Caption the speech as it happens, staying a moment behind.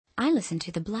I listen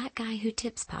to the Black Guy Who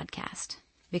Tips podcast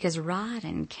because Rod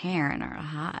and Karen are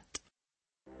hot.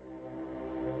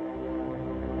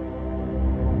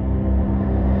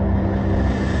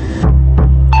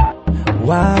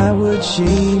 Why would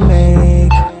she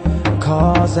make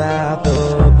calls out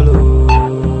the blue?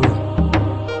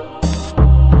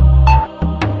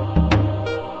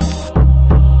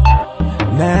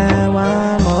 Now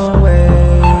I'm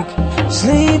awake,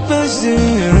 sleepless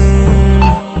soon.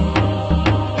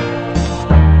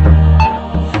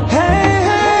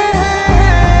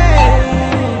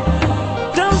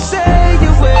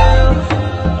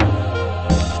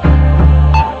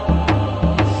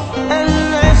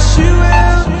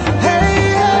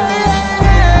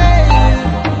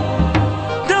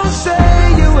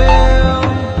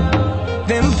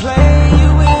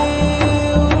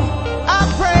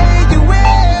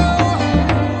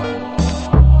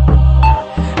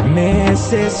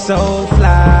 Is so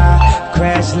fly,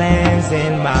 crash lands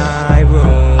in my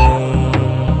room.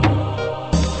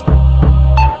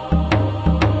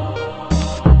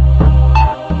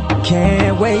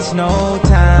 Can't waste no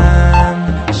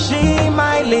time, she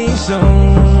might leave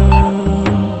soon.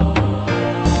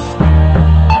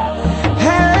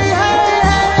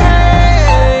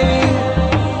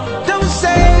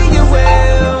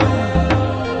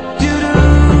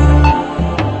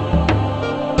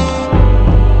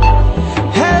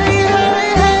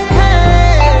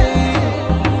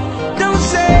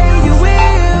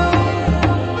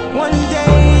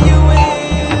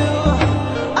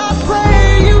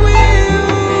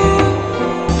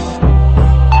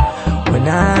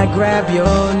 Grab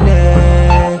your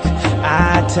neck,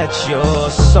 I touch your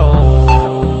soul.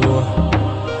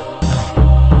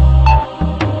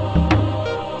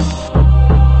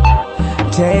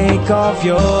 Take off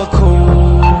your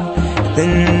coat,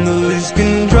 then lose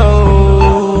control.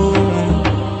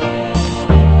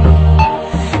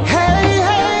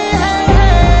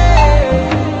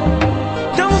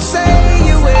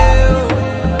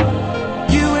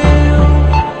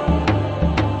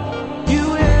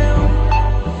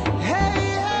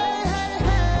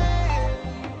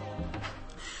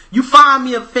 Find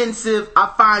me offensive,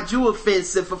 I find you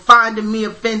offensive for finding me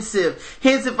offensive.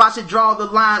 Hence if I should draw the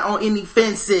line on any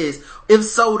fences. If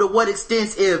so, to what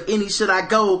extent, if any should I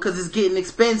go, cause it's getting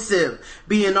expensive.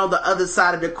 Being on the other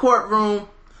side of the courtroom,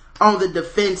 on the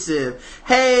defensive.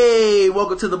 Hey,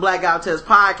 welcome to the Black Guy Who Tips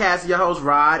podcast. Your host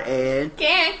Rod and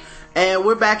Karen. And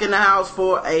we're back in the house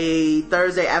for a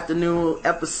Thursday afternoon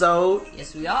episode.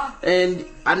 Yes, we are. And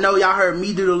I know y'all heard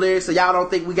me do the lyrics, so y'all don't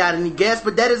think we got any guests,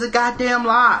 but that is a goddamn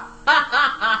lie.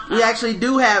 We actually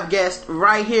do have guests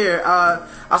right here.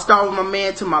 I'll start with my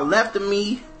man to my left of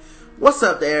me. What's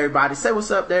up to everybody? Say what's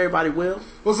up to everybody, Will.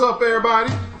 What's up,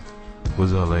 everybody?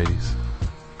 What's up, ladies?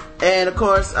 And of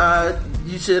course,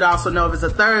 you should also know if it's a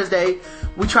Thursday,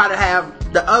 we try to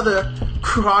have the other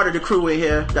part of the crew in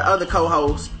here, the other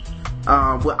co-host,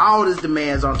 with all his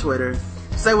demands on Twitter.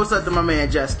 Say what's up to my man,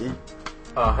 Justin.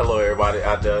 Hello, everybody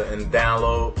out there in the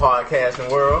download podcasting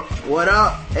world. What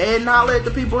up? And holler at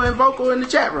the people in vocal in the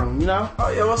chat room, you know? Oh,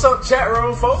 yeah, what's up, chat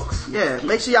room, folks? Yeah,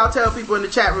 make sure y'all tell people in the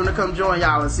chat room to come join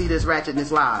y'all and see this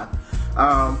ratchetness live.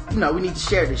 We need to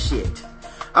share this shit.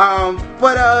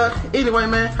 Anyway,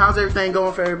 man, how's everything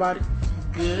going for everybody?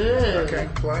 Good. I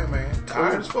can't complain, man.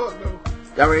 Tired as fuck, though.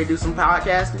 Y'all ready to do some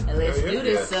podcasting? Let's do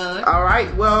this, son.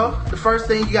 Alright, well, the first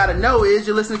thing you gotta know is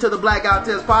you're listening to the Black Guy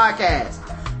Who Tips podcast.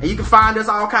 And you can find us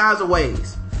all kinds of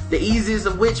ways. The easiest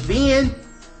of which being,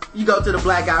 you go to the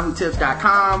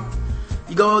blackguywhotips.com.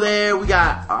 You go there, we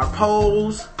got our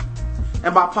polls.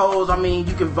 And by polls, I mean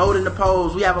you can vote in the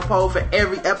polls. We have a poll for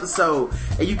every episode.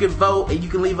 And you can vote and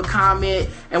you can leave a comment.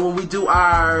 And when we do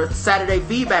our Saturday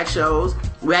feedback shows,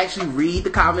 we actually read the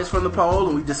comments from the poll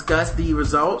and we discuss the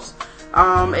results.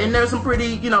 And there's some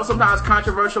pretty, sometimes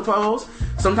controversial polls,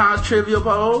 sometimes trivial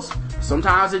polls,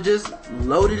 sometimes they're just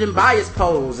loaded and biased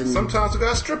polls. And sometimes we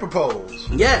got stripper polls.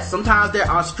 Yes, sometimes there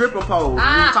are stripper polls.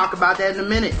 We'll talk about that in a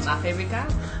minute. My favorite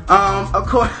kind. Of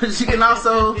course, you can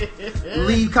also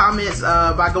leave comments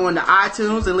by going to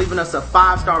iTunes and leaving us a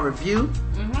 5-star review.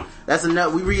 Mm-hmm. That's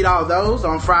enough. We read all those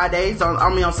on Fridays,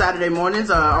 on Saturday mornings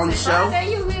on the show.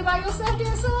 Friday, you read by yourself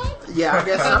there, son? Yeah, I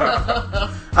guess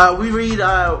so. We read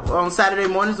on Saturday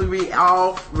mornings. We read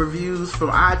all reviews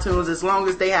from iTunes as long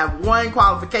as they have one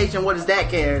qualification. What is that,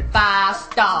 Karen? 5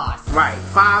 stars. Right,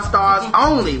 5 stars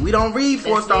only. We don't read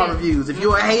 4-star reviews. If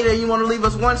you're a hater and you want to leave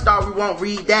us 1 star, we won't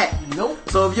read that. Nope.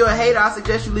 So if you're a hater, I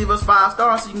suggest you leave us 5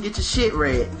 stars so you can get your shit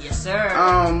read. Yes, sir.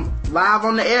 Live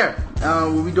on the air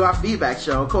when we do our feedback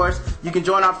show. Of course, you can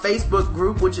join our Facebook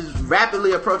group, which is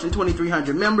rapidly approaching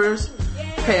 2,300 members.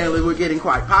 Apparently, we're getting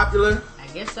quite popular. I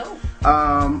I guess so.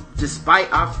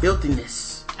 Despite our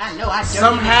filthiness, I know. I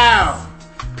somehow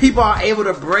people are able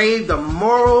to brave the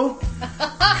morals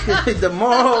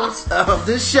of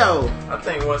this show. I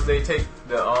think once they take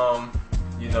the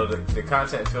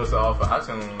content filter off of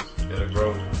iTunes, it'll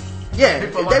grow. Yeah, if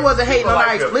People they like- wasn't hating people on our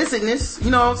like filthy. explicitness,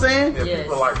 you know what I'm saying? Yeah, Yes.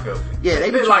 people like filthy. Yeah,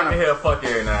 they be like trying to to hear fuck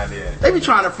every now and then. They be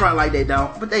trying to front like they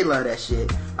don't, but they love that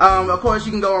shit. Of course,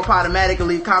 you can go on Podomatic and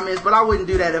leave comments, but I wouldn't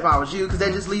do that if I was you, because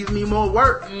that just leaves me more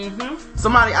work.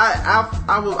 Somebody,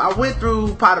 I went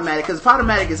through Podomatic, because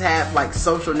Podomatic is half like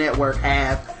social network,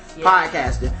 half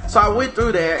podcasting. So I went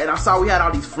through there and I saw we had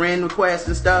all these friend requests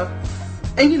and stuff.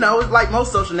 And you know, like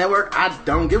most social network, I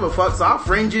don't give a fuck, so I'll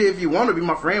friend you if you want to be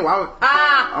my friend. Why would,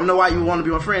 I don't know why you want to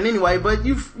be my friend anyway, but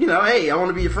you know, hey, I want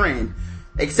to be your friend.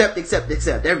 Accept,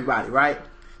 everybody, right?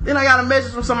 Then I got a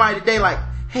message from somebody today like,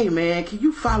 hey man, can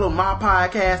you follow my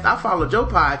podcast? I followed your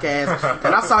podcast,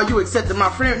 and I saw you accepted my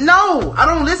friend. No, I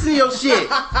don't listen to your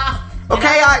shit.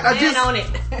 Okay,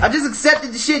 I just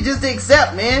accepted the shit just to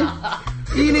accept, man.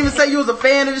 You didn't even say you was a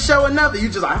fan of the show or nothing. You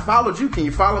just, I followed you. Can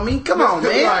you follow me? Come on,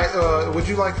 man. Like, would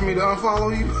you like for me to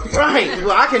unfollow you? Right.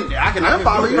 Well, I can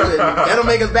unfollow you. And that'll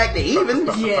make us back to even.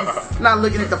 Yes. Not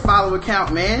looking at the follower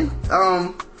count, man.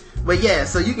 But yeah,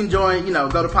 so you can join,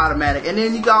 go to Podomatic. And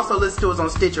then you can also listen to us on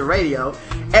Stitcher Radio.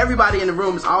 Everybody in the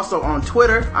room is also on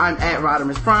Twitter. I'm at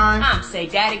Rodimus Prime. I'm say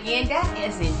that again. That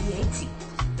SNDAT.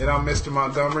 And I'm Mr.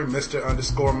 Montgomery,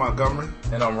 Mr._Montgomery.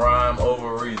 And I'm Rhyme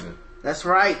Over Reason. That's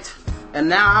right. And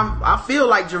now I feel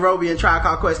like Jerobi and Tribe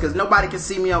Called Quest because nobody can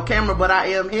see me on camera, but I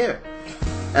am here.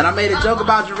 And I made a joke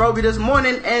about Jerobi this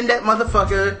morning, and that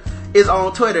motherfucker is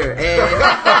on Twitter. And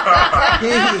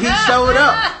he showed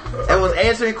up and was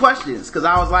answering questions because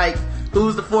I was like,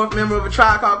 who's the fourth member of a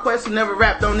Tribe Called Quest who never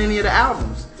rapped on any of the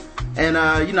albums? And,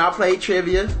 I played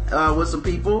trivia with some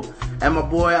people. And my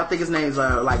boy, I think his name's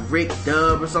like Rick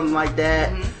Dub or something like that.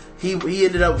 Mm-hmm. He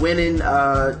ended up winning,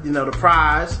 the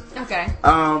prize. Okay.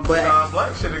 But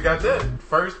Black should have got that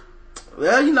first.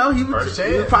 Well, he was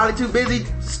probably too busy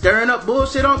stirring up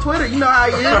bullshit on Twitter. You know how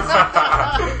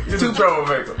he is. Too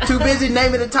troublemaker. Too busy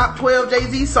naming the top 12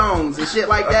 Jay-Z songs and shit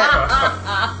like that.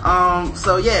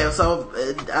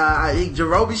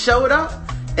 Jerobi showed up,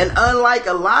 and unlike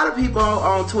a lot of people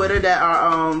on Twitter that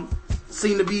are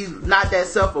seem to be not that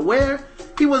self-aware,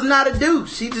 he was not a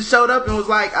douche. He just showed up and was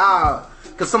like,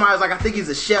 because somebody was like, I think he's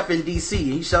a chef in DC.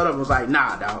 He showed up and was like,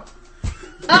 nah, dog.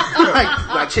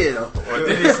 like chill. Well,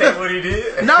 did he say what he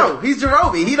did? No, he's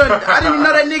Jerobi. I didn't even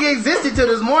know that nigga existed till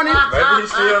this morning. Maybe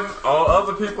he's still on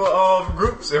other people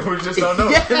groups and we just don't know.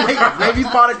 Yeah, maybe he's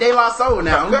part of De La Soul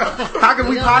now. How can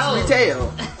we possibly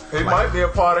tell? He might be a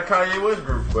part of Kanye West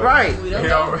group. But right. He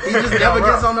just never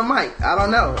gets on the mic. I don't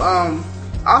know.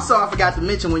 Also, I forgot to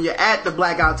mention, when you're at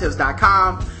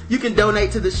theblackouttips.com, you can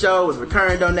donate to the show with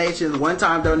recurring donations,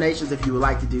 one-time donations if you would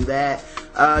like to do that.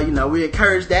 We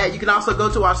encourage that. You can also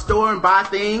go to our store and buy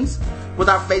things with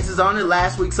our faces on it.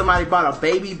 Last week, somebody bought a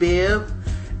baby bib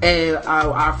and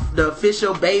the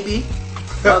official baby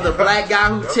of the Black Guy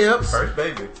Who Tips. First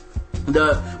baby.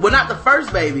 Not the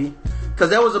first baby, because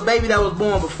there was a baby that was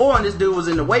born before, and this dude was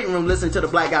in the waiting room listening to the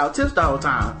Black Guy Who Tips the whole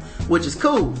time, which is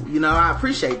cool. I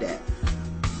appreciate that.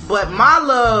 But my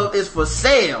love is for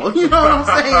sale. You know what I'm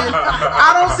saying?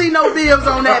 I don't see no bibs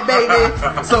on that baby.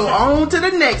 So on to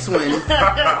the next one.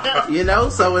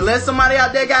 So unless somebody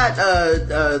out there got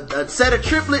a set of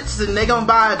triplets and they gonna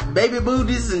buy baby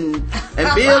booties and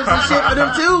bibs and shit for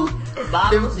them too,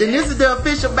 then this is the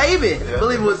official baby. Yeah, I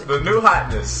believe it was the new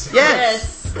hotness.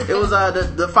 Yes. It was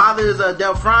the father is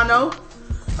Delfrano,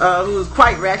 who was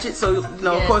quite ratchet. So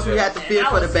of course we had to feel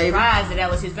for the baby. I was surprised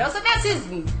that was his baby. So that's his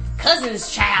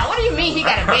cousin's child. What do you mean he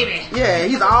got a baby? Yeah,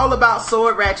 he's all about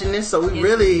sword ratchetness, so we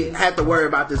really had to worry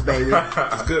about this baby. He's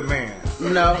a good man.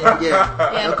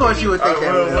 Yeah. Of course you would think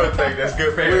that. We would think that's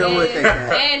good parenting. We would think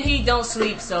that. And he don't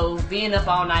sleep, so being up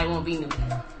all night won't be new.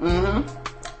 Mm-hmm.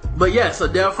 But yeah, so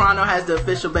Delfrano has the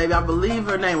official baby. I believe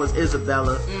her name was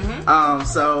Isabella. Mm-hmm.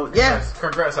 So yeah.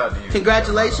 Congrats out to you.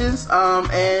 Congratulations.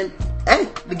 And hey,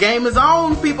 the game is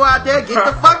on, people out there. Get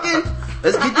the fucking...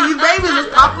 Let's get these babies.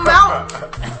 Let's pop them out.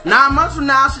 9 months from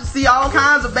now, I should see all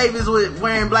kinds of babies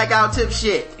wearing blackout tip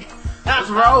shit. Let's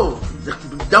roll.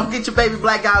 Don't get your baby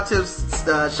blackout tips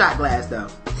shot glass though.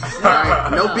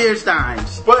 Alright, no beer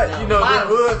steins. But they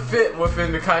would fit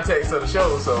within the context of the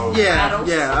show. So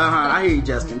I hear you,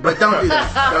 Justin. But don't do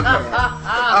that.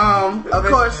 Of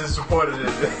course, just supported it.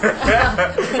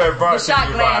 The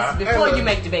shot glass before you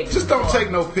make the baby. Just don't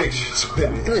take no pictures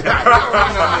with it.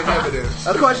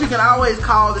 Of course, you can always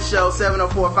call the show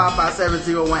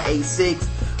 704-557-0186.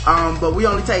 But we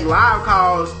only take live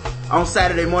calls on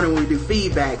Saturday morning when we do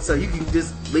feedback. So you can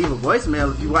just leave a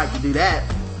voicemail if you like to do that.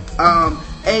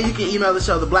 And you can email the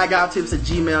show,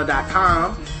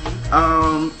 theblackouttips@gmail.com.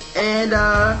 And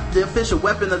the official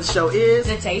weapon of the show is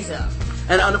The taser.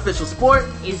 an unofficial sport.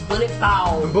 It's bullet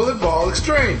ball. Bullet Ball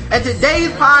Extreme. And today's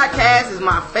podcast is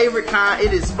my favorite kind.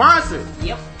 It is sponsored.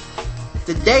 Yep.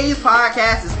 Today's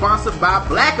podcast is sponsored by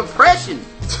Black Oppression.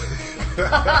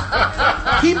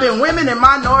 Keeping women and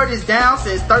minorities down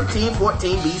since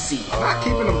 1314 BC. Not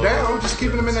keeping them down, just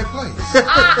keeping them in their place.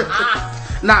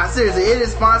 Nah, seriously, it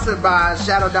is sponsored by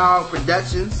Shadow Dog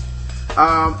Productions.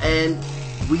 And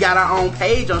we got our own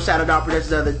page on Shadow Dog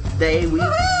Productions the other day.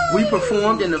 We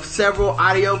performed in several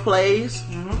audio plays,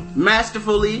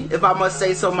 masterfully, if I must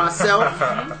say so myself.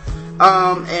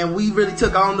 And we really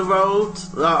took on the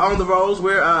roles.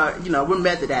 We're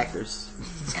method actors.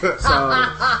 So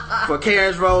for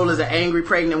Karen's role as an angry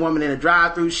pregnant woman in a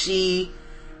drive-thru, she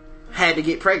had to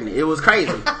get pregnant. It was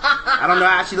crazy. I don't know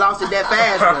how she lost it that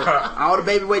fast, but all the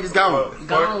baby weight is gone.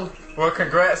 Well,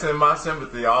 congrats and my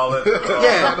sympathy. All at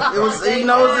Yeah, it was.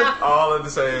 all at the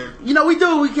same. We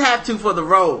do what we have to for the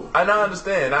role. I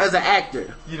understand. As an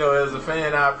actor. As a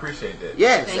fan, I appreciate that.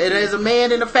 Yes, Thank and you. as a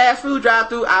man in a fast food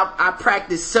drive-thru, I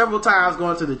practiced several times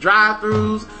going to the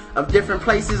drive-thrus of different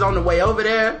places on the way over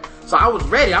there. So I was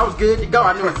ready. I was good to go.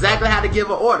 I knew exactly how to give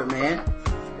an order, man.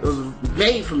 It was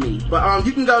made for me. But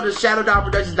you can go to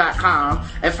shadowdogproductions.com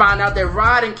and find out that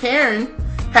Rod and Karen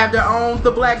have their own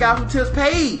The Black Guy Who Tips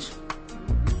page.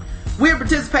 We have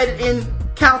participated in,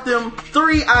 count them,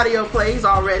 3 audio plays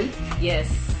already. Yes.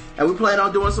 And we plan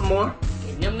on doing some more.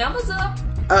 Getting them numbers up.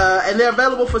 And they're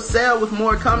available for sale with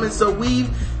more coming. So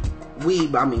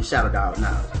Shadow Dog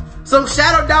now. So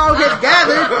Shadow Dog has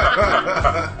gathered.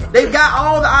 They've got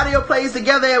all the audio plays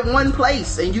together at one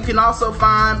place. And you can also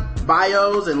find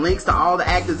bios and links to all the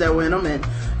actors that were in them. And,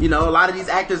 a lot of these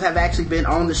actors have actually been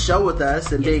on the show with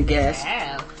us and been guests.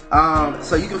 Have.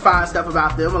 So you can find stuff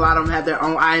about them. A lot of them have their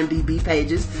own IMDb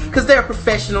pages because they're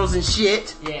professionals and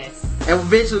shit. Yes. And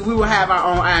eventually we will have our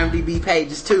own IMDb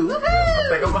pages too. I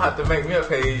think I'm gonna have to make me a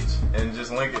page and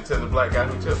just link it to the Black Guy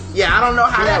Who Tips. Yeah, I don't know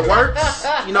how that works.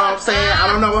 You know what I'm saying? I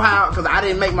don't know how, because I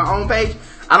didn't make my own page.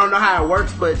 I don't know how it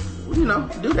works, but do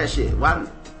that shit. Why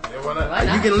Why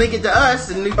not? you can link it to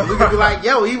us, and we can be like,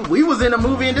 yo, we was in a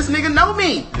movie, and this nigga know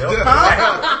me. Yep.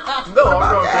 Huh? No,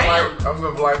 about I'm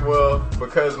gonna be like, well,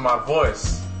 because my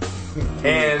voice,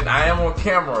 and I am on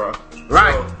camera.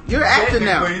 Right. So You're acting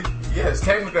now.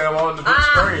 Technically I'm on the big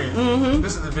screen. Mm-hmm.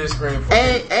 This is the big screen for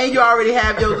And you already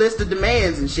have your list of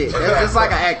demands and shit. That's just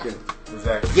like an actor.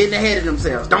 Exactly. Getting ahead of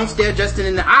themselves. Don't stare Justin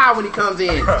in the eye when he comes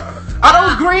in. Are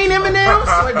those green M&Ms?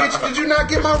 Like, bitch, did you not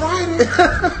get my writing?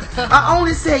 I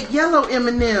only said yellow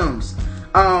M&Ms.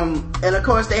 And of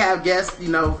course they have guests,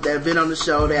 that have been on the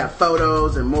show. They have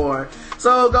photos and more.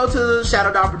 So go to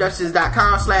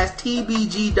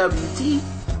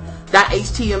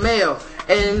shadowdogproductions.com/tbgwt.html.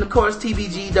 And of course,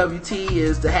 TBGWT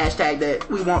is the hashtag that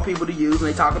we want people to use when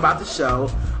they talk about the show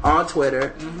on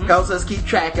Twitter. Helps us keep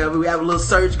track of it. We have a little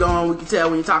search going. We can tell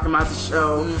when you're talking about the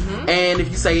show. And if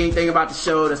you say anything about the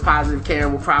show that's positive,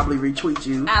 Karen will probably retweet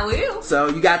you. I will. So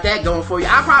you got that going for you.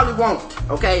 I probably won't.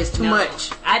 Okay, it's too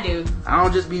much. I do. I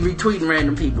don't just be retweeting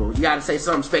random people. You got to say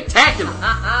something spectacular.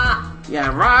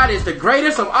 Yeah, Rod is the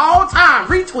greatest of all time.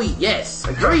 Retweet, yes,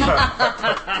 agree.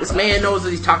 This man knows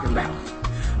what he's talking about.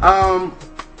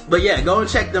 But yeah, go and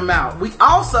check them out. We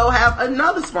also have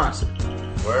another sponsor.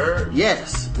 Word.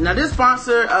 Yes. Now this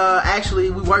sponsor, actually,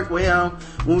 we worked with him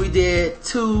when we did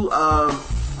 2 of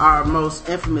our most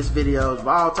infamous videos of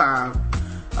all time.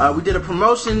 We did a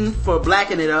promotion for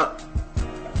Blacking It Up,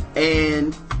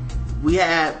 and we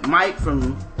had Mike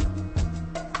from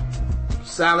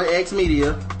Silent X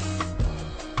Media,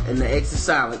 and the X is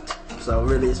silent. So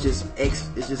really, it's just X.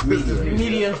 It's just media.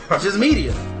 Media. It's just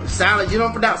media. Silent. You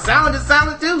don't pronounce silent. Is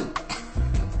silent too.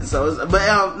 So,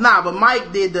 but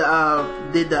Mike did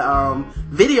the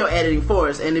video editing for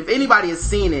us, and if anybody has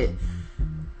seen it,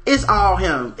 it's all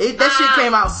him. That shit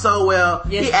came out so well.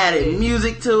 Yes, he added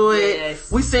music to it.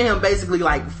 Yes. We sent him basically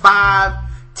like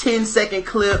 5-10-second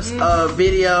clips of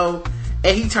video,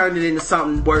 and he turned it into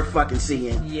something worth fucking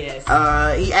seeing. Yes.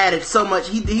 He added so much.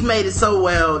 He made it so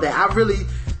well that I really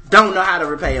don't know how to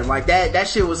repay him. Like that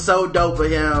shit was so dope for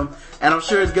him, and I'm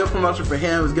sure it's good promotion for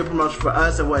him. It's good promotion for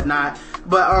us and whatnot.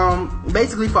 But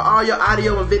basically for all your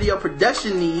audio and video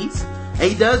production needs, and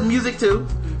he does music too.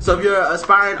 So if you're an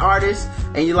aspiring artist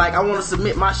and you're like, I want to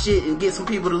submit my shit and get some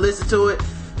people to listen to it,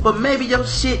 but maybe your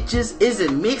shit just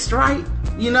isn't mixed right,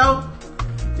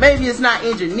 maybe it's not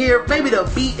engineered, maybe the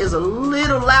beat is a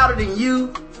little louder than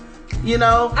you,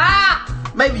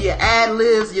 maybe your ad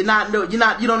libs, you don't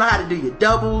know how to do your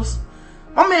doubles.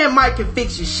 My man Mike can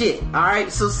fix your shit. All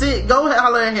right, so go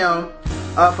holler at him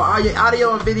for all your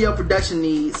audio and video production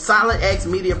needs. Silent X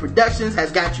Media Productions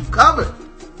has got you covered.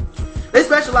 They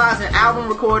specialize in album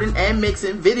recording and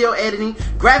mixing, video editing,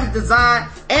 graphic design,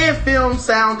 and film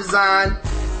sound design.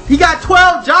 He got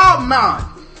 12 jobs, man.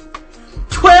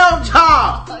 12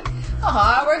 jobs. A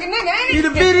hard-working nigga, ain't he? He the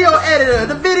video editor,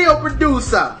 the video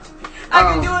producer.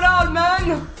 I can do it all,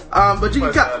 man. But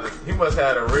you can he must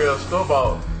have a real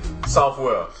store-bought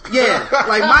software. Yeah,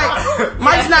 like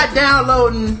Mike's not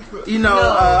downloading,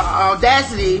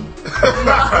 Audacity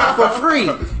for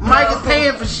free. Mike is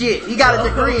paying for shit. He got a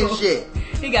degree in shit.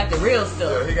 He got the real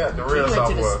stuff. Yeah, he got the real he went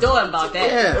software. to the store and bought that.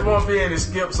 Yeah. There won't be any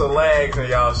skips or lags in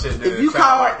y'all shit that If you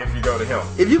if you go to him.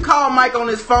 If you call Mike on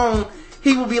his phone,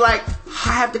 he will be like,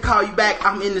 I have to call you back.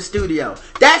 I'm in the studio.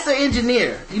 That's an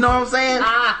engineer. You know what I'm saying?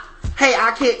 Hey, I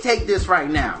can't take this right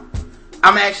now.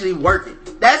 I'm actually working.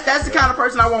 That's the kind of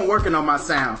person I want working on my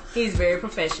sound. He's very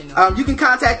professional. You can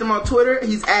contact him on Twitter.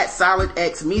 He's at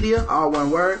SilentXmedia, all one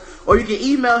word. Or you can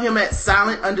email him at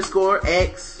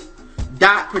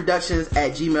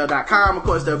silent_x.productions@gmail.com. Of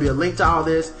course, there'll be a link to all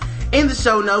this in the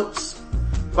show notes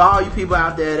for all you people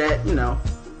out there that,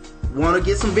 want to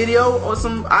get some video or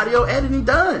some audio editing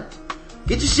done.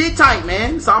 Get your shit tight,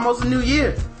 man. It's almost a new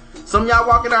year. Some of y'all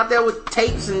walking out there with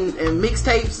tapes and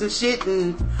mixtapes and shit,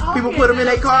 and people put them in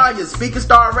their car, and your speakers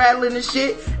start rattling and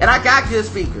shit. And I got good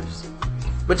speakers,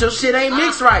 but your shit ain't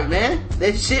mixed right, man.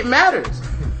 That shit matters.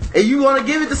 And you want to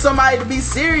give it to somebody to be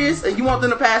serious, and you want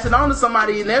them to pass it on to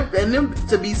somebody and them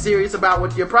to be serious about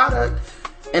what your product,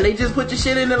 and they just put your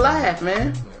shit in the laugh,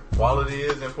 man. Quality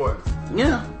is important.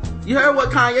 Yeah. You heard what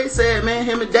Kanye said, man.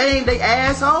 Him and Dame, they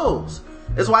assholes.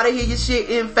 That's why they hear your shit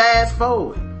in fast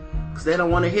forward. Because they don't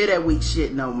want to hear that weak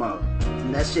shit no more.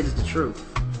 And that shit is the truth.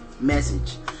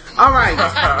 Message. Alright.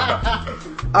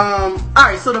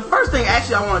 Alright, so the first thing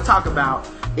actually I want to talk about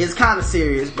is kind of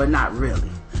serious, but not really.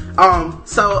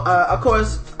 Of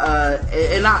course,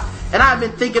 and I've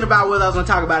been thinking about whether I was going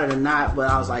to talk about it or not,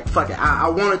 but I was like, fuck it. I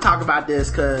want to talk about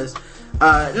this because,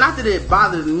 not that it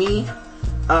bothers me,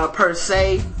 per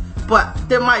se, but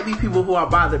there might be people who are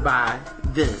bothered by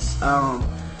this.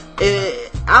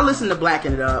 I listen to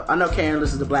Blacking It Up. I know Karen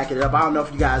listens to Blacking It Up. I don't know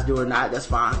if you guys do or not. That's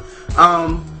fine.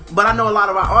 But I know a lot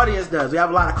of our audience does. We have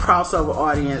a lot of crossover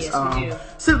audience. Yes, we do.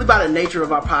 Simply by the nature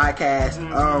of our podcast.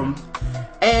 Mm-hmm.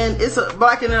 And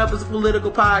Blacking It Up is a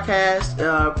political podcast.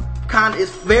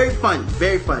 It's very funny.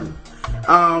 Very funny.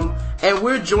 And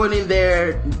we're joining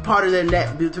to be part of their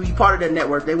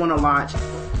network. They want to launch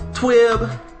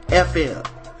TWIB FM.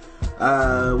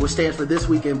 Which stands for This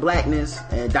Week in Blackness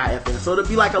and .fm. So it'll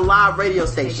be like a live radio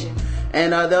station.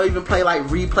 And they'll even play like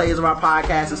replays of our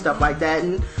podcast and stuff like that.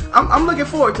 And I'm looking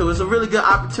forward to it. It's a really good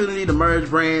opportunity to merge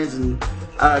brands and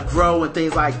grow and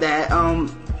things like that. And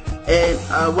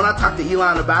when I talked to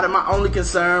Elon about it, my only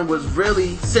concern was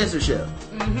really censorship.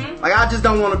 Mm-hmm. Like, I just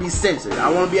don't want to be censored. I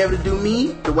want to be able to do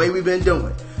me the way we've been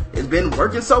doing. It's been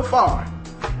working so far.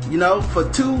 For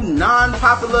two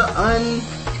non-popular,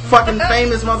 fucking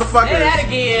famous motherfuckers. Say that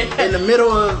again. In the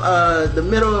middle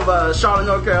of Charlotte,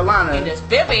 North Carolina. In the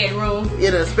spare bedroom.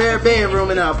 In a spare bedroom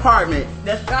in an apartment.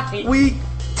 That's right. We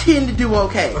tend to do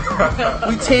okay.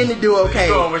 We tend to do okay.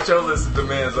 You're going with your list of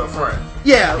demands up front.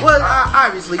 Yeah, well,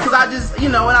 obviously, because I just,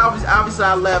 and obviously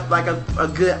I left like a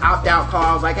good opt-out call.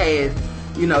 I was like, hey, if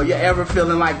you're ever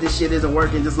feeling like this shit isn't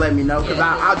working, just let me know, because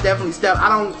I'll definitely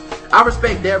I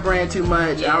respect their brand too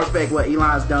much. Yes. I respect what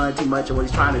Elon's done too much and what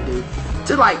he's trying to do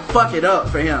to like fuck it up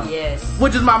for him. Yes.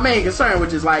 Which is my main concern,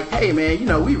 which is like, hey man,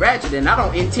 we ratchet and I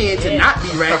don't intend to not be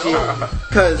ratchet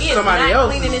because somebody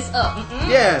else cleaning this up. Mm-mm.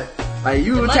 Yeah. Like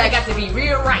the money got to be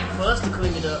real right for us to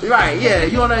clean it up. Right, yeah.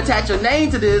 You want to attach your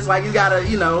name to this, like you gotta,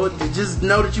 just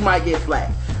know that you might get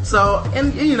flagged. So,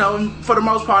 and for the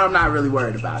most part, I'm not really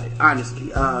worried about it, honestly,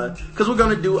 because we're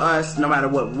gonna do us no matter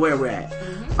where we're at.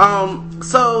 Mm-hmm.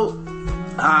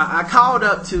 I called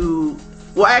up to.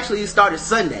 Well, actually, it started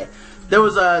Sunday. There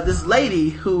was this lady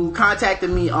who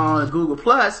contacted me on Google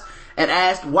Plus and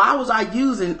asked why was I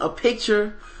using a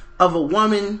picture of a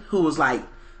woman who was like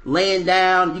laying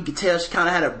down. You could tell she kind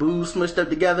of had her boobs smushed up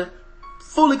together,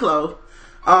 fully clothed,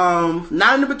 not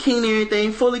in a bikini or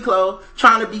anything, fully clothed,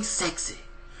 trying to be sexy.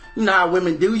 You know how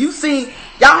women do. Y'all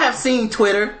have seen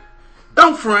Twitter.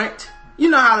 Don't front. You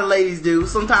know how the ladies do.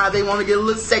 Sometimes they want to get a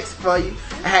little sexy for you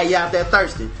and have you out there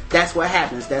thirsty. That's what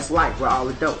happens. That's life. We're all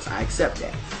adults. I accept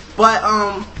that. But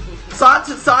I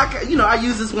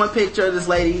used this one picture of this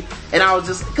lady, and I was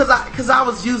just because I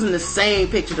was using the same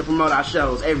picture to promote our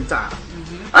shows every time.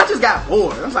 Mm-hmm. I just got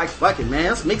bored. I was like, fuck it, man.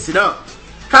 Let's mix it up.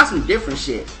 Try some different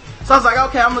shit. So I was like,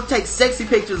 okay, I'm gonna take sexy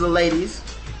pictures of ladies.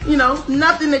 You know,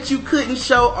 nothing that you couldn't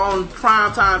show on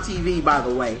primetime TV, by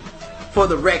the way. For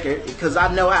the record, because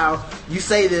I know how you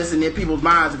say this and then people's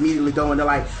minds immediately go into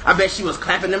like, I bet she was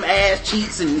clapping them ass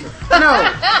cheeks and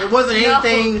no, it wasn't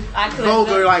anything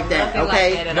vulgar like that,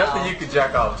 okay? Like that Nothing you could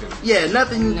jack off to. Yeah,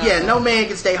 nothing, no man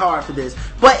can stay hard for this.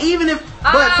 But even if,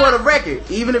 but for the record,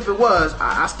 even if it was,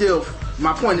 I still,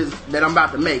 my point is that I'm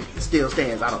about to make, it still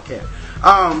stands, I don't care.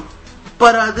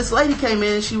 But this lady came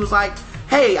in and she was like,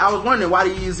 hey, I was wondering why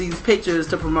do you use these pictures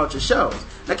to promote your shows?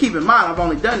 Now keep in mind, I've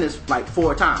only done this like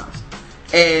 4 times.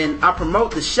 And I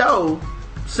promote the show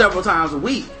several times a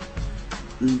week.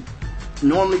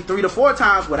 Normally 3 to 4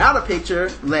 times without a picture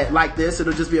like this.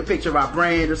 It'll just be a picture of our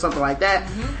brand or something like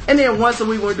that. And then once a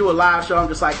week when we do a live show, I'm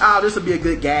just like, oh, this will be a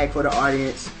good gag for the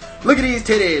audience. Look at these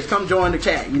titties. Come join the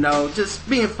chat. You know, just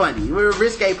being funny. We're a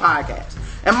risque podcast.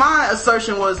 And my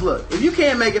assertion was, look, if you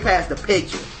can't make it past the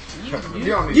picture,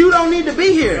 you don't need to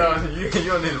be here. You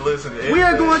don't need to listen to anything. We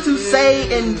are going to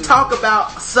say and talk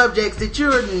about subjects that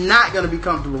you're not going to be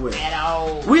comfortable with. At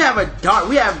all. We have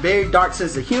a very dark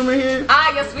sense of humor here.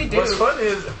 Yes, we do. What's funny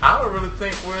is I don't really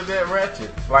think we're that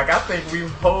ratchet. Like I think we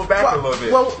hold back a little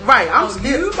bit. Well, right. I'm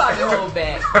still. You about to hold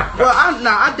back. Well,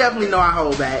 I definitely know I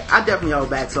hold back. I definitely hold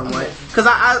back somewhat because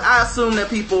I assume that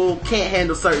people can't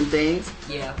handle certain things.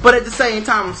 Yeah. But at the same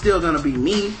time, I'm still going to be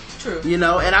me. True. You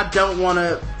know, and I don't want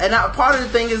to. And part of the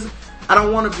thing is, I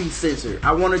don't want to be censored.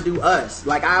 I want to do us.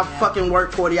 Like I fucking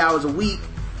work 40 hours a week,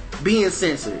 being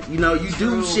censored. You know, you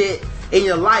do shit in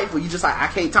your life where you just like, I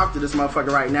can't talk to this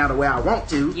motherfucker right now the way I want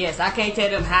to. Yes, I can't tell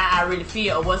them how I really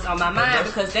feel or what's on my mind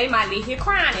because they might leave here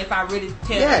crying if I really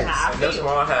tell them how I feel. And that's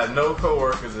why I have no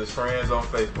coworkers as friends on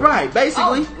Facebook. Right,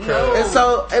 basically. Oh, no. And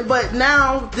so, but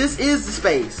now this is the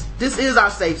space. This is our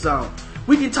safe zone.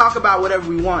 We can talk about whatever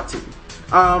we want to.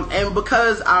 And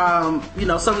because, you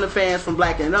know, some of the fans from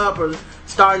Blacking Up are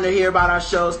starting to hear about our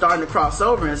show, starting to cross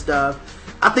over and stuff,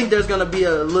 I think there's going to be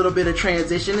a little bit of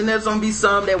transition, and there's going to be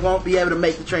some that won't be able to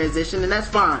make the transition, and that's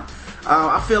fine.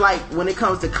 I feel like when it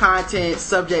comes to content,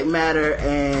 subject matter,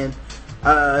 and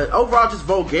overall just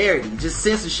vulgarity, just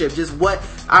censorship, just what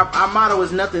our motto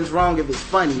is, nothing's wrong if it's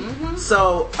funny.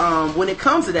 So when it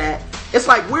comes to that, it's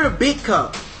like we're a big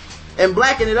cup, and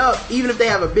Blacking It Up, even if they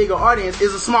have a bigger audience,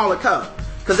 is a smaller cup.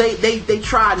 Because they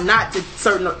try not to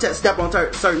step on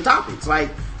certain topics.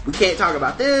 Like, we can't talk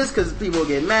about this because people will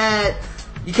get mad.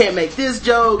 You can't make this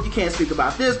joke. You can't speak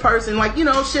about this person. Like, you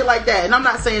know, shit like that. And I'm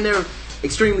not saying they're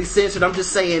extremely censored. I'm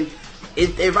just saying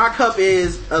if our cup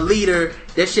is a liter,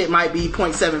 that shit might be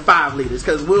 0.75 liters.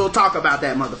 Because we'll talk about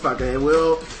that motherfucker. And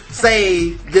we'll say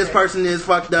this person is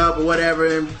fucked up or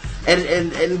whatever.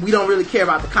 And we don't really care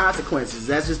about the consequences.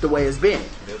 That's just the way it's been.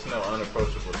 There's no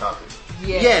unapproachable topic.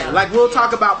 Yeah, like we'll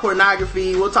talk about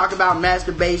pornography, we'll talk about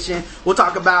masturbation, we'll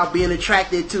talk about being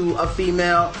attracted to a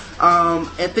female,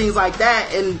 and things like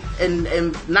that,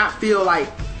 and not feel like,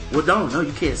 well, no,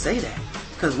 you can't say that,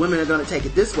 because women are going to take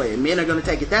it this way, and men are going to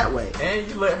take it that way. And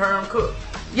you let Herm cook.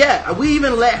 Yeah, we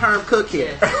even let Herm cook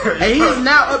here. And he is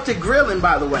now up to grilling,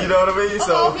 by the way. You know what I mean?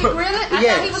 So, he grilling? I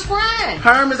thought he was frying.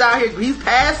 Herm is out here, he's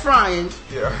past frying.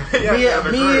 Yeah.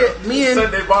 Me and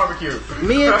Sunday barbecue.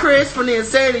 Me and Chris from the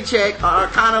Insanity Check are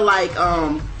kind of like,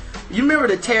 you remember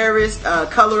the terrorist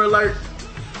Color Alert?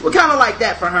 We're kind of like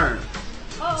that for Herm.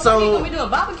 Oh, so you gonna be doing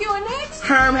barbecuing next?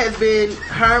 Herm has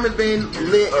been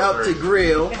lit up to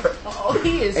grill. Oh,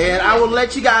 he is. And I will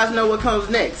let you guys know what comes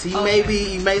next. He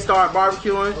may start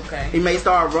barbecuing. Okay. He may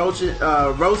start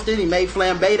roasting. He may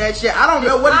flambe that shit. I don't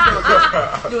know what he's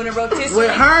gonna do. Doing a rotisserie. When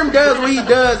Herm does what he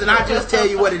does, and I just tell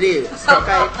you what it is.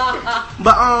 Okay.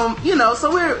 But you know,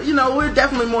 so we're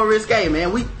definitely more risque,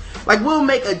 man. We'll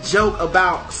make a joke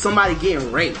about somebody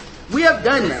getting raped. We have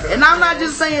done that, and I'm not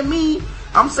just saying me.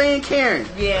 I'm saying Karen.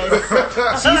 Yes.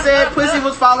 She said pussy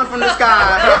was falling from the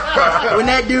sky when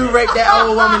that dude raped that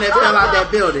old woman that fell out that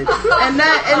building. And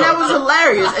that was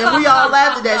hilarious. And we all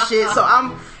laughed at that shit. So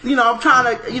I'm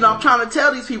trying to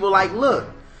tell these people, like, look,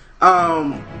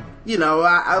 I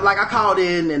called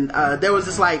in and there was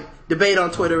this like debate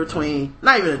on Twitter between,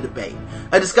 not even a debate,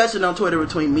 a discussion on Twitter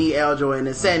between me, Eljoy, and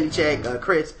then Sandy Check,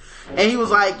 Chris. And he was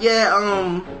like,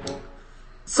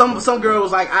 Some girl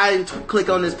was like, I didn't click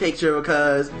on this picture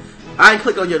because I didn't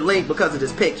click on your link because of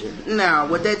this picture. Now,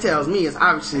 what that tells me is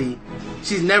obviously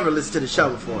she's never listened to the show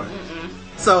before.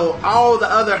 So all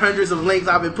the other hundreds of links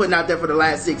I've been putting out there for the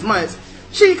last 6 months,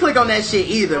 she didn't click on that shit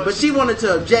either. But she wanted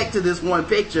to object to this one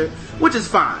picture, which is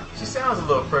fine. She sounds a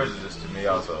little prejudiced to me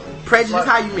also. Prejudice,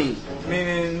 how you mean?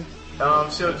 Meaning,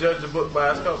 she'll judge the book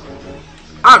by its cover.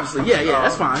 Obviously, yeah,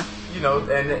 that's fine. You know,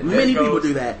 and many people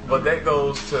do that. But that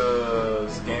goes to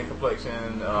skin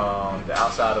complexion, the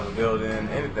outside of a building,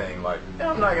 anything. Like,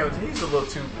 I'm not gonna. He's a little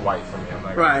too white for me.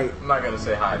 I'm not gonna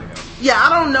say hi to him. Yeah, I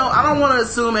don't know. I don't want to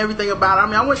assume everything about it. I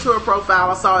mean, I went to her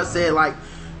profile. I saw it said like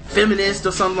feminist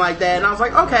or something like that, and I was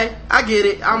like, okay, I get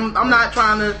it. I'm not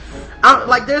trying to.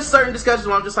 Like, there's certain discussions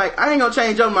where I'm just like, I ain't gonna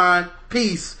change your mind.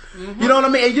 Peace. You know what I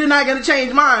mean? And you're not gonna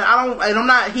change mine. I'm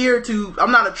not here to.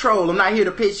 I'm not a troll. I'm not here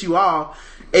to piss you off.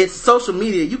 It's social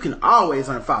media. You can always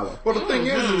unfollow. Well, the thing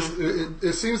is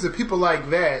it seems that people like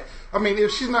that, I mean,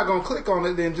 if she's not going to click on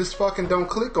it, then just fucking don't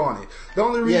click on it. The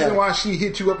only reason why she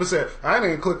hit you up and said, I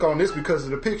didn't click on this because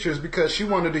of the pictures, because she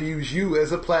wanted to use you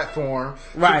as a platform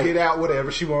to get out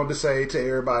whatever she wanted to say to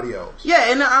everybody else. Yeah,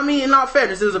 and I mean, in all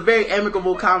fairness, it was a very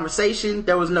amicable conversation.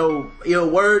 There was no ill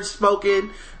words spoken.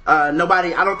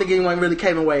 Nobody, I don't think anyone really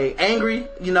came away angry,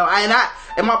 you know,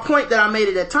 and my point that I made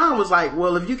at that time was like,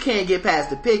 well, if you can't get past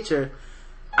the picture,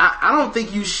 I don't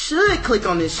think you should click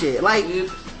on this shit. Like,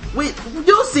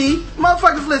 you'll see,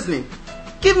 motherfuckers listening,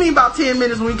 give me about 10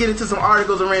 minutes when we get into some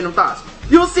articles and random thoughts.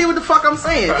 You'll see what the fuck I'm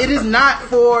saying. It is not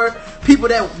for people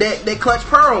that clutch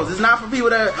pearls. It's not for people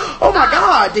that, oh my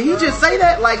god, did he just say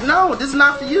that? Like, no, this is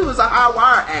not for you. It's a high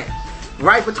wire act.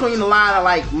 Right between the line of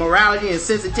like morality and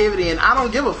sensitivity, and I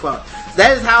don't give a fuck.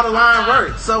 That is how the line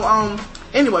works. So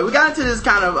anyway, we got into this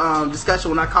kind of discussion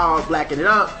when I called Blacking It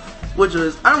Up, which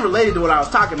was unrelated to what I was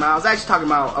talking about. I was actually talking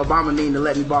about Obama needing to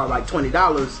let me borrow like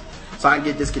 $20 so I can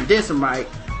get this condensing right.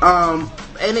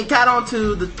 And it got on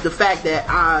to the fact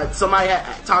that somebody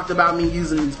had talked about me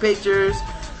using these pictures.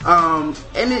 And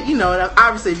it, you know,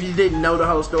 obviously if you didn't know the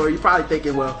whole story, you're probably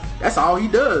thinking, well, that's all he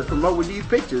does, promote with these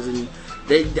pictures. And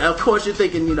of course you're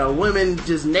thinking, you know, women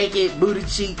just naked, booty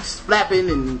cheeks flapping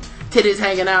and titties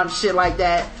hanging out and shit like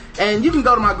that. And you can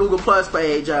go to my Google Plus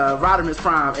page, Rodimus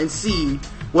Prime, and see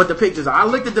what the pictures are. I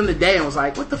looked at them today and was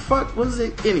like, what the fuck was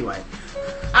it? Anyway.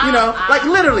 You know, like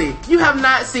literally, you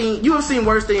have seen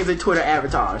worse things than Twitter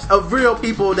avatars of real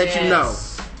people that you know.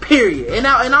 Period. And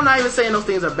I'm not even saying those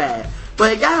things are bad.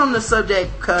 But it got on the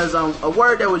subject because a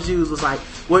word that was used was like,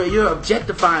 well, you're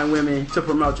objectifying women to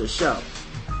promote your show.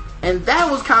 And that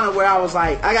was kind of where I was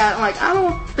like, I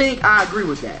don't think I agree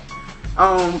with that.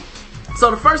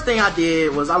 So the first thing I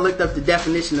did was I looked up the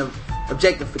definition of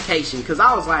objectification, because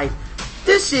I was like,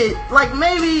 this shit, like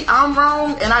maybe I'm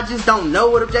wrong and I just don't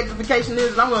know what objectification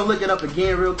is, and I'm going to look it up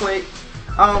again real quick.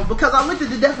 Because I looked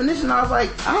at the definition and I was like,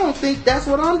 I don't think that's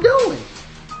what I'm doing.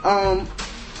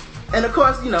 And of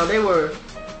course, you know, they were,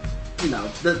 you know,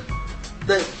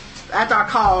 after I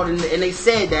called and they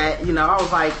said that, you know, I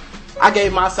was like, I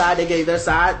gave my side, they gave their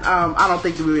side. I don't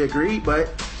think that we agreed, but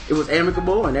it was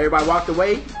amicable and everybody walked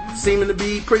away seeming to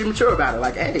be pretty mature about it.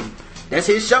 Like, hey, that's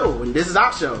his show and this is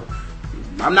our show.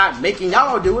 I'm not making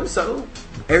y'all do it, so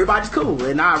everybody's cool.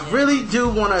 And I really do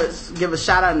want to give a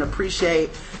shout out and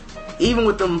appreciate, even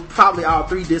with them probably all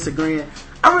three disagreeing,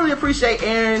 I really appreciate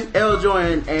Aaron,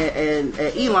 Eljoy, and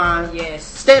Elon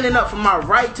standing up for my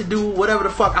right to do whatever the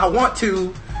fuck I want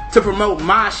to promote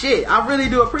my shit. I really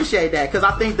do appreciate that, because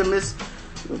I think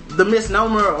the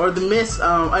misnomer or the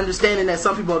misunderstanding that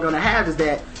some people are going to have is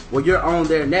that, well, you're on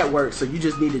their network, so you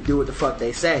just need to do what the fuck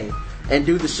they say and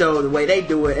do the show the way they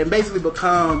do it and basically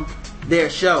become their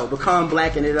show, become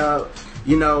Blacking It Up.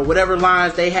 You know, whatever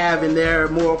lines they have in their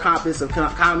moral compass of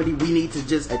comedy, we need to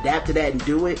just adapt to that and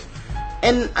do it.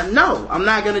 And no, I'm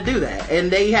not going to do that. And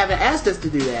they haven't asked us to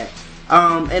do that.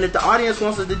 And if the audience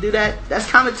wants us to do that, that's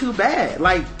kind of too bad.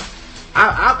 Like,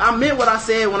 I meant what I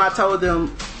said when I told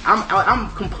them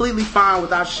I'm completely fine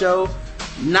with our show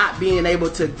not being able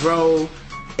to grow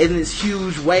in this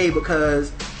huge way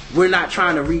because we're not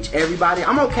trying to reach everybody.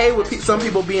 I'm okay with some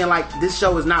people being like, this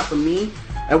show is not for me,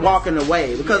 and walking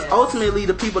away, because ultimately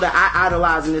the people that I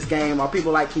idolize in this game are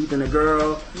people like Keith and the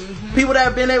Girl, people that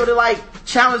have been able to like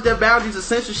challenge their boundaries of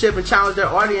censorship and challenge their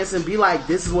audience and be like,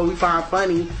 this is what we find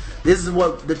funny, this is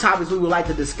what the topics we would like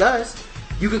to discuss.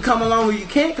 You can come along or you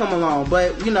can't come along,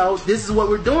 but you know, this is what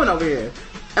we're doing over here.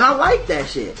 And I like that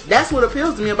shit. That's what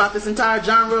appeals to me about this entire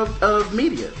genre of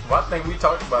media. Well, I think we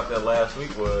talked about that last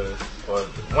week or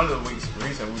one of the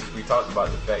recent weeks, we talked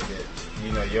about the fact that,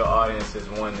 you know, your audience is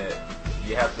one that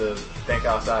you have to think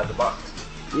outside the box.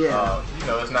 Yeah. You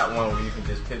know, it's not one where you can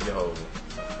just pigeonhole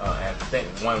and think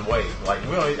one way. Like,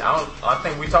 I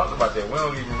think we talked about that. We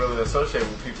don't even really associate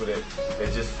with people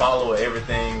that just follow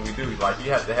everything we do. Like,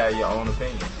 you have to have your own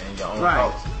opinion and your own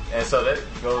thoughts. And so that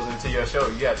goes into your show.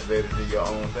 You have to be able to do your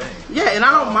own thing. Yeah, and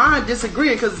I don't mind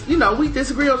disagreeing, because, you know, we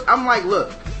disagree. I'm like,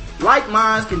 look, like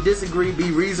minds can disagree,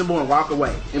 be reasonable, and walk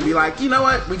away. And be like, you know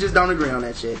what? We just don't agree on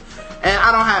that shit. And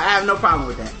I have no problem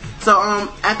with that. So,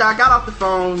 after I got off the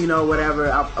phone, you know,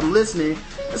 whatever, I'm listening,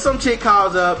 and some chick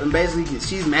calls up, and basically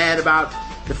she's mad about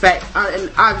the fact,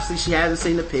 and obviously she hasn't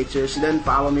seen the picture, she doesn't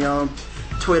follow me on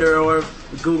Twitter or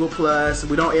Google Plus,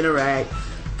 we don't interact,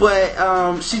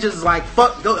 but, she just like,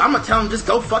 I'm gonna tell them, just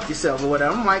go fuck yourself or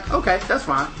whatever. I'm like, okay, that's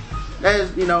fine. That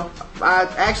is, you know,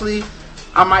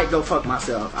 I might go fuck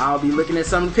myself. I'll be looking at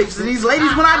some pictures of these ladies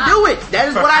when I do it. That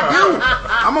is what I do.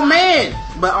 I'm a man.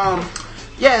 But,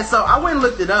 yeah, so I went and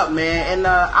looked it up, man, and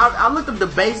I looked up the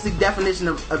basic definition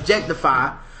of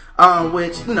objectify,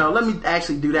 which, you know, let me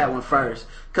actually do that one first,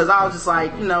 because I was just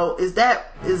like, you know,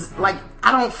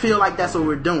 I don't feel like that's what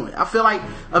we're doing. I feel like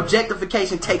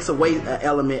objectification takes away an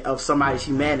element of somebody's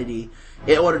humanity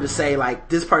in order to say, like,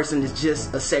 this person is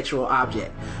just a sexual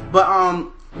object. But,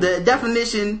 the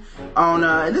definition on,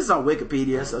 and this is on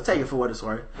Wikipedia, so take it for what it's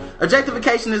worth.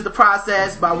 Objectification is the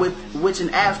process by which an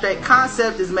abstract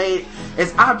concept is made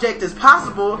as object as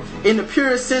possible in the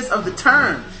purest sense of the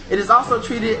term. It is also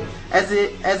treated as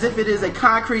if it is a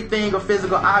concrete thing or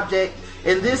physical object.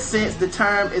 In this sense, the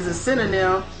term is a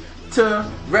synonym to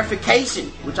reification,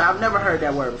 which I've never heard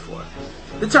that word before.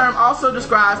 The term also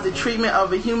describes the treatment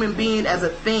of a human being as a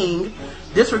thing,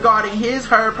 disregarding his,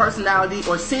 her personality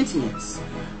or sentience.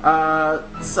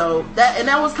 So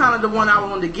that was kind of the one I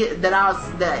wanted to get,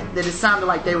 that it sounded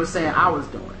like they were saying I was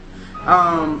doing.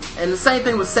 And the same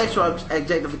thing with sexual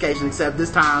objectification, except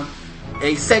this time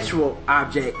a sexual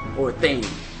object or thing.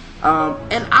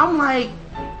 And I'm like,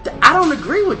 I don't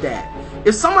agree with that.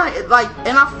 If somebody, like,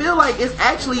 and I feel like it's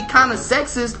actually kind of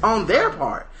sexist on their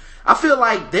part. I feel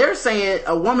like they're saying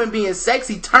a woman being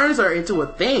sexy turns her into a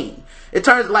thing. It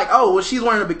turns like, oh, well, she's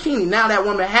wearing a bikini. Now that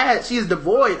woman she's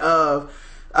devoid of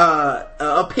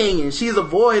opinion. She's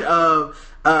devoid of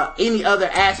any other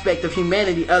aspect of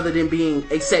humanity other than being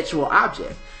a sexual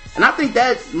object. And I think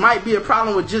that might be a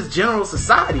problem with just general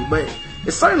society, but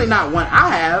it's certainly not one I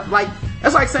have. Like,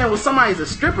 that's like saying, well, somebody's a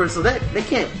stripper, so that they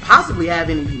can't possibly have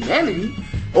any humanity,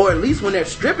 or at least when they're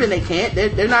stripping, they can't.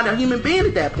 They're not a human being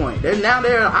at that point. They're an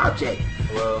object.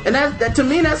 Well, and that to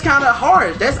me, that's kind of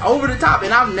harsh. That's over the top,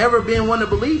 and I've never been one to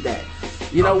believe that.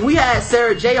 You know, we had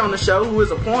Sarah J on the show, who is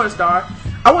a porn star.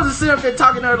 I wasn't sitting up there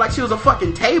talking to her like she was a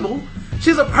fucking table.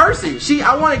 She's a person.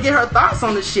 I want to get her thoughts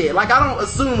on this shit. Like, I don't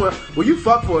assume, well, you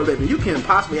fuck for a living, you can't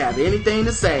possibly have anything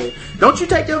to say. Don't you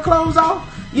take your clothes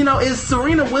off? You know, is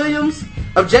Serena Williams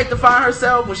objectifying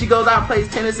herself when she goes out and plays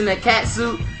tennis in that cat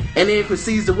suit and then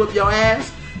proceeds to whoop your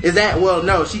ass? Is that, well,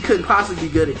 no, she couldn't possibly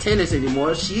be good at tennis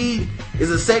anymore. She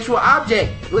is a sexual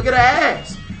object. Look at her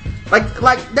ass.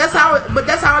 Like that's how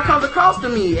it comes across to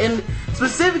me. And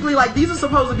specifically, like, these are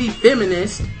supposed to be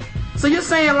feminists. So you're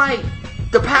saying, like,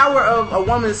 the power of a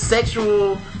woman's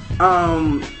sexual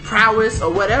prowess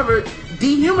or whatever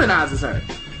dehumanizes her.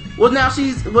 Well, now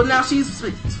she's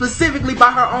specifically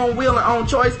by her own will and own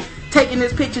choice taking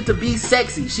this picture to be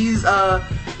sexy. She's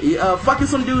fucking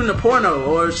some dude in a porno,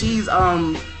 or she's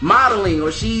modeling,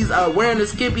 or she's wearing a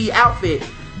skimpy outfit.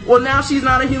 Well, now she's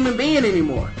not a human being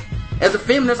anymore. As a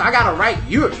feminist, I got a right.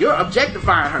 You're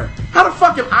objectifying her. How the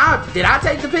fuck did I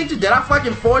take the picture? Did I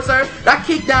fucking force her? Did I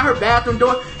kick down her bathroom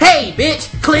door? Hey,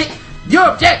 bitch, click. You're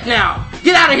object now.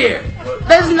 Get out of here.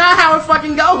 That's not how it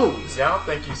fucking goes. Yeah, I don't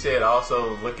think you said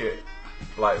also look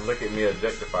at me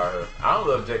objectify her. I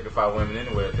don't objectify women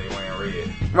anyway if they wearing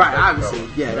red. Right, obviously.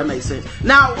 Yeah, that makes sense.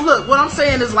 Now, look, what I'm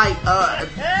saying is, like,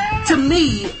 to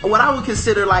me, what I would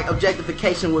consider, like,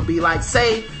 objectification would be, like,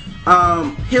 say,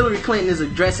 Hillary Clinton is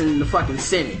addressing the fucking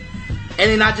Senate. And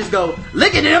then I just go,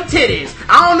 look at them titties.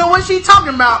 I don't know what she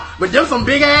talking about, but them some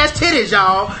big ass titties,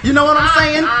 y'all. You know what I'm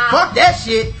saying? Fuck that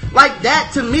shit. Like,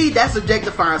 that, to me, that's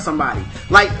objectifying somebody.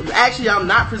 Like, actually, I'm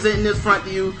not presenting this front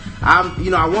to you.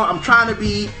 I'm trying to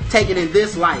be taken in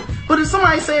this light. But if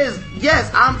somebody says,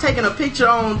 yes, I'm taking a picture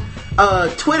on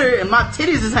Twitter and my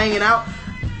titties is hanging out,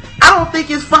 I don't think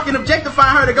it's fucking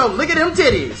objectifying her to go, look at them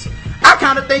titties. I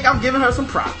kind of think I'm giving her some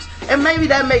props. And maybe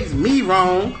that makes me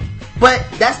wrong, but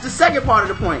that's the second part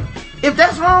of the point. If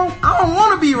that's wrong, I don't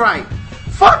want to be right.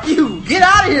 Fuck you. Get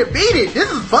out of here. Beat it.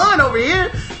 This is fun over here.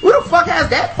 Who the fuck has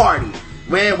that party?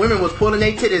 Man, women was pulling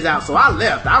their titties out, so I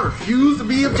left. I refused to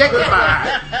be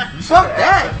objectified. Fuck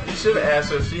that. You should have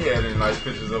asked her if she had any nice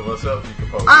pictures of herself you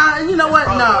could post. You know what?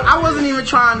 No, I wasn't even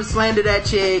trying to slander that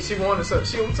chick. She was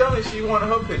telling me she wanted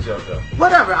her picture up though.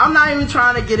 Whatever. I'm not even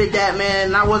trying to get at that, man.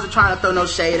 And I wasn't trying to throw no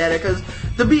shade at her, because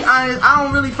to be honest, I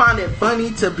don't really find it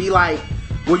funny to be like,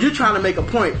 well, you're trying to make a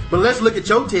point, but let's look at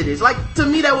your titties. Like, to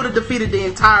me, that would have defeated the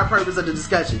entire purpose of the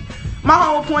discussion. My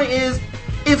whole point is,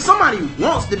 if somebody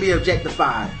wants to be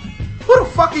objectified, who the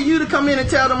fuck are you to come in and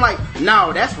tell them, like,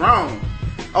 no, that's wrong?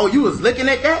 Oh, you was looking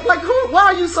at that? Like, why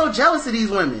are you so jealous of these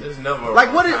women?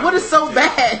 Like, what is so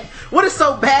bad? What is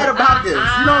so bad about this? You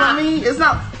know what I mean? It's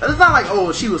not like,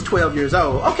 oh, she was 12 years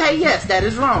old. Okay, yes, that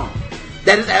is wrong.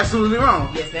 That is absolutely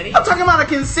wrong. Yes, that is. I'm talking about a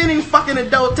consenting fucking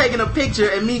adult taking a picture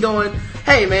and me going,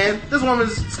 hey man, this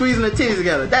woman's squeezing her titties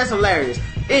together. That's hilarious.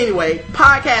 Anyway,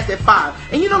 podcast at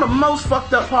 5. And you know the most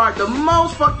fucked up part?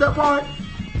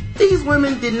 These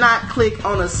women did not click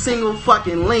on a single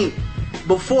fucking link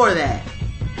before that.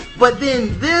 But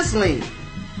then this link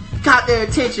got their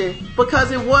attention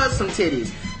because it was some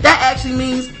titties. That actually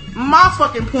means my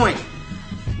fucking point.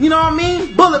 You know what I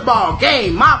mean? Bullet ball,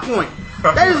 game, my point.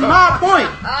 That is my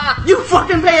point. You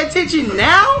fucking pay attention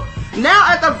now? Now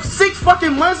after 6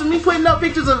 fucking months of me putting up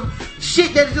pictures of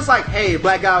shit that is just like, hey,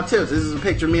 Black Guy Tips, this is a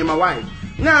picture of me and my wife.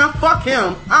 Nah, fuck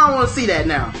him. I don't want to see that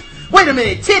now. Wait a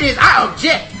minute, titties, I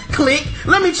object. Click.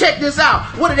 Let me check this out.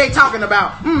 What are they talking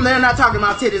about? They're not talking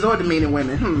about titties or demeaning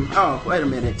women. Oh, wait a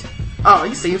minute. Oh,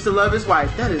 he seems to love his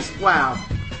wife. That is, wow.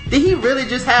 Did he really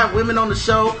just have women on the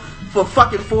show for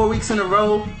fucking 4 weeks in a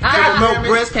row to promote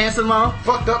breast cancer law?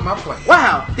 Fucked up my plan.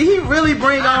 Wow. Did he really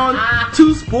bring on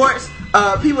 2 sports,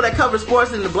 people that cover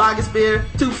sports in the blogosphere,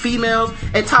 2 females,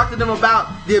 and talk to them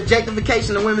about the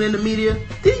objectification of women in the media?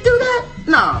 Did he do that?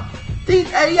 No. He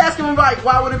asked him like,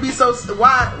 why would it be so?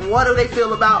 What do they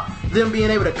feel about them being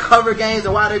able to cover games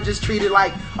and why they're just treated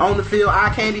like on the field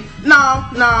eye candy?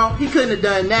 No, he couldn't have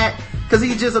done that because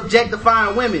he's just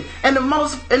objectifying women. And the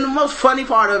most funny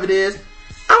part of it is,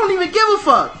 I don't even give a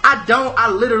fuck. I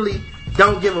literally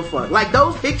don't give a fuck. Like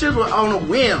those pictures were on a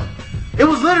whim. It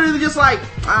was literally just like,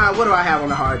 what do I have on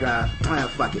the hard drive?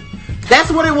 Fuck it. That's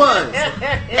what it was.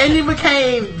 And it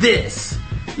became this.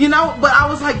 You know, but I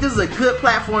was like, this is a good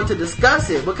platform to discuss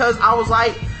it because I was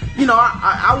like, you know,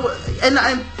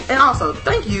 and also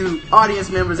thank you audience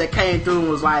members that came through and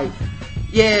was like,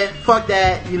 yeah, fuck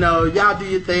that, you know, y'all do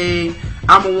your thing.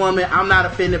 I'm a woman. I'm not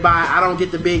offended by it. I don't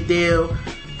get the big deal.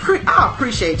 I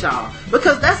appreciate y'all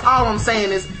because that's all I'm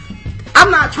saying is I'm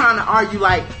not trying to argue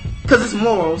like, because it's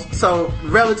morals, so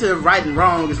relative right and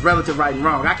wrong is relative right and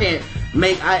wrong. I can't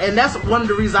and that's one of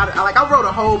the reasons I wrote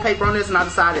a whole paper on this and I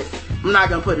decided I'm not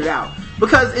gonna put it out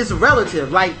because it's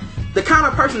relative. Like the kind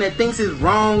of person that thinks it's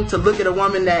wrong to look at a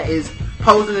woman that is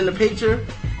posing in the picture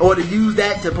or to use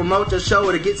that to promote your show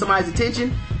or to get somebody's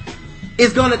attention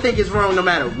is gonna think it's wrong no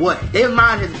matter what. Their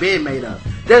mind has been made up.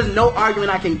 There's no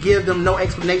argument I can give them, no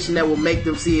explanation that will make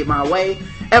them see it my way,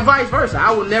 and vice versa.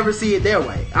 I will never see it their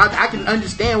way. I can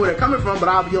understand where they're coming from, but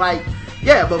I'll be like,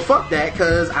 yeah, but fuck that,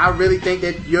 because I really think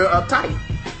that you're uptight.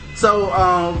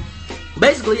 So,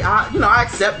 basically, I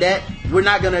accept that we're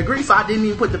not gonna agree, so I didn't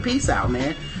even put the piece out,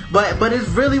 man. But it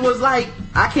really was like,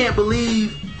 I can't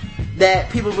believe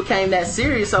that people became that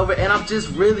serious over it, and I'm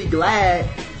just really glad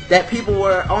that people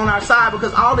were on our side,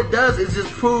 because all it does is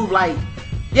just prove like,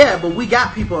 yeah, but we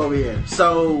got people over here,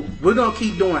 so we're gonna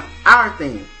keep doing our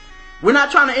thing. We're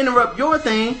not trying to interrupt your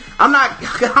thing. I'm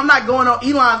not going on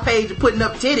Elon's page and putting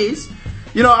up titties.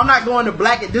 You know, I'm not going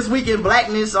to This Week in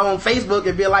Blackness on Facebook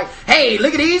and be like, hey,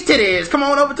 look at these titties. Come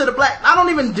on over to the black. I don't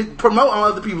even promote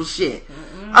on other people's shit.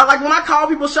 Like when I call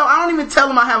people show, I don't even tell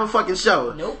them I have a fucking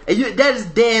show. Nope. And that is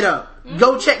dead up.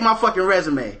 Go check my fucking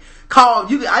resume.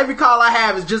 Every call I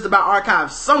have is just about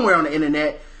archives somewhere on the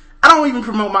internet. I don't even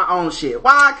promote my own shit.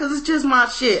 Why? Because it's just my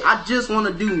shit. I just want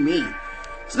to do me.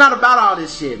 It's not about all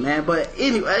this shit, man. But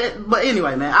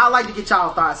anyway, man, I'd like to get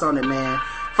y'all thoughts on it, man.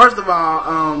 First of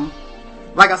all,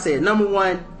 like I said, number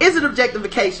 1, is it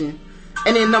objectification?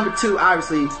 And then number 2,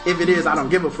 obviously, if it is, I don't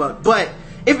give a fuck. But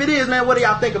if it is, man, what do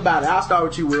y'all think about it? I'll start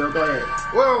with you, Will. Go ahead.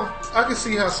 Well, I can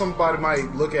see how somebody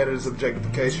might look at it as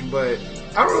objectification, but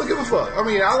I don't really give a fuck. I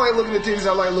mean, I like looking at titties,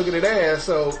 I like looking at ass,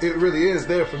 so it really is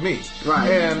there for me.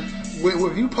 Right. And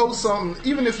when you post something,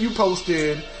 even if you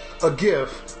posted a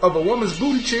GIF of a woman's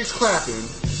booty cheeks clapping,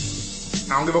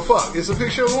 I don't give a fuck. It's a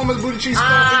picture of a woman's booty cheeks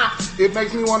clapping. It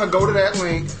makes me want to go to that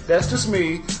link. That's just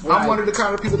me. Right. I'm one of the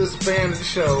kind of people that's a fan of the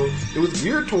show. It was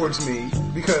geared towards me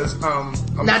because I'm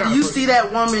now, do you see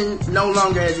that woman no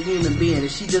longer as a human being?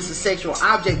 Is she just a sexual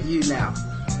object to you now?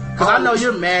 Because I know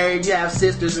you're married, you have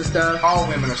sisters and stuff. All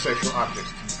women are sexual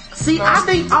objects. See, I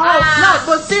think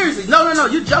but seriously, no,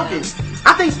 you're joking.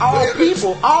 I think all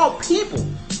people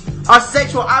are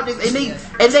sexual objects, and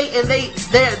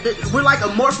we're like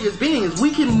amorphous beings. We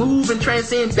can move and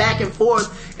transcend back and forth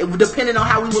depending on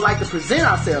how we would like to present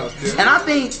ourselves. Yeah. And I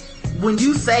think when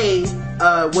you say,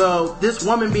 well, this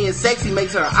woman being sexy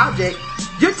makes her an object,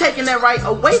 you're taking that right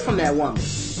away from that woman.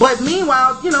 But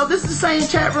meanwhile, this is the same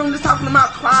chat room that's talking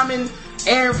about climbing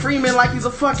Aaron Freeman like he's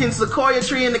a fucking sequoia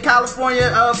tree in the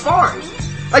California forest.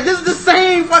 Like, this is the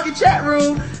same fucking chat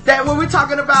room that when we're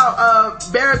talking about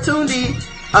Baratunde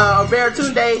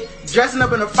dressing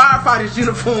up in a firefighter's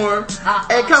uniform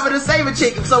and covered in Saber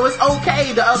Chicken. So it's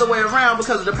okay the other way around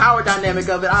because of the power dynamic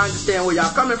of it. I understand where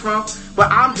y'all coming from,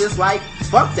 but I'm just like,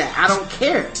 fuck that. I don't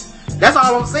care. That's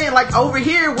all I'm saying. Like, over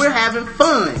here, we're having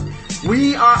fun.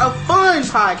 We are a fun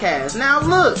podcast. Now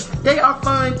look, they are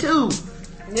fun too.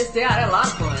 Yes, they are. They're a lot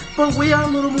of fun. But we are a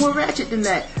little more ratchet than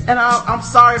that. And I'm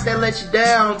sorry if that let you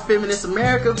down, Feminist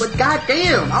America, but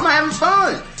goddamn, I'm having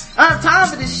fun. I don't have time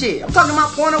for this shit. I'm talking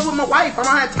about porno with my wife. I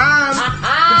don't have time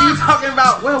to be talking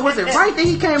about, well, was it right that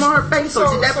he came on her face, or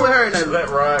did that put her in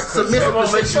a submissive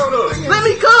position? Let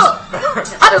me cook.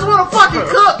 I just want to fucking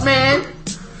cook, man.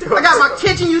 I got my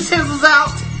kitchen utensils out.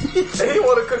 And he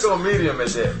want to cook on medium at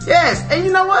that. Yes, and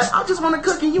you know what? I just want to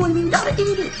cook and you ain't even gotta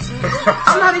eat it.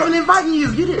 I'm not even inviting you.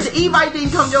 The invite didn't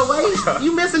come your way.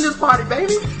 You missing this party,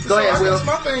 baby. Go ahead, Will.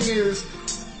 My thing is,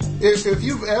 if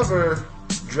you've ever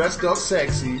dressed up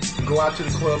sexy, go out to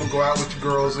the club and go out with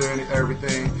your girls and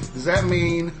everything, does that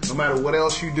mean no matter what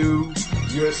else you do,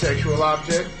 you're a sexual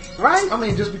object? Right? I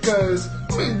mean, just because...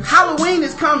 Halloween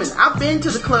is coming. I've been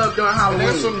to the club during Halloween.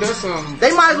 There's some...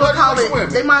 They might as well call it...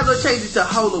 They might as well change it to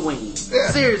Halloween. Yeah.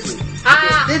 Seriously.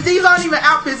 These aren't even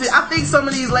outfits. I think some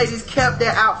of these ladies kept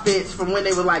their outfits from when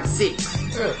they were like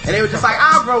 6. Yeah. And they were just like,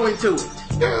 I'll grow into it.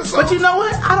 Yeah, so. But you know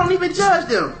what? I don't even judge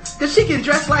them. Because she can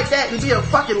dress like that and be a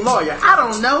fucking lawyer. I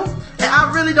don't know. And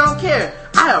I really don't care.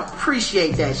 I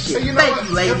appreciate that shit. You know Thank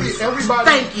you, ladies.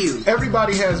 Thank you.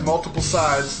 Everybody has multiple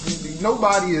sides.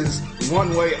 Nobody is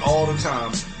one way all the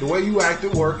time. The way you act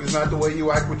at work is not the way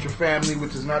you act with your family,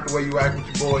 which is not the way you act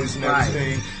with your boys and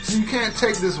everything. Right. So you can't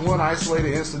take this one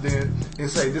isolated incident and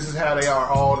say this is how they are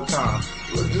all the time.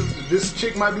 This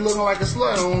chick might be looking like a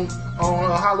slut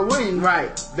on Halloween.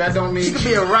 Right. That don't mean she could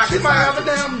be a rocket She might have a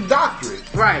damn doctorate.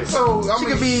 Right. So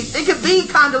it could be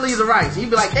Condoleezza Rice. You'd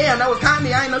be like, damn, that was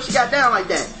Connie. I didn't know she got down like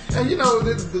that. And you know,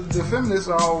 the feminists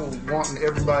are all wanting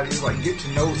everybody is like get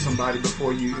to know somebody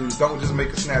before you don't just make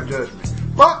a snap judgment.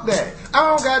 Fuck that. I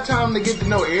don't got time to get to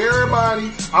know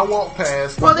everybody I walk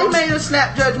past. Well, they made a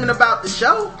snap judgment about the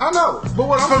show. I know. But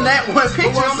what I'm from saying, that one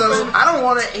picture, so I don't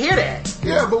want to hear that.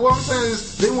 Yeah, but what I'm saying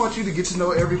is they want you to get to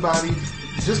know everybody.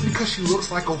 Just because she looks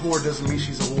like a whore doesn't mean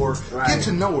she's a whore. Right. Get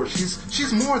to know her.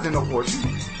 She's more than a whore.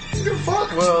 She's a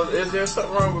fuck. Well, is there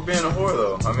something wrong with being a whore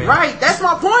though? I mean, right. That's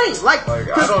my point. Like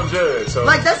I don't judge. So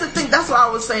like that's the thing. That's what I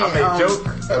was saying. I make joke.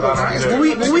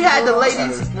 When we had the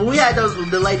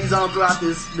ladies on throughout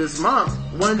this month,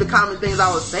 one of the common things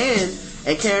I was saying,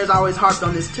 and Karen's always harped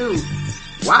on this too.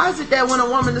 Why is it that when a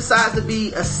woman decides to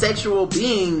be a sexual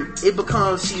being, it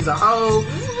becomes she's a hoe,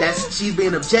 she's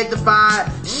being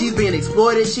objectified, she's being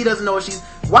exploited, she doesn't know what she's...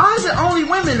 Why is it only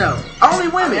women though? Only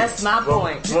women. That's my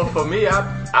point. Well, for me,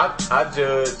 I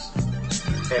judge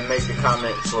and make the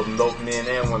comments for both men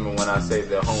and women when I say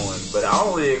they're hoeing, but I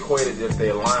only equate it if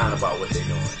they're lying about what they're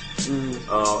doing.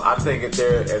 I think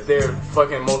if they're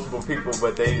fucking multiple people,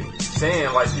 but they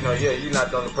saying like, you know, yeah, you're not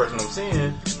the only person I'm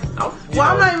seeing. I'm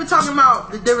not even talking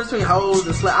about the difference between hoes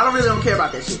and slut. I don't care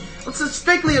about that shit. It's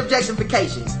strictly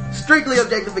objectification. Strictly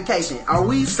objectification. Are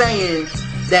we saying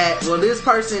that, well, this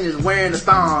person is wearing a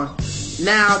thong,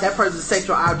 now that person's a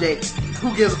sexual object,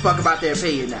 who gives a fuck about their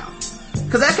opinion now?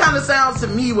 Because that kind of sounds to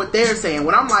me what they're saying.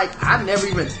 When I'm like, I never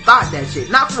even thought that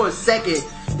shit. Not for a second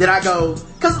did I go,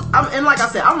 and like I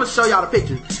said, I'm going to show y'all the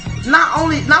pictures.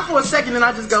 Not for a second did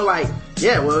I just go like,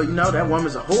 yeah, well, you know, that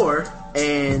woman's a whore,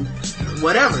 and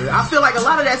whatever. I feel like a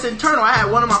lot of that's internal. I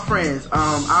had one of my friends,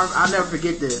 I'll never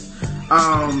forget this.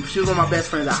 She was one of my best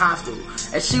friends at high school.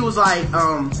 And she was like,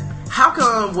 how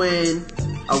come when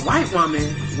a white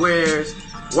woman wears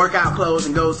workout clothes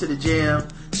and goes to the gym,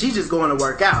 she's just going to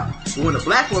work out. But when a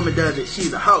black woman does it,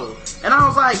 she's a hoe. And I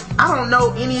was like, I don't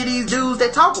know any of these dudes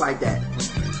that talk like that.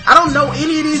 I don't know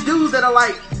any of these dudes that are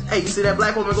like, hey, you see that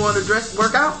black woman going to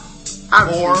work out?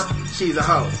 Or she's a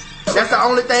hoe. That's the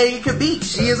only thing it could be.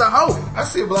 She is a hoe. I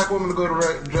see a black woman go to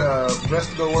dress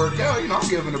to go work out. You know, I'm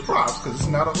giving her props because it's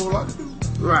not a whole lot to do.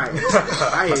 Right.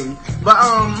 I hear you. But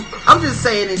I'm just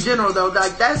saying in general though,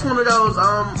 like that's one of those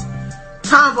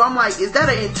times where I'm like, is that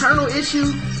an internal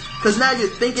issue? Because now you're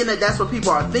thinking that that's what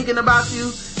people are thinking about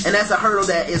you, and that's a hurdle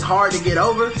that is hard to get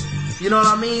over. You know what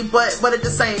I mean? But at the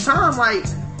same time, like,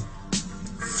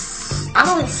 I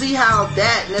don't see how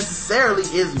that necessarily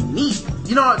is me.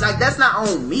 You know, like that's not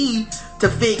on me to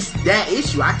fix that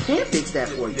issue. I can't fix that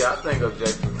for you. Yeah, I think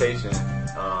objectification,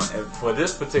 and for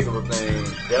this particular thing,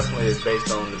 definitely is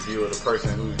based on the view of the person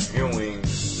who's viewing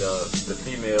the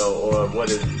female or what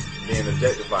is being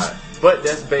objectified. But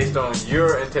that's based on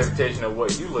your interpretation of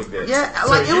what you looked at. Yeah, so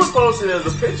like you posted it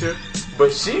as a picture.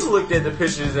 But she looked at the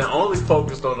pictures and only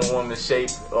focused on the woman's shape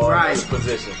or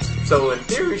position. So in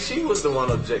theory, she was the one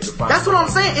objectifying. That's what I'm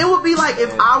saying. It would be like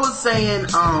if I was saying,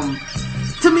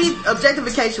 to me,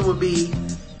 objectification would be,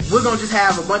 we're gonna just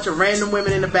have a bunch of random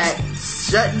women in the back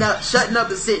shutting up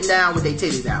and sitting down with their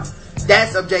titties out.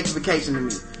 That's objectification to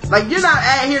me. Like, you're not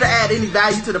here to add any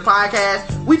value to the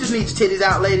podcast. We just need your titties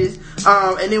out, ladies.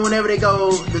 And then whenever they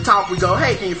go to talk, we go,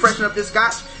 hey, can you freshen up this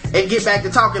scotch? And get back to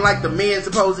talking like the men's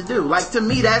supposed to do. Like, to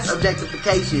me, that's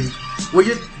objectification. Where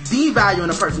you're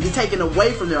devaluing a person. You're taking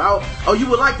away from them. Oh, you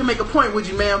would like to make a point, would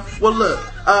you, ma'am? Well, look,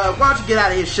 why don't you get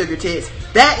out of here, sugar tits?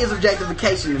 That is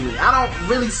objectification to me. I don't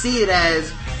really see it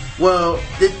as, well,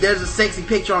 there's a sexy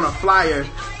picture on a flyer.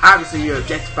 Obviously, you're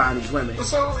objectifying these women.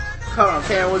 So, hold on,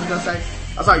 Karen, what was you gonna say?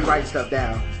 I saw you writing stuff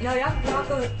down. No, y'all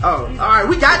go. Oh, alright,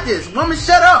 we got this. Woman,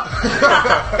 shut up.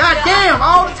 God damn,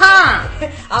 all the time.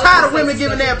 Tired of women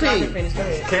giving their opinion.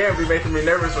 Karen be making me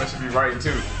nervous when she be writing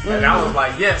too. And I was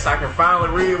like, yes, I can finally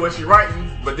read what she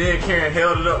writing. But then Karen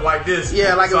held it up like this.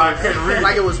 Yeah, like, so I couldn't read.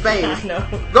 Like it was Spain. No.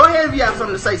 Go ahead if you have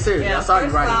something to say seriously. Yeah, I saw you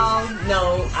writing. First of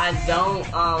all, no, I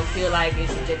don't feel like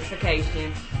it's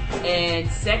objectification. And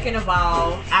second of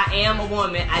all, I am a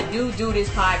woman. I do this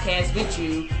podcast with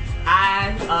you.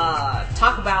 I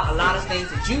talk about a lot of things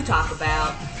that you talk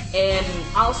about, and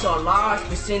also a large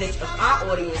percentage of our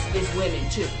audience is women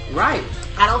too. Right.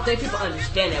 I don't think people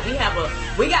understand that.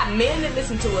 We got men that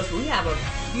listen to us, but we have a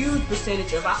huge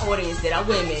percentage of our audience that are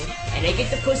women, and they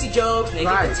get the pussy jokes, and they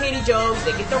get the titty jokes,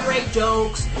 they get the rape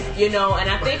jokes, you know.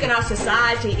 And I think in our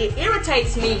society, it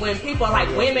irritates me when people are like,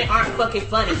 women aren't fucking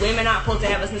funny, women aren't supposed to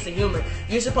have a sense of humor.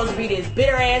 You're supposed to be this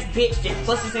bitter ass bitch that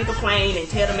fusses and complain and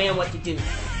tell the man what to do.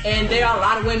 And there are a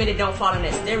lot of women that don't fall in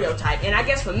that stereotype. And I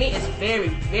guess for me, it's very,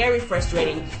 very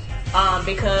frustrating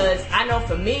because I know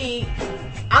for me,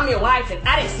 I'm your wife and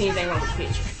I didn't see anything wrong with the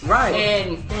picture. Right.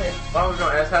 And I was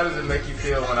gonna ask, how does it make you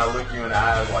feel when I look you in the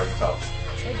eyes while you talk?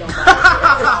 it don't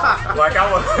bother me. Like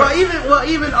I was. Well,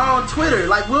 even on Twitter,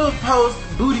 like we'll post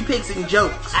booty pics and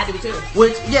jokes. I do too.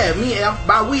 Which,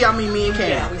 by we I mean me and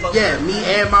Karen. Yeah, me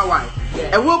and my wife.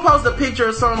 Yeah. And we'll post a picture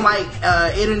of some like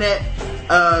internet,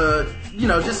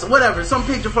 just whatever, some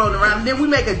picture floating around, and then we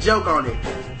make a joke on it.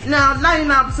 Now,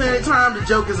 99% of the time, the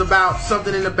joke is about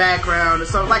something in the background or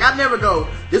something. Like, I never go,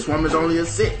 this woman's only a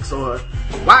 6, or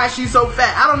why is she so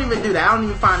fat? I don't even do that. I don't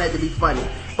even find that to be funny.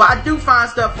 But I do find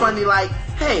stuff funny like,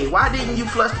 hey, why didn't you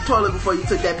flush the toilet before you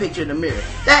took that picture in the mirror?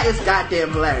 That is goddamn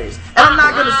hilarious. And I'm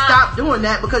not going to stop doing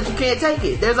that because you can't take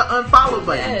it. There's an unfollow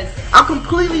button. Yes. I'm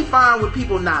completely fine with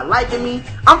people not liking me.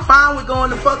 I'm fine with going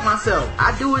to fuck myself.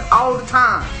 I do it all the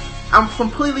time. I'm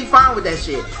completely fine with that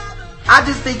shit. I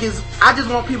just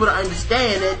want people to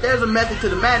understand that there's a method to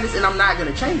the madness and I'm not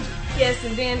going to change it. Yes,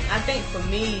 and then I think for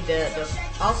me,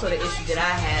 also the issue that I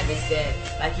have is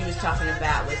that, like you was talking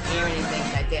about with Aaron and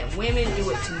things like that, women do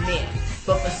it to men.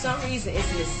 But for some reason, it's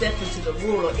an exception to the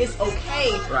rule. Or it's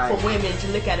okay for women to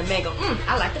look at a man and go,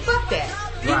 I like to fuck that.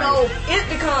 You know,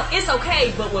 it's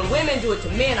okay, but when women do it to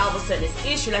men, all of a sudden it's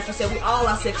an issue. Like you said, we all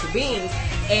are sexual beings,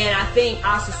 and I think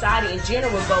our society in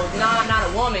general goes, nah, not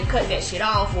a woman, cut that shit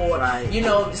off, or,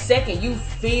 the second you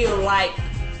feel like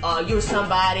you're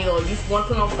somebody, or you want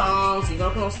to put on thongs, or you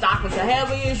want to put on stockings, or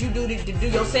however it is you do to do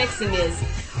your sexiness,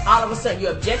 all of a sudden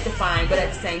you're objectifying. But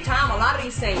at the same time, a lot of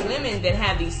these same women that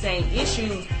have these same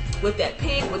issues with that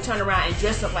pig would turn around and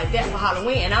dress up like that for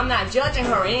Halloween. And I'm not judging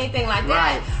her or anything like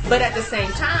that. But at the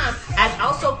same time, I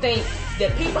also think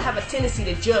that people have a tendency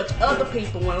to judge other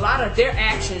people when a lot of their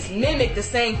actions mimic the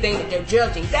same thing that they're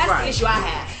judging. That's the issue I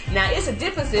have. Now, it's a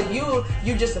difference if you're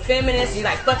just a feminist, you're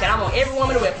like, fuck it, I want every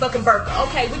woman to wear fucking burqa.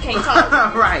 Okay, we can't talk.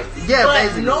 Yeah, but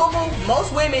basically.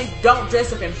 Most women don't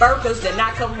dress up in burqas. They're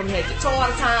not covered from head to toe all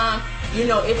the time. You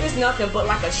know, if it's nothing but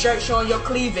like a shirt showing your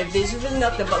cleavage, if it's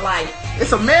nothing but like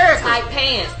it's America tight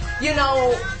pants. You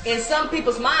know, in some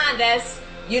people's mind, that's,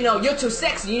 you're too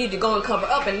sexy. You need to go and cover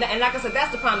up. And like I said,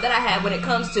 that's the problem that I have when it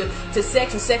comes to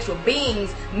sex and sexual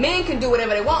beings. Men can do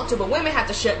whatever they want to, but women have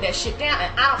to shut that shit down.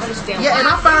 And I don't understand. Yeah, and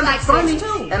I find it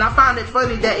funny. And I find it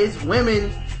funny that it's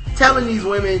women telling these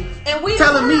women,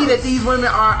 telling me that these women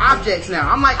are objects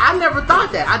now. I'm like, I never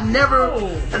thought that.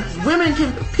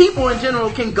 People in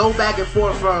general can go back and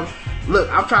forth from,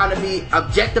 look, I'm trying to be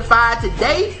objectified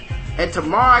today, and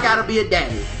tomorrow I gotta be a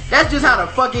daddy. That's just how the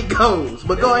fuck it goes.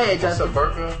 But go ahead, Justin. A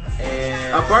burqa?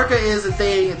 A burqa is a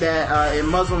thing that in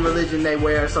Muslim religion they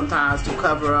wear sometimes to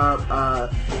cover up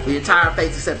the entire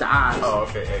face except the eyes. Oh,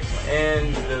 okay, excellent.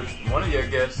 And one of your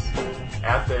guests,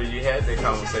 after you had that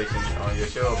conversation on your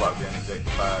show about being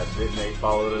objectified, didn't they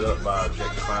follow it up by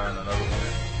objectifying another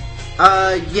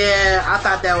woman? Yeah, I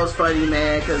thought that was funny,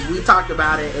 man, because we talked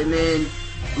about it, and then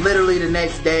literally the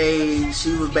next day,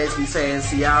 she was basically saying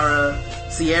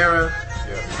Sierra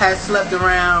has slept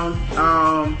around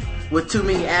with too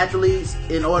many athletes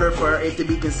in order for it to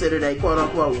be considered a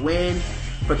quote-unquote win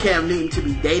for Cam Newton to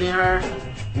be dating her,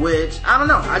 which, I don't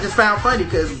know, I just found funny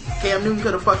because Cam Newton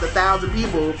could have fucked 1,000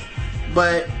 people,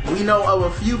 but we know of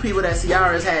a few people that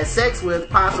Sierra has had sex with,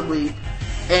 possibly,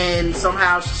 and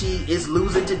somehow she is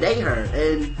losing to date her,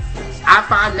 and I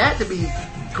find that to be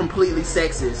completely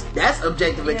sexist. That's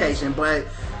objectification, but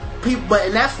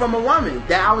and that's from a woman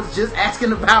that I was just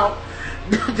asking about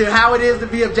how it is to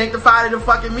be objectified in the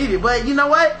fucking media. But you know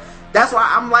what? That's why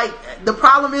I'm like, the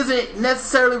problem isn't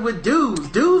necessarily with dudes.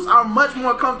 Dudes are much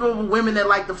more comfortable with women that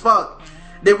like to fuck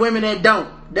than women that don't.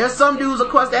 There's some dudes, of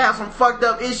course, that have some fucked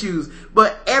up issues,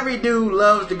 but every dude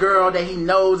loves the girl that he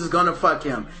knows is gonna fuck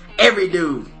him. Every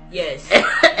dude. Yes.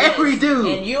 Every dude.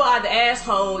 And you are the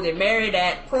asshole that married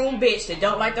that prune bitch that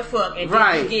don't like to fuck, and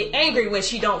then you get angry when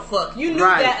she don't fuck. You knew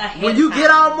that ahead when you get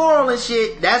all moral and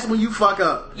shit, that's when you fuck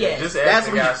up. Yes. Just ask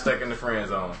the guy stuck in the friend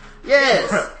zone.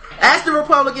 Yes. Ask the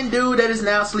Republican dude that is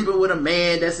now sleeping with a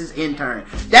man that's his intern.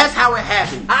 That's how it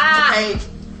happened. Okay?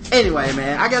 Anyway,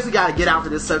 man, I guess we gotta get out to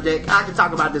this subject. I can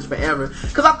talk about this forever.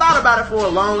 Cause I thought about it for a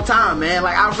long time, man.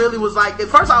 Like, I really was like, at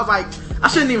first I was like, I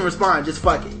shouldn't even respond, just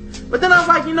fuck it. But then I was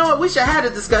like, you know what, we should have a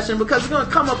discussion because it's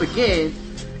gonna come up again.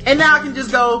 And now I can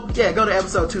just go to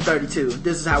episode 232.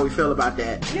 This is how we feel about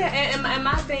that. Yeah, and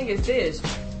my thing is this.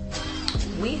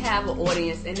 We have an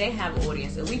audience and they have an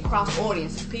audience, and we cross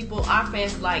audiences. People, our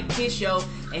fans like his show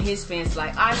and his fans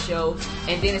like our show,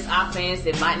 and then it's our fans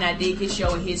that might not dig his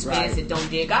show and his fans that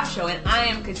don't dig our show, and I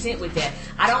am content with that.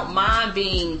 I don't mind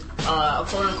being a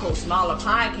quote-unquote smaller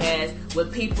podcast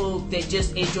with people that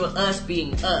just enjoy us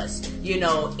being us. You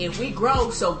know, if we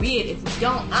grow, so be it. If we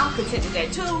don't, I'm content with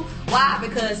that too. Why?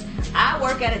 Because I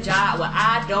work at a job where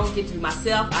I don't get to be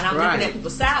myself, and I'm looking at people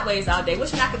sideways all day,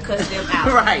 wishing I could cuss them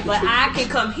out. But I can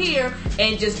come here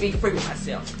and just be free with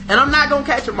myself. And I'm not gonna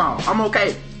catch them all. I'm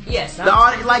okay. Yes. The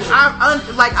audience, I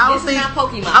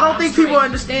don't think people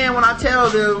understand when I tell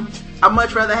them I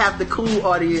much rather have the cool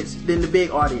audience than the big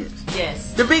audience.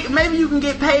 Yes. Maybe you can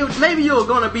get paid. Maybe you're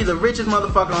gonna be the richest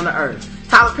motherfucker on the earth.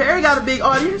 Tyler Perry got a big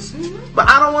audience, but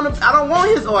I don't want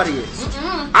his audience.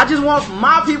 I just want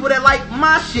my people that like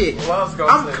my shit.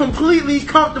 I'm completely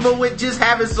comfortable with just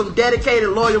having some dedicated,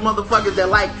 loyal motherfuckers that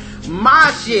like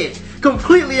my shit.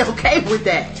 Completely okay with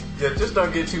that. Yeah, just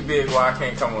don't get too big where I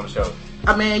can't come on the show.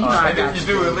 I mean, you know, and if you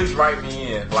do, at least write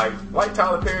me in, like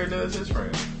Tyler Perry does his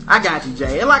friends. I got you,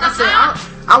 Jay. And like I said,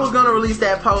 I was gonna release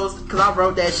that post because I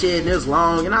wrote that shit and it was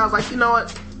long, and I was like, you know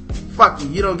what? Fuck you.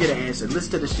 You don't get an answer.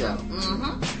 Listen to the show.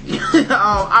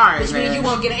 All right, which means you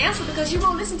won't get an answer because you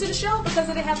won't listen to the show because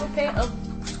they have a pair of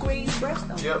squeezed breasts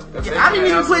on. Yep. I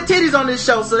didn't even put titties on this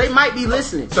show, so they might be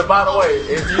listening. So by the way,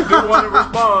 if you do want a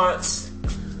response,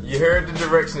 you heard the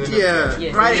directions.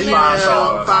 Write an email,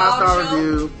 5-star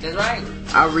review. That's right.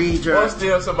 I'll read your. Or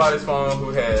steal somebody's phone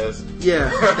who has. Who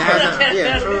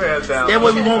has downloaded. That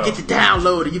way we won't get to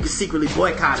download it. You can secretly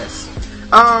boycott us.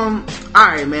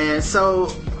 Alright, man.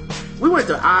 So we went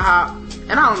to IHOP,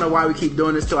 and I don't know why we keep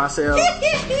doing this to ourselves.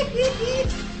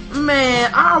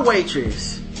 Man, our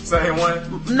waitress. Same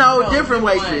one? No, different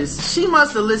waitress. She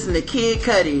must have listened to Kid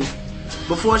Cudi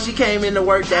before she came into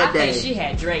work that day. I think she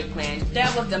had Drake playing.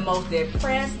 That was the most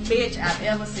depressed bitch I've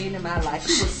ever seen in my life.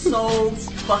 She was so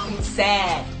fucking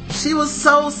sad. She was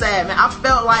so sad, man. I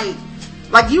felt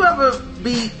like you ever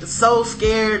be so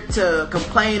scared to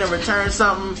complain or return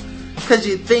something because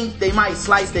you think they might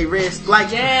slice their wrist?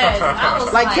 Like, yes, I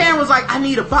was like Karen was like, I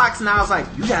need a box, and I was like,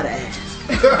 you gotta ask.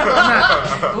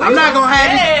 I'm not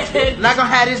gonna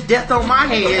have this death on my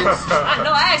hands. I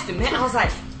know. I asked him, man. I was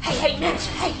like, hey,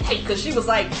 manager, hey, because she was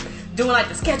like doing like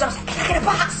the schedule. I was like, can I get a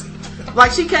box?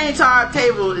 Like, she came to our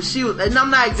table and she was, and I'm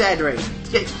not exaggerating.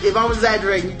 If I'm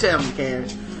exaggerating, you tell me, Karen.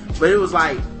 But it was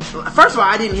like, first of all,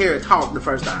 I didn't hear her talk the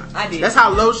first time. I did. That's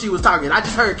how low she was talking. I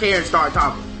just heard Karen start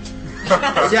talking.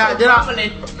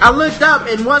 I looked up,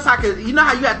 and once I could, you know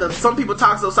how you have to, some people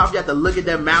talk so soft you have to look at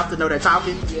their mouth to know they're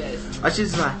talking? Yes. Like,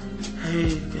 she's like,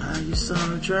 hey, you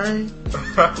son of Dre?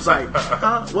 I was like,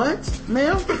 what,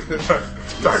 ma'am?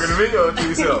 Talking to me or to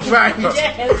yourself? Right.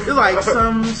 Yes. It's like,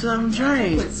 some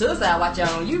Dre. Put suicide watch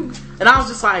on you. And I was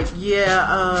just like,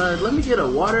 let me get a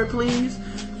water, please.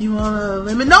 You want a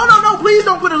lemon? No, please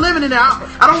don't put a lemon in there.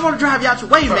 I don't want to drive you out your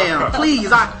way, ma'am.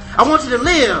 Please, I want you to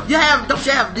live. Do you have a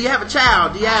child?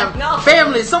 Do you have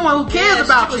family? Someone who cares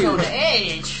about she was you. on the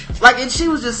edge. Like, and she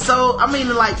was just so, I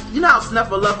mean, like, you know how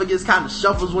Snuffleupagus kind of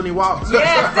shuffles when he walks?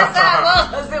 Yes, that's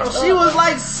how it was. She was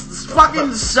like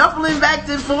fucking shuffling back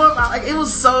and forth. Like, it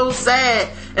was so sad.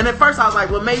 And at first I was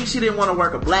like, well, maybe she didn't want to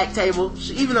work a black table.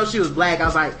 Even though she was black, I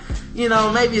was like, you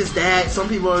know, maybe it's that. Some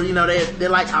people, you know, they're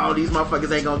like, oh, these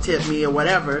motherfuckers ain't gonna tip me or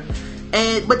whatever.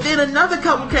 But then another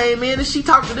couple came in and she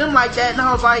talked to them like that, and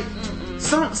I was like,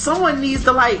 someone needs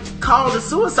to like call the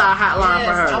suicide hotline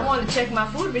for her. I wanted to check my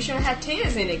food, but she don't have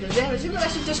tears in it because she looked like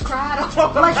she just cried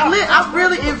all like,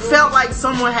 it felt like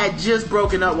someone had just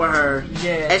broken up with her,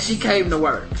 and she came to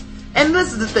work. And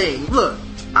this is the thing. Look,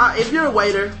 if you're a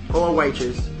waiter or a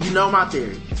waitress, you know my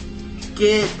theory.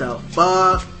 Get the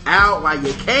fuck out while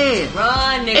you can.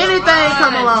 Run, nigga. Anything run.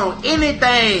 come along.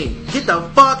 Anything. Get the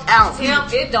fuck out.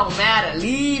 Temp, it don't matter.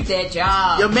 Leave that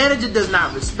job. Your manager does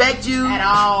not respect you. At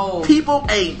all. People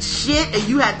ain't shit, and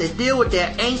you have to deal with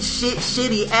their ain't shit,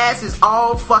 shitty asses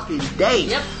all fucking day.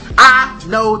 Yep. I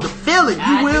know the feeling.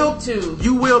 I do too.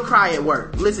 You will cry at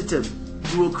work. Listen to me.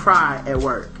 You will cry at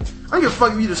work. I don't give a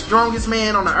fuck if you're the strongest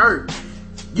man on the earth.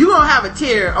 You gonna have a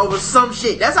tear over some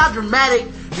shit. That's how dramatic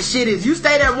the shit is. You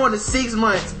stay there more than 6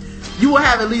 months, you will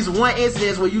have at least one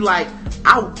instance where you like,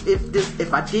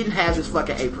 if I didn't have this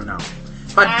fucking apron on.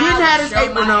 If I didn't have this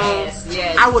apron on,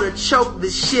 I would have choked the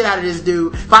shit out of this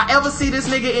dude. If I ever see this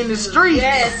nigga in the street,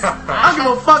 I don't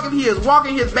give a fuck if he is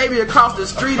walking his baby across the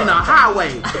street in a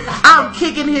highway. I'm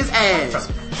kicking his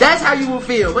ass. That's how you will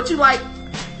feel. But you like,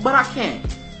 but I can't.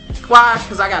 Why?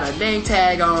 Because I got a name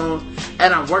tag on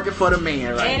and I'm working for the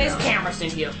man right now. And it's cameras in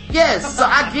here. Yes, so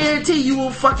I guarantee you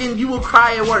will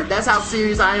cry at work. That's how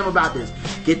serious I am about this.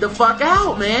 Get the fuck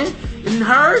out, man. And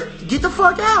her, get the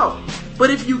fuck out.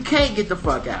 But if you can't get the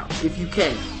fuck out,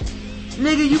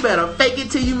 nigga, you better fake it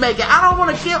till you make it. I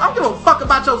don't give a fuck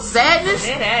about your sadness.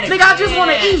 Nigga, I just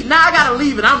want to eat. Now I gotta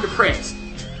leave and I'm depressed.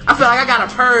 I feel like I got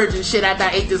a purge and shit after I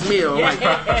ate this meal. Like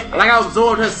I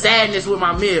absorbed her sadness with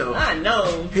my meal. I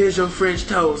know. Here's your French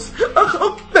toast.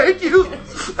 Oh, thank you.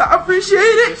 I appreciate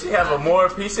it. Does she have a More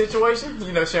Peace situation?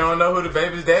 You know, she don't know who the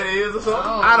baby's daddy is or something?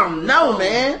 I don't know,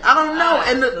 man. I don't know.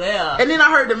 And then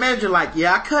I heard the manager like,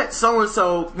 yeah, I cut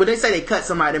so-and-so. When they say they cut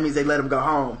somebody, that means they let them go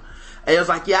home. And it was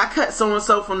like, yeah, I cut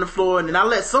so-and-so from the floor, and then I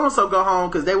let so-and-so go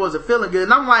home because they wasn't feeling good.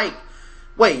 And I'm like,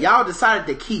 wait, y'all decided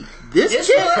to keep this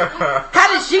chick? How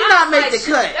did she not make the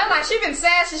cut? I'm like, she been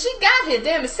sad since she got here.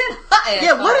 Damn it, send her ass.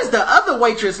 Yeah, what is the other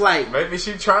waitress like? Maybe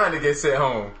she trying to get sent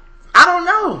home. I don't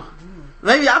know.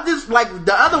 Maybe I'm just like,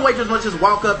 the other waitress must just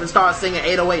walk up and start singing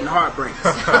 808 and Heartbreaks.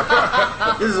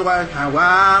 This is why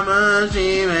must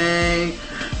she make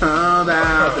all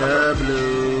about the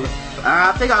blue?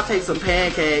 I think I'll take some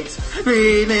pancakes.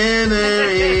 Breathing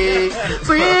me,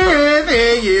 sweeter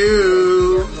than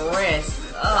you. Rest.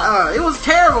 It was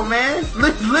terrible, man.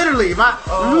 Literally,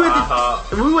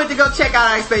 when we went to go check out,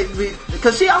 I expected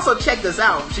because she also checked us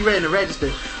out. She ran the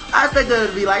register. I expected her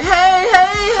to be like, hey,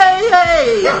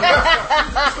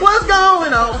 what's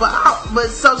going on? But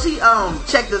so she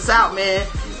checked us out, man.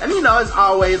 And you know, as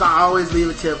always, I always leave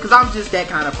a tip because I'm just that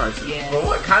kind of person. Yeah. Well,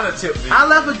 what kind of tip do you I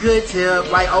left a good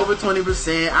tip, like over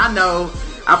 20%. I know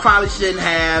I probably shouldn't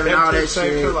have and all that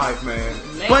shit. Your life, man.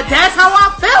 But that's how I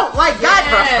felt. Like, God,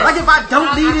 like if I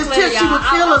don't leave this tip, she would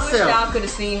kill herself. I wish y'all could have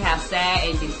seen how sad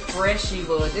and depressed she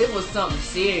was. It was something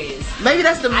serious. Maybe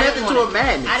that's the method to a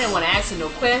madness. I didn't want to ask her no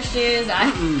questions.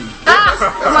 Like,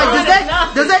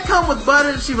 does that come with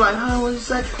butter? She was like, oh, what did you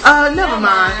say? Never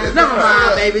mind,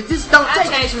 baby. Just don't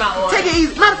change my order. Take it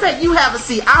easy. Matter of fact, you have a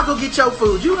seat. I'll go get your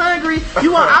food. You hungry?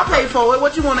 I'll pay for it.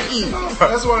 What you want to eat?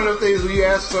 That's one of the things when you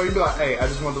ask, so you be like, hey, I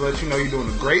just wanted to let you know you're doing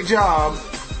a great job.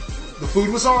 The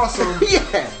food was awesome.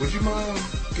 Yeah. Would you mind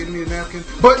getting me a napkin?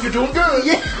 But you're doing good.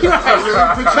 Yeah, you're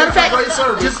right. Matter of fact, great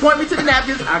service. just point me to the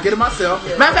napkins. I'll get it myself.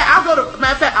 Yeah. Matter of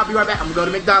fact, I'll be right back. I'm gonna go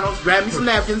to McDonald's, grab me some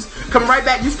napkins, come right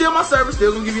back. You steal my service,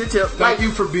 still gonna give you a tip. Thank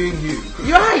you for being you.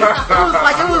 You're right. It was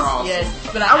awesome. Yes,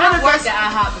 but I worked at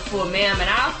IHOP before, ma'am, and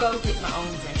I'll go get my own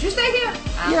drink. You stay here.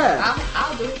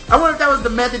 I'll do it. I wonder if that was the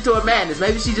method to a madness.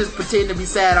 Maybe she just pretended to be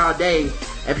sad all day,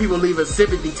 and people leave her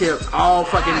sympathy tips all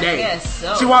fucking day. I guess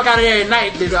so. She walk out of there at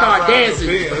night and start dancing.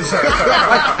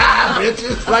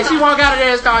 Like she walk out of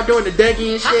there and start doing the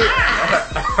Dougie and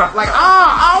shit. Like,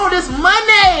 all this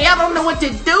money, I don't know what to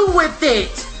do with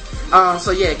it.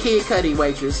 So yeah, Kid Cudi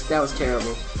waitress, that was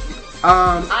terrible.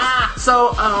 I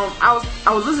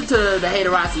was listening to the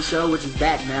Haterati show, which is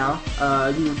back now.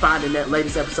 You can find in that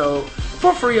latest episode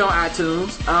for free on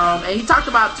iTunes. And he talked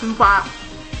about Tupac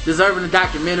deserving a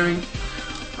documentary.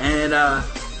 And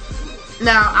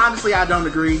now, honestly, I don't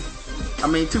agree. I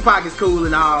mean, Tupac is cool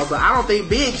and all, but I don't think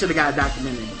Big should have got a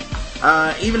documentary.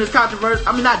 Even as controversial,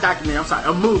 I mean not documentary, I'm sorry,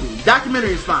 a movie.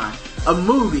 Documentary is fine. A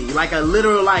movie, like a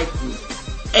literal like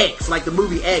X, like the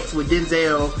movie X with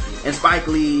Denzel and Spike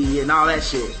Lee and all that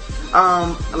shit.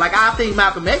 Like I think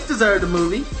Malcolm X deserved a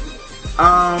movie.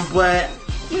 But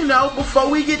you know, before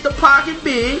we get to Pac and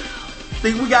Big, I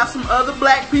think we got some other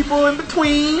black people in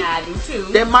between. I do too.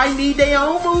 That might need their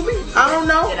own movie. I don't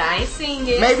know. That I ain't seen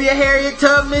yet. Maybe a Harriet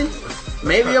Tubman,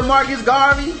 maybe a Marcus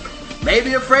Garvey,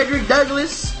 maybe a Frederick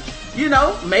Douglass. You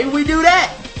know, maybe we do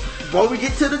that before we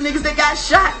get to the niggas that got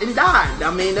shot and died.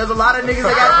 I mean, there's a lot of niggas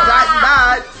that got shot and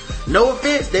died. No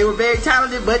offense, they were very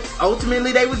talented, but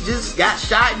ultimately they was just got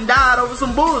shot and died over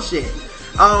some bullshit.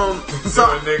 So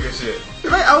nigga shit.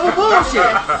 Over bullshit.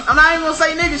 I'm not even gonna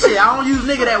say nigga shit. I don't use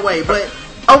nigga that way, but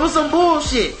over some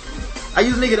bullshit. I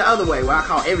use nigga the other way, where I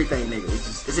call everything nigga.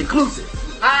 It's inclusive.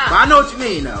 But I know what you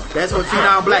mean, though. That's what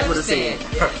Phenom Black would have said.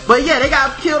 But yeah, they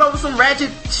got killed over some ratchet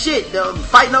shit.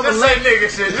 Fighting over just say nigga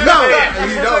shit. Just no,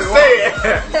 say it.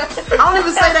 I don't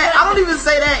even say that. I don't even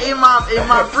say that in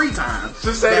my free time.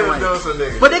 Just say it was doing some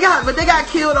niggas. But they got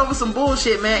killed over some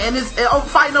bullshit, man. And it's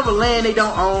fighting over land they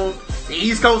don't own. The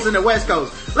East Coast and the West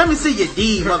Coast. Let me see your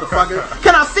deed, motherfucker.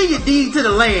 Can I see your deed to the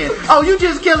land? Oh, you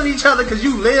just killing each other because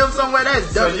you live somewhere?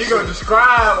 That's dumb. So you gonna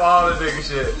describe all the nigga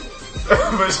shit,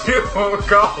 but you won't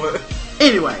call it.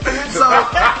 Anyway, so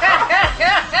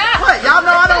what? Y'all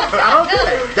know I don't do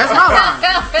that. That's my line.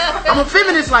 I'm a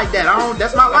feminist like that.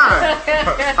 That's my line.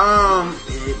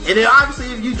 And then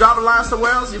obviously if you draw the line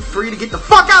somewhere else, you're free to get the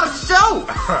fuck out of the show.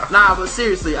 Nah, but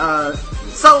seriously,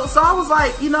 so I was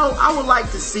like, you know, I would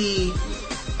like to see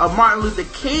a Martin Luther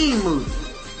King movie,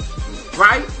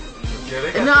 right? Yeah,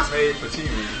 they got this made for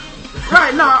TV.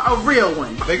 Right, no, a real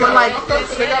one. They got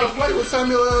to play with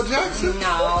Samuel L. Jackson.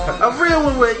 No, a real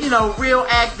one with real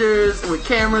actors with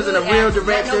cameras and a real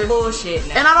director. No bullshit.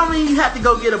 Now. And I don't mean you have to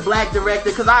go get a black director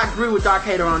because I agree with Dark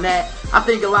Hater on that. I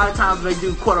think a lot of times when they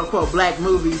do quote unquote black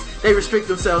movies, they restrict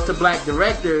themselves to black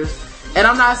directors. And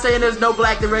I'm not saying there's no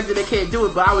black director that can't do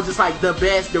it, but I was just like the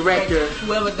best director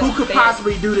who could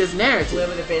possibly do this narrative.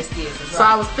 Whoever the best is. Right. So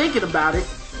I was thinking about it,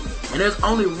 and there's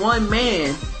only one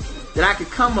man that I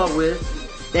could come up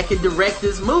with that can direct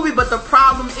this movie. But the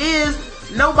problem is,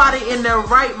 nobody in their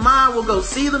right mind will go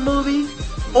see the movie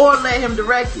or let him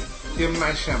direct it. M.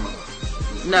 Night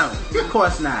Shyamalan. No, of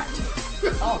course not.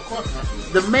 Oh, of course not.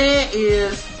 The man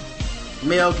is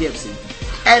Mel Gibson.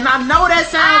 And I know that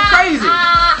sounds crazy.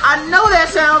 I know that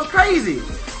sounds crazy.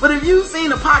 But if you've seen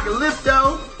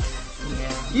Apocalypto,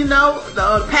 you know,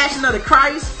 the Passion of the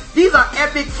Christ, these are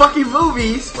epic fucking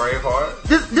movies. Braveheart.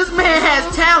 This man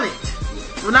has talent.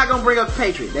 We're not gonna bring up The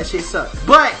Patriot. That shit sucks.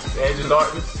 But Edge of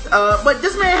Darkness. But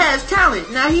this man has talent.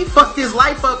 Now he fucked his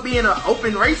life up being an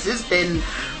open racist and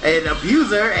an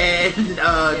abuser and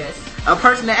a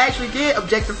person that actually did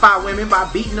objectify women by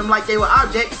beating them like they were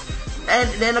objects. And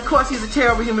then of course he's a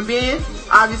terrible human being,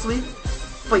 obviously.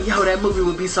 But yo, that movie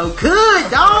would be so good,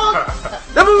 dog.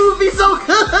 That movie would be so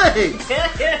good.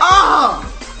 Oh,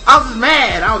 I was just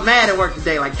mad. I was mad at work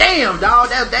today. Like, damn, dog.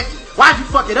 Why'd you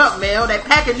fuck it up, Mel? That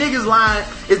pack of niggas line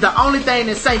is the only thing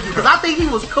that sank you. Because I think he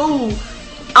was cool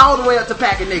all the way up to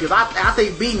pack of niggas. I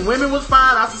think beating women was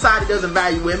fine. Our society doesn't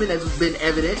value women. That's been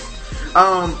evident.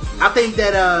 I think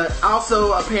that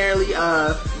also apparently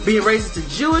being racist to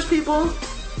Jewish people.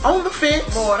 On the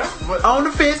fence. On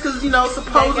the fence because, you know,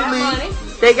 supposedly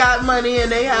they got money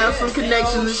and they have some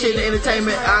connections and shit in the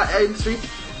entertainment industry.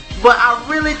 But I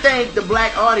really think the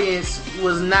black audience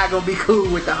was not going to be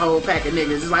cool with the whole pack of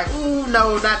niggas. It's like, ooh,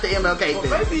 no, not the MLK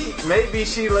thing. Maybe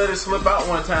she let it slip out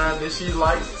one time that she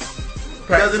likes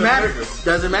Doesn't matter. Niggas.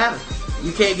 Doesn't matter.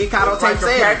 You can't get caught on tape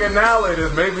saying it. Like a pack of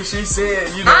now-laters. Maybe she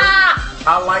said, you know,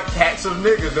 I like packs of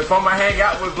niggas. If I'm going to hang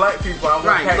out with black people, I want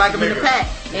packs like of them niggas. in the pack.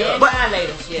 Yeah.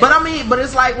 But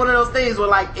it's like one of those things where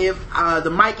like if the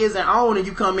mic isn't on and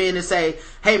you come in and say,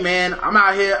 hey man, I'm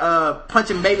out here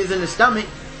punching babies in the stomach,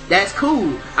 that's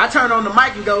cool. I turn on the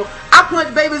mic and go, I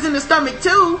punch babies in the stomach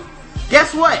too.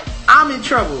 Guess what? I'm in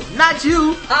trouble. Not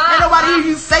you. Ain't nobody hear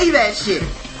you say that shit.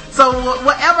 So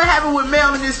whatever happened with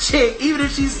Mel and this chick, even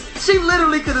if she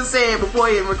literally could have said before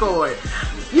he record,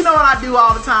 you know what I do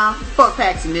all the time? Fuck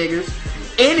packs of niggers.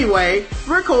 Anyway,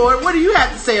 record. What do you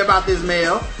have to say about this,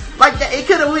 Mel? Like, it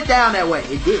could have went down that way.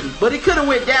 It didn't, but it could have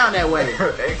went down that way.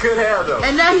 It could have, though.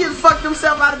 And now he has fucked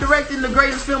himself out of directing the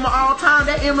greatest film of all time.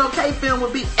 That MLK film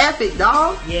would be epic,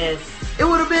 dog. Yes. It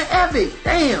would have been epic.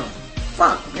 Damn.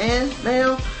 Fuck, man.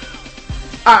 Mel.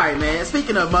 Alright, man.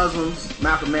 Speaking of Muslims,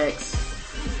 Malcolm X.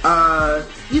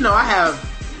 You know, I have,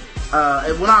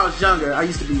 when I was younger, I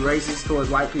used to be racist towards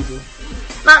white people.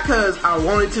 Not because I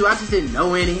wanted to, I just didn't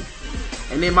know any.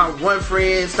 And then my one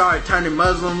friend started turning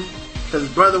Muslim, because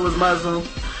his brother was Muslim.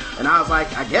 And I was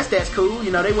like, I guess that's cool.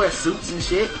 You know, they wear suits and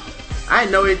shit. I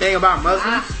didn't know anything about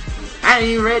Muslims. I hadn't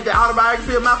even read the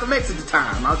autobiography of Malcolm X at the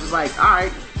time. I was just like,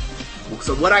 alright,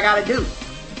 so what I gotta do?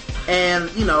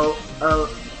 And, you know,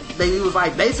 he was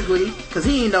like, basically, because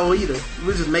he didn't know either. We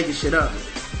was just making shit up.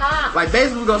 Like,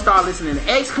 basically, we're gonna start listening to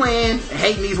X-Clan and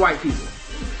hating these white people.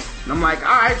 And I'm like,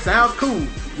 alright, sounds cool.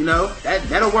 You know,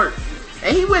 that'll work.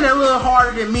 And he went a little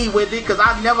harder than me with it, because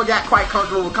I never got quite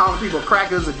comfortable with calling people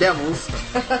crackers or devils.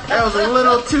 That was a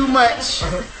little too much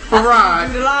for Rod.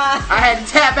 I had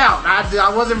to tap out.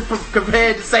 I wasn't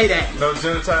prepared to say that. No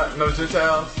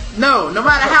Gentiles? No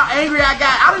matter how angry I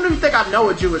got, I don't even think I know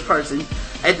a Jewish person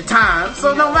at the time.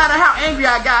 So no matter how angry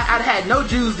I got, I had no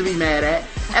Jews to be mad at.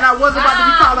 And I wasn't about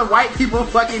to be calling white people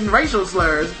fucking racial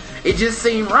slurs. It just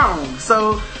seemed wrong.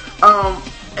 So,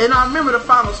 and I remember the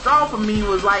final straw for me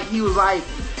was like, he was like,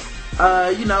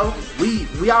 you know,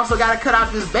 we also gotta cut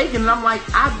out this bacon. And I'm like,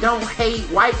 I don't hate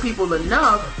white people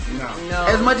enough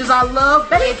as much as I love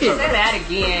bacon. Say that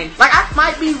again. Like, I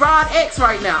might be Rod X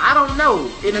right now. I don't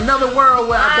know. In another world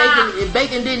where if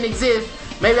bacon didn't exist,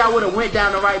 maybe I would have went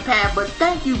down the right path. But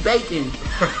thank you, bacon,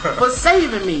 for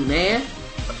saving me, man.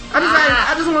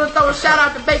 I just want to throw a shout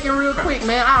out to bacon real quick,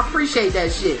 man. I appreciate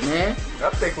that shit, man. I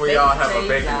think we all have a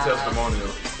bacon testimonial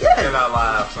in our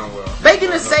lives somewhere.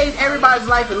 Bacon has saved everybody's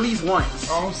life at least once.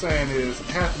 All I'm saying is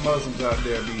half the Muslims out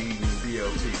there be eating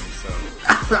BLT, so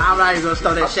I'm not even gonna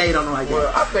throw that shade on them like that.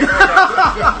 Well, I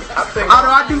think although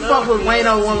I do fuck with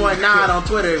Wayno119 on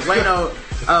Twitter.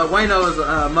 Wayno is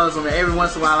a Muslim, and every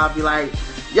once in a while I'll be like,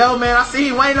 yo man, I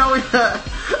seen Wayno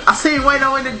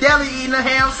in the deli eating a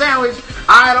ham sandwich.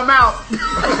 Alright, I'm out.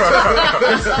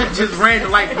 just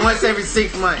random, like once every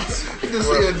 6 months. You just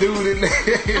see a dude in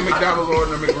McDonald's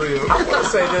ordering a McRib. I want to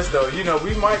say this though, you know,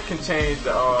 we can change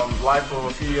the life of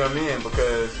a few young men,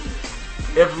 because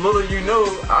if little you know,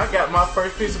 I got my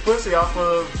first piece of pussy off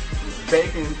of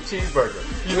bacon cheeseburger.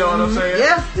 You know what I'm saying?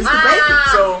 Yeah, it's the bacon.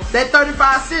 So that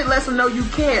 35 cents lets them know you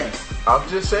care. I'm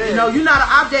just saying. You know, you're not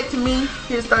an object to me.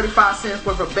 Here's 35 cents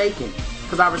worth of bacon,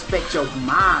 because I respect your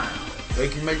mind.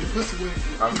 Bacon make the pussy wet.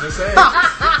 I'm just saying.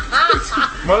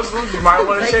 Muslims, you might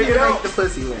want to check it out. Make the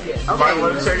pussy wet. You might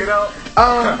want to check it out.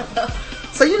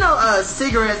 So you know,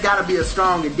 cigarettes got to be a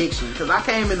strong addiction, because I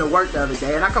came into work the other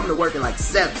day, and I come to work at like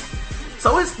 7.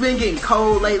 So it's been getting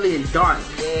cold lately and dark,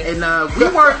 and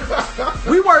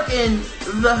we work in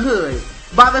the hood.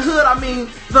 By the hood, I mean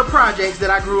the projects that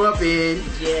I grew up in.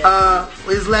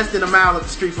 Is less than a mile up the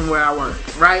street from where I work,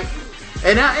 right?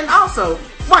 And also,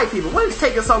 white people, what is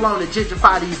taking so long to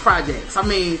gentrify these projects? I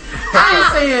mean,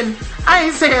 I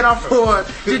ain't saying I'm for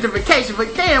gentrification,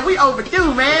 but damn, we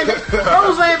overdue, man.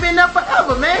 Those ain't been there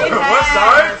forever, man.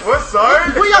 What's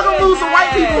sorry? We y'all gonna move some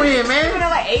white people in, man. It's been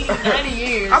like 80, 90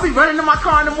 years. I'll be running to my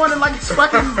car in the morning like it's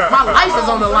fucking my life is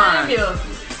on the line.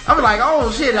 I'll be like,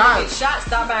 oh shit, I get shot,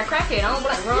 stopped by a crackhead. I don't be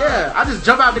like, run. Yeah, I just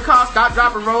jump out the car, stop,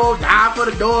 drop, and roll, dive for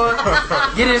the door,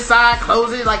 get inside,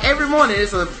 close it. Like every morning,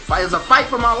 it's a fight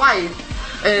for my life.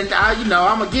 And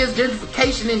I'm against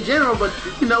gentrification in general, but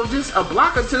just a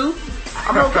block or two,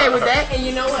 I'm okay with that. And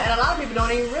you know what? And a lot of people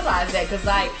don't even realize that, because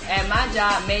like at my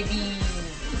job, maybe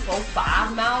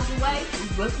 4-5 miles away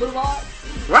is West Boulevard.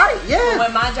 Right, yeah.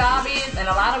 Where my job is, and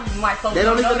a lot of white folks they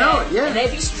don't even know that. it, yeah. And they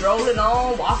be strolling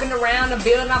on, walking around the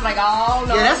building. I'm like, oh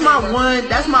no. Yeah,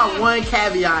 that's my one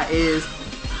caveat is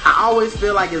I always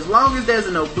feel like as long as there's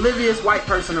an oblivious white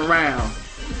person around,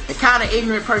 a kind of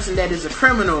ignorant person that is a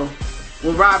criminal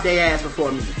will rob their ass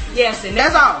before me. Yes, and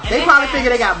that's all. They probably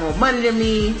figure they got more money than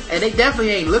me, and they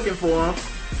definitely ain't looking for them.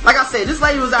 Like I said, this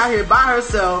lady was out here by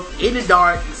herself in the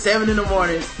dark, 7 in the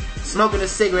morning, smoking a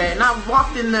cigarette, and I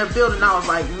walked in the building and I was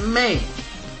like, man,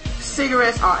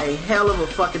 cigarettes are a hell of a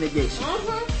fucking addiction.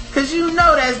 Cause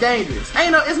that's dangerous.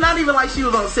 It's not even like she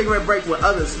was on a cigarette break with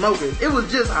other smokers. It was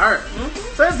just her.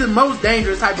 So it's the most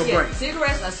dangerous type of break.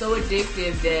 Cigarettes are so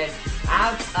addictive that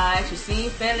I've actually seen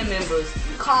family members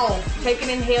cough, take an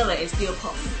inhaler, and still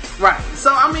puff. Right.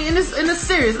 So I mean, and it's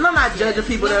serious. And I'm not judging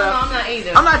people No, I'm not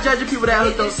either. I'm not judging people that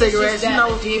hooked on cigarettes. It's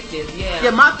just addictive. Yeah.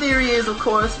 Yeah. My theory is, of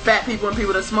course, fat people and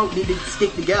people that smoke need to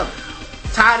stick together.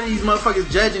 Tired of these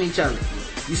motherfuckers judging each other.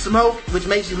 You smoke, which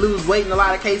makes you lose weight in a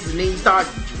lot of cases, and then you start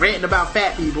ranting about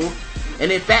fat people.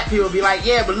 And then fat people be like,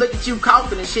 yeah, but look at you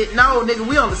coughing and shit. No, nigga,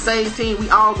 we on the same team. We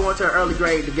all going to an early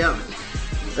grade together.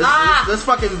 Let's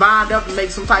fucking bind up and make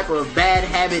some type of bad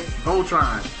habit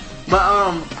Voltron. But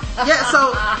yeah,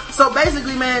 so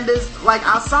basically, man,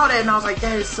 I saw that and I was like,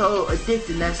 that is so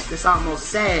addicting. That's almost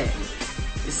sad.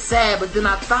 It's sad, but then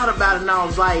I thought about it and I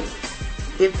was like,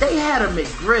 if they had a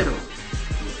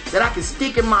McGriddle that I could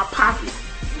stick in my pocket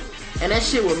and that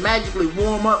shit would magically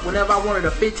warm up whenever I wanted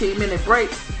a 15-minute break,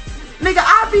 nigga,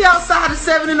 I'd be outside at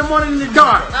 7 in the morning in the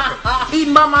dark,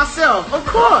 eating by myself. Of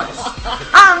course.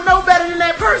 I'm no better than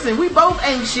that person. We both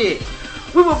ain't shit.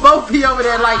 We would both be over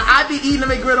there like, I'd be eating a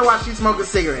McGriddle while she smoke a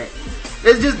cigarette.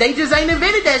 It's just, they just ain't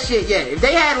invented that shit yet. If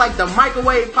they had like the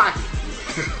microwave pocket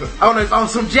on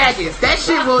some jackets, that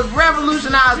shit would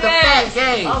revolutionize the fat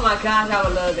game. Oh my gosh, I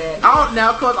would love that. Now,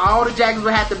 of course, all the jackets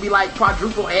would have to be like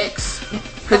quadruple X.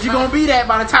 Cause you're gonna be that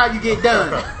by the time you get done.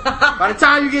 By the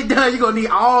time you get done, you're gonna need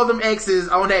all them X's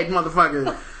on that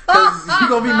motherfucker. Cause you're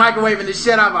gonna be microwaving the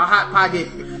shit out of a Hot Pocket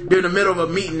during the middle of a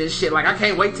meeting and shit. Like, I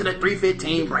can't wait till the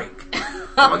 3:15 break.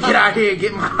 I'm gonna get out here and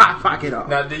get my Hot Pocket off.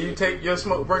 Now, do you take your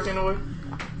smoke break anyway?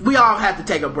 We all have to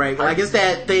take a break. Like, it's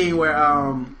that thing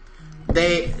where,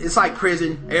 it's like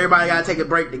prison. Everybody gotta take a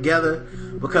break together.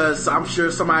 Because I'm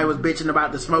sure somebody was bitching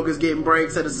about the smokers getting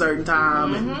breaks at a certain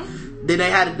time. And then they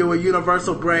had to do a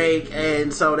universal break,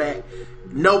 and so that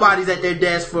nobody's at their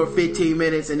desk for 15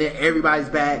 minutes and then everybody's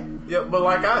back. Yeah, but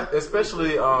like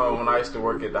especially when I used to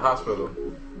work at the hospital,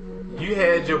 you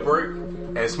had your break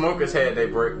and smokers had their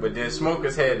break, but then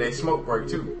smokers had their smoke break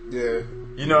too. Yeah.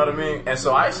 You know what I mean? And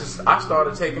so I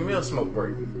started taking me a smoke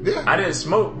break. Yeah. I didn't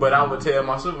smoke, but I would tell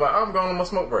my supervisor, I'm going on my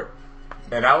smoke break.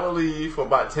 And I would leave for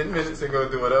about 10 minutes and go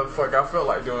do whatever the fuck I felt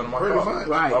like doing in my car.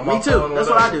 Right, me too. That's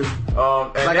what I do.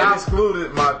 And like that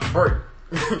excluded my break.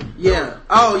 Yeah.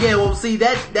 Oh, yeah. Well, see,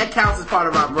 that counts as part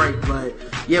of our break. But,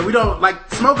 yeah, we don't,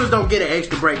 like, smokers don't get an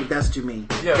extra break, if that's what you mean.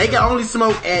 Yeah, they can only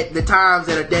smoke at the times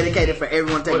that are dedicated for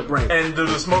everyone to take a break. And do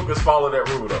the smokers follow that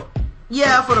rule, though?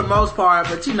 Yeah, for the most part.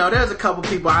 But, you know, there's a couple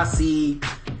people I see,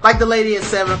 like the lady at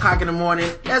 7 o'clock in the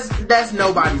morning. That's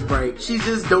nobody's break. She's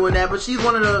just doing that. But she's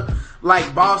one of the,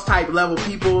 like, boss type level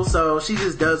people. So she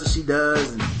just does what she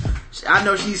does. And I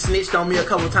know she snitched on me a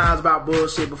couple times about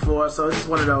bullshit before. So it's just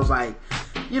one of those, like,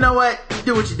 you know what?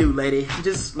 Do what you do, lady.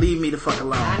 Just leave me the fuck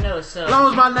alone. I know so. As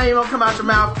long as my name don't come out your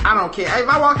mouth, I don't care. If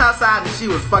I walk outside and she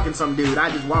was fucking some dude, I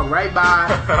just walk right by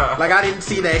like I didn't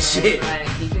see that shit.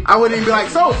 I wouldn't even be like,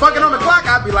 so, fucking on the clock.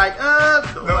 I'd be like,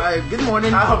 good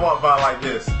morning. I would walk by like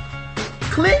this.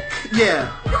 Click. Yeah.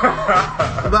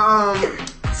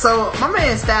 But, so, my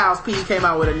man Styles P came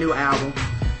out with a new album.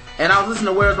 And I was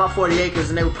listening to Where's My 40 Acres,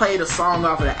 and they played a song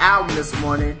off of the album this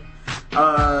morning.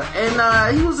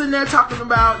 And he was in there talking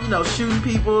about, you know, shooting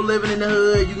people, living in the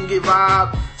hood, you can get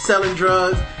robbed, selling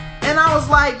drugs. And I was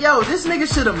like, yo, this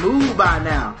nigga should have moved by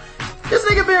now. This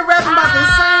nigga been rapping about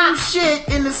the same shit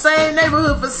in the same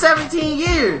neighborhood for 17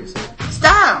 years.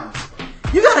 Styles,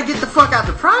 you gotta get the fuck out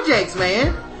the projects,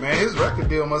 man. Man, his record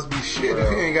deal must be shit if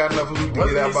he ain't got enough weed to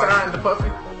get out by. Wasn't he signed to Puffy?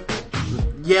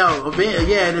 Yeah,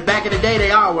 back in the day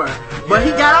they all were. But he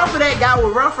got off of that guy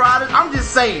with Rough Riders. I'm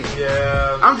just saying.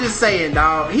 Yeah. I'm just saying,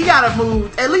 dog. He gotta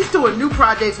move at least to a new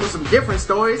project with some different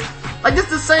stories. Like, it's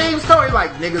the same story.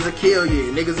 Like, niggas will kill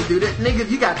you. Niggas will do that.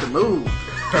 Niggas, you got to move.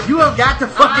 You have got to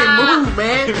fucking move,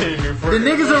 man. The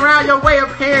niggas around your way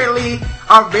apparently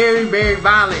are very, very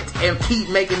violent and keep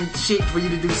making shit for you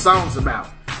to do songs about.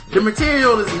 The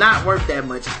material is not worth that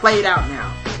much. It's played out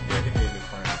now.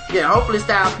 Yeah, hopefully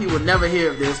Styles P would never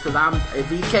hear of this, because if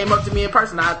he came up to me in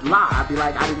person, I'd lie. I'd be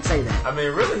like, I didn't say that. I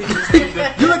mean, really, he just needs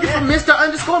to... You looking for Mr.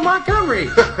 _Montgomery.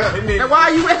 And why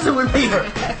are you messing with me?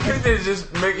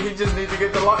 He just needs to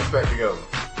get the locks back together.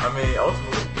 I mean,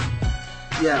 ultimately.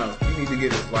 Yeah. He needs to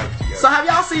get his life together. So have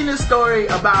y'all seen this story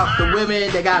about the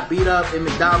women that got beat up in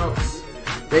McDonald's?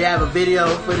 They have a video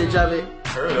footage of it.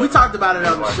 We talked about it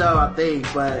on the show, I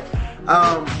think, but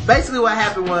basically what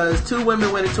happened was 2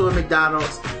 women went into a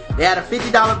McDonald's. They had a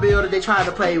 $50 bill that they tried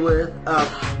to pay with.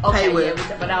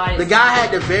 Yeah, the guy had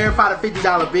to verify the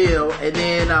 $50 bill, and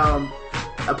then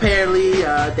apparently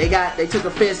they took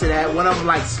offense to that. One of them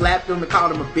like slapped him and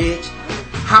called him a bitch.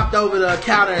 Hopped over the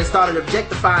counter and started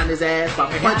objectifying his ass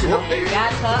by punching him.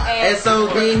 And so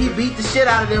then he beat the shit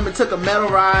out of them and took a metal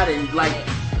rod and like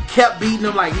kept beating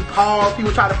him. Like he paused.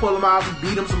 People tried to pull him off. He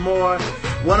beat him some more.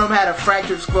 One of them had a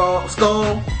fractured skull.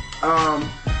 So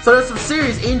there's some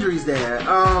serious injuries there.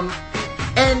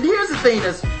 And here's the thing: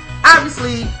 that's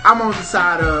obviously I'm on the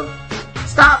side of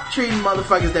stop treating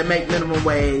motherfuckers that make minimum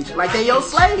wage like they your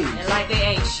slaves and like they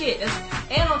ain't shit.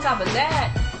 And on top of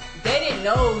that, they didn't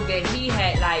know that he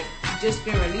had like just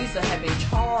been released or had been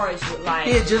charged with like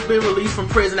he had just been released from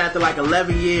prison after like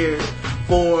 11 years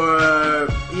for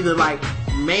either like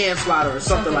manslaughter or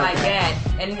something like that.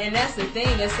 And that's the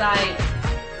thing. It's like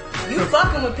you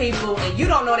fucking with people and you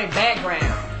don't know their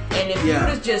background. And if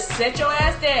you just set your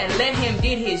ass there and let him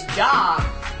did his job,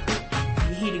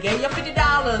 he'd have gave you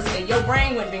 $50 and your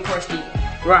brain wouldn't have been crushed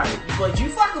either. Right. But you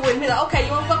fucking with me, like, okay,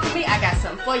 you wanna fuck with me? I got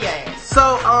something for your ass.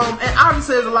 So, and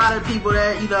obviously there's a lot of people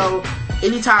that, you know,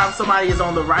 anytime somebody is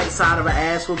on the right side of an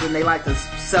ass whooping, they like to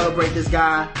celebrate this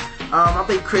guy. I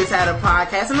think Chris had a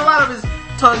podcast, and a lot of his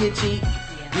tongue-in-cheek,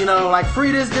 you know, like,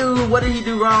 free this dude, what did he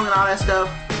do wrong, and all that stuff.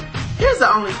 Here's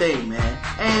the only thing, man,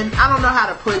 and I don't know how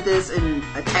to put this in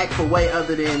a tactful way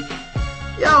other than,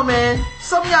 yo, man,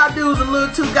 some of y'all dudes are a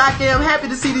little too goddamn happy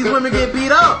to see these women get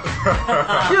beat up.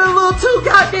 You're a little too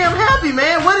goddamn happy,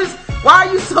 man. Why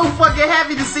are you so fucking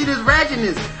happy to see this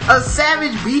ratchetness? A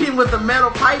savage beating with a metal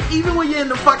pipe, even when you're in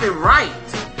the fucking right.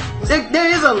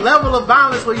 There is a level of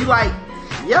violence where you like,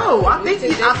 yo, I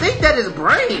think that is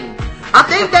brain. I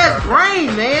think that's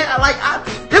brain, man.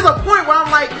 There's a point where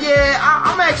I'm like, yeah,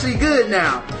 I'm actually good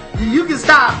now. You can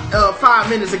stop 5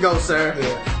 minutes ago, sir.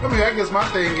 Yeah. I mean, I guess my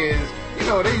thing is, you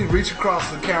know, they reach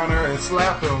across the counter and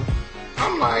slap him.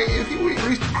 I'm like, if he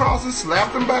reached across and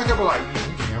slapped him back, I'd be like,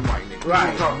 damn right, nigga. Right. What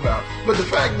are you talking about? But the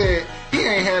fact that he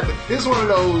ain't had it's one of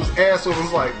those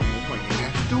assholes like,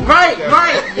 right.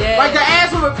 Yeah. Like the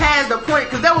asshole passed the point,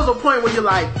 because there was a point where you're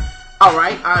like, all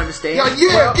right, I understand.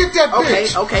 Yeah, get that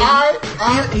bitch. Okay.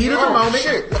 Heat of the moment.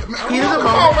 Shit. Heat of the moment.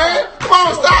 Come on, man. Come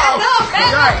on, stop.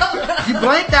 Right. You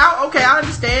blanked out. Okay, I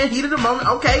understand. Heat of the moment.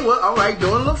 Okay, well, all right,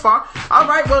 doing a little far. All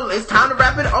right, well, it's time to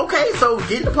wrap it. Okay, so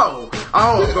get in the pole.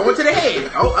 Oh, going to the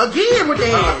head. Oh, again with the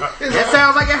head. That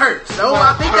sounds like it hurts. So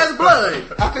I think that's blood.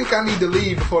 I think I need to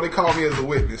leave before they call me as a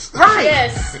witness. Right.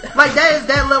 Yes. Like that is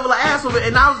that level of asshole.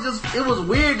 And it was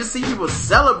weird to see people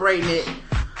celebrating it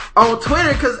on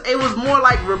Twitter, because it was more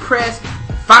like repressed.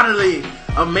 Finally,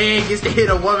 a man gets to hit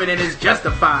a woman and it's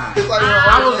justified. It's like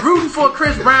I was rooting for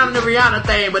Chris Brown and the Rihanna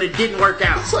thing, but it didn't work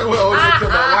out. It's like when OJ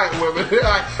killed that white woman. They're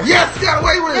like, yes, got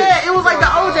away with it. Yeah, it was like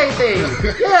the OJ thing.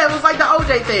 Yeah, it was like the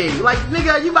OJ thing. Like,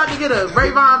 nigga, you about to get a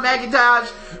Rayvon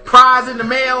McIntosh prize in the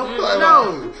mail?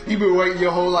 No. You've been waiting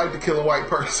your whole life to kill a white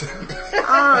person. It's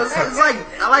like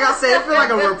I said, it feels like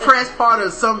a repressed part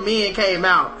of some men came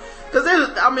out. Because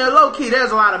low key,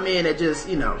 there's a lot of men that just,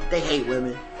 you know, they hate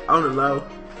women on the low.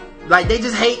 Like, they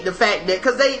just hate the fact that,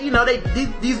 because they, you know,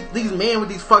 these men with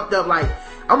these fucked up, like,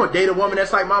 I'm gonna date a woman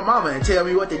that's like my mama and tell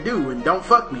me what to do and don't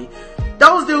fuck me.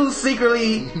 Those dudes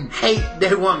secretly hate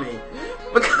their woman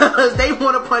because they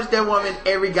want to punch their woman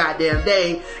every goddamn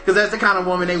day, because that's the kind of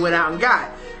woman they went out and got.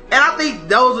 And I think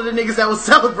those are the niggas that was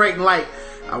celebrating, like,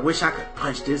 I wish I could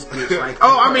punch this bitch. Like,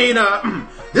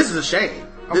 this is a shame.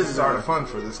 This is art of fun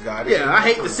for this guy. Yeah, I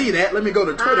hate to see that. Let me go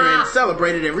to Twitter and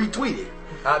celebrate it and retweet it.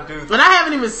 I do. And I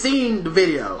haven't even seen the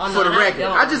video for the record.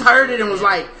 I just heard it and was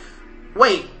like,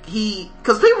 wait,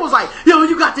 because people was like, yo,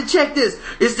 you got to check this.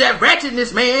 It's that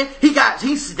ratchetness, man.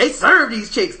 They serve these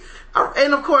chicks.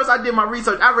 And of course, I did my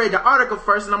research. I read the article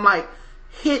first and I'm like,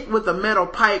 hit with a metal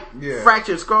pipe,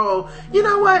 fractured skull. You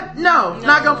know what? No,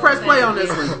 not gonna press play on this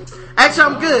one. Actually,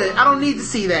 I'm good. I don't need to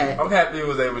see that. I'm happy he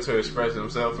was able to express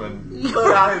himself and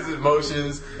put out his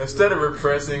emotions instead of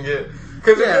repressing it.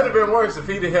 Because it could have been worse if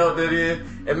he'd have held it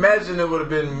in. Imagine there would have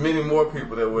been many more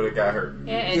people that would have got hurt.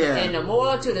 And the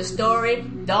moral to the story,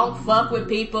 don't fuck with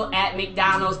people at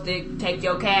McDonald's to take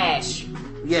your cash.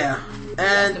 Yeah. And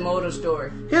that's the moral of the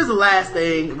story. Here's the last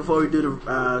thing before we do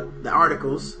the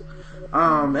articles.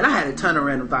 And I had a ton of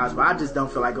random thoughts, but I just don't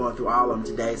feel like going through all of them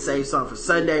today. Save some for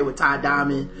Sunday with Ty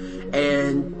Diamond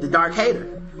and The Dark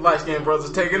Hater. Light Skin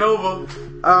Brothers taking over.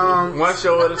 One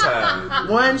show at a time.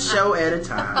 One show at a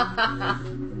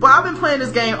time. But I've been playing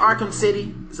this game, Arkham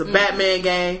City. It's a Batman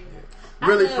game.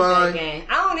 Really fun. Game.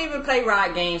 I don't even play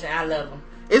ride games, and I love them.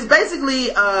 It's basically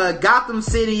Gotham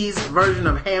City's version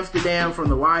of Amsterdam from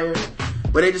The Wire.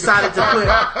 But they decided to put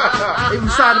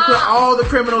all the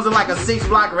criminals in like a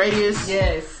 6-block radius.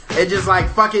 Yes. And just like,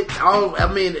 fuck it.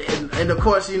 And of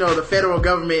course, you know, the federal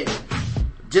government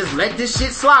just let this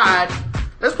shit slide.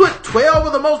 Let's put 12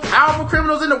 of the most powerful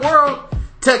criminals in the world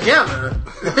together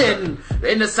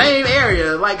in the same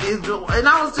area. Like, and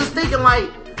I was just thinking, like,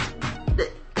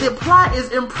 the plot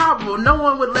is improbable. No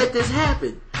one would let this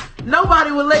happen. Nobody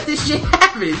would let this shit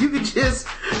happen. You could just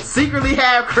secretly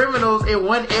have criminals in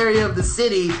one area of the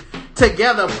city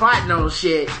together plotting on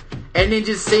shit, and then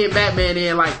just send Batman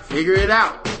in, like, figure it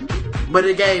out. But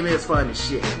the game is fun as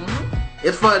shit. Mm-hmm.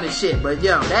 It's fun as shit. But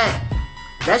yo,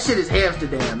 that shit is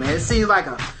Amsterdam, man. It seems like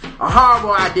a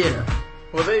horrible idea.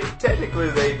 Well, they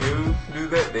do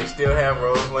that. They still have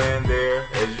Roseland there,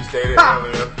 as you stated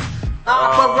earlier.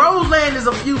 But Roseland is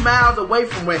a few miles away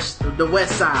from the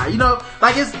west side. You know,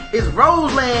 like it's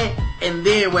Roseland and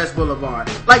then West Boulevard.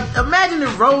 Like, imagine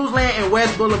if Roseland and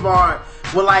West Boulevard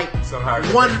were like somehow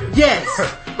one. Yes,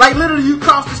 Like literally, you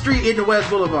cross the street into West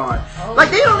Boulevard.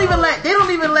 Like they don't even let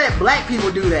black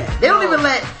people do that. They don't even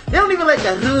let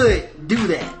the hood do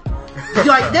that.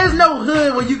 Like there's no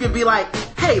hood where you can be like,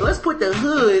 hey, let's put the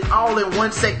hood all in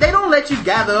one sec. They don't let you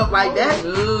gather up like that.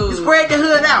 You spread the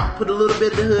hood out. Put a little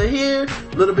bit of the hood here,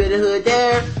 a little bit of the hood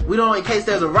there. We don't, in case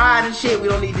there's a riot and shit, we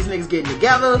don't need these niggas getting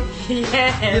together.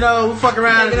 Yeah. You know, fuck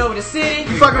around. Taking over the city.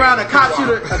 You fuck around a cop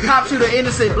shoot an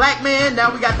innocent black man.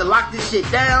 Now we got to lock this shit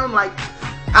down. Like,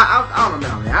 I don't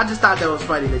know, man. I just thought that was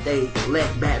funny that they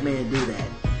let Batman do that.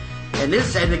 And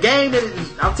the game,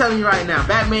 I'm telling you right now,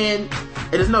 Batman,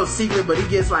 it is no secret, but he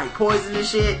gets like poison and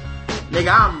shit.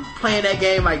 Nigga, I'm playing that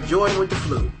game like Jordan with the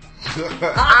flu.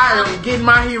 I am getting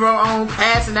my hero on,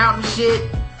 passing out and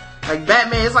shit. Like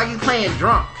Batman, it's like he's playing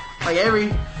drunk. Like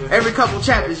every couple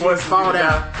chapters you just fall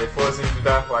down. They force you to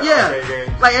die like arcade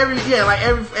games. Like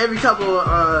every couple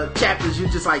chapters you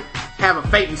just like have a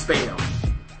fainting spell.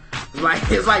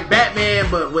 It's like Batman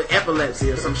but with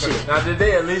epilepsy or some shit. Now did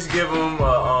they at least give him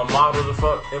a model to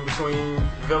fuck in between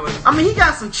villains? I mean, he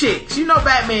got some chicks. You know,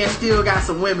 Batman still got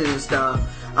some women and stuff.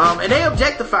 And they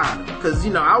objectified him because,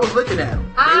 you know, I was looking at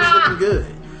them. They was looking good.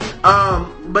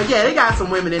 But yeah, they got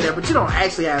some women in there, but you don't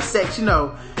actually have sex. You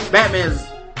know, Batman's,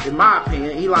 in my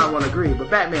opinion, Elon won't agree, but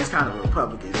Batman's kind of a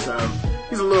Republican, so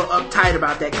he's a little uptight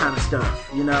about that kind of stuff,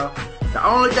 you know? The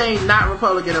only thing not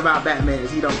Republican about Batman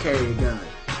is he don't carry a gun.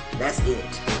 That's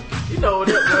it. You know,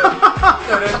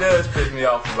 that does piss me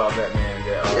off about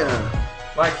Batman.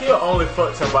 Like, he'll only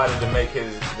fuck somebody to make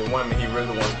the woman he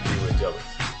really wants to be with jealous.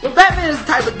 Well, Batman is the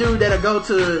type of dude that'll go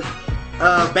to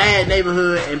a bad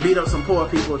neighborhood and beat up some poor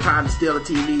people trying to steal a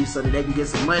TV so that they can get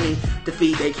some money to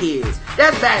feed their kids.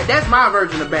 That's bad. That's my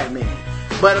version of Batman.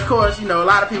 But of course, you know, a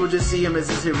lot of people just see him as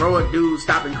this heroic dude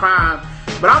stopping crime.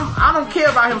 But I don't care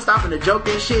about him stopping the joke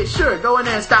and shit. Sure, go in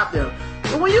there and stop them.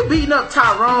 But when you beating up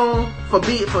Tyrone for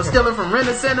stealing from Rent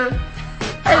a Center,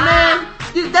 hey man,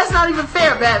 that's not even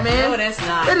fair, Batman. No, that's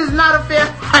not. That is not a fair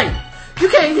fight. You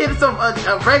can't hit a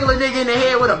regular nigga in the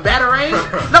head with a batarang.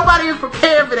 Nobody is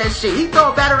prepared for that shit. He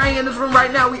throw a batarang in this room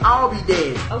right now, we all be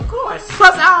dead. Of course.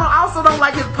 Plus, I also don't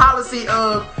like his policy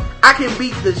of, I can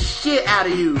beat the shit out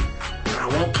of you, but I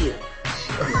won't kill you.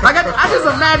 Like, I just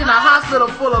imagine a hospital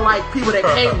full of, like, people that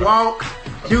can't walk,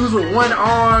 dudes with one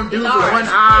arm, dudes with one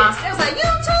eye. It was like,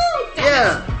 you too.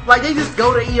 Yeah. Like, they just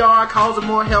go to ER, causing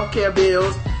more healthcare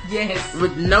bills. Yes.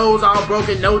 With nose all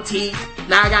broken, no teeth.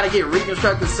 Now I gotta get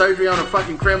reconstructive surgery on a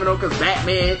fucking criminal because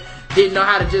Batman didn't know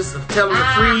how to just tell him to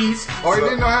freeze. Or he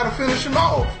didn't know how to finish him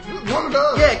off. One of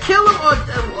those. Yeah, kill him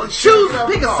or choose,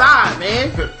 pick a side,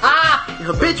 man.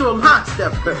 Habitual line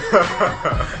stepper.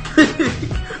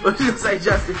 What you gonna say,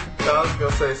 Justin? I was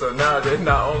gonna say, so now they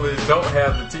not only don't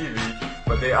have the TV,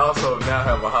 but they also now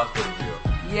have a hospital bill.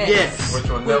 Yes. Which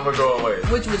will never go away.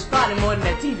 Which was probably more than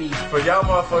that TV. For y'all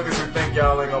motherfuckers who think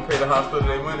y'all ain't gonna pay the hospital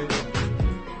their money,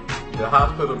 the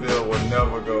hospital bill will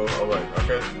never go away,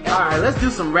 okay? Alright, let's do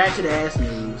some ratchet ass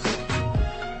news.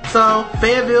 So,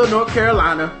 Fayetteville, North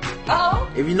Carolina. Oh.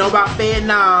 If you know about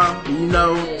Vietnam, you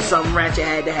know something ratchet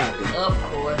had to happen. Of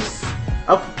course.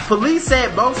 Police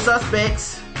said both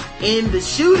suspects in the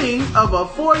shooting of a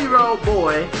 4-year-old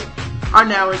boy are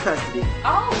now in custody.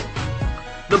 Oh.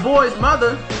 The boy's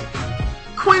mother,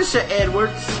 Quenisha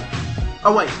Edwards.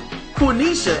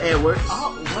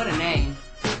 Oh, what a name.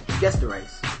 Guess the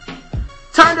race.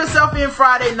 Turned herself in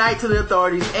Friday night to the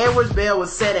authorities. Edwards' bail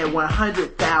was set at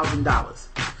 $100,000.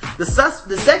 The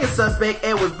second suspect,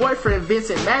 Edwards' boyfriend,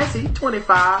 Vincent Massey,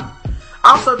 25,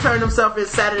 also turned himself in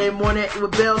Saturday morning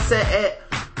with bail set at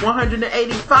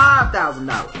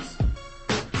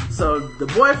 $185,000. So the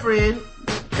boyfriend,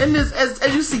 and this, as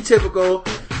you see typical,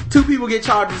 two people get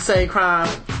charged with the same crime.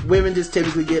 Women just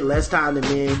typically get less time than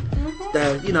men.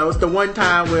 It's the one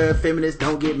time where feminists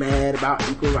don't get mad about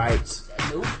equal rights.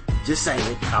 Nope. Just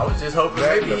saying. I was just hoping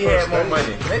maybe he had more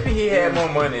money. Maybe he had more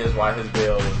money is why his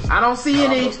bail was. I don't see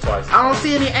any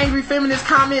angry feminist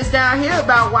comments down here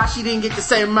about why she didn't get the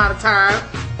same amount of time.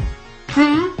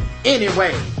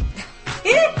 Anyway,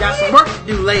 got some work to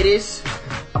do, ladies.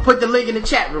 I put the link in the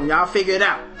chat room. Y'all figure it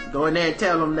out. Go in there and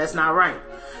tell them that's not right.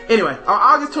 Anyway, on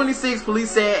August 26th,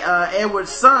 police said Edward's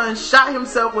son shot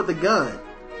himself with a gun.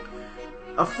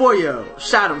 A 4-year-old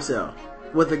shot himself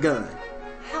with a gun.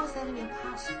 How is that even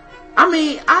possible? I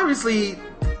mean, obviously,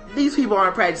 these people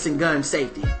aren't practicing gun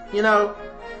safety. You know,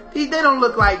 they don't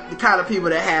look like the kind of people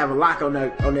that have a lock on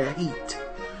their heat.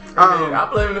 I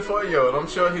blame the 4-year-old. I'm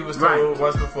sure he was told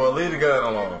once before, leave the gun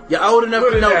alone. You're old enough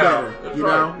to know better. You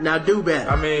know? Now do better.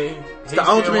 I mean, it's the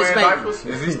ultimate statement.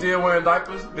 Is he still wearing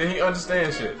diapers? Then he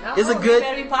understands shit. It's a good.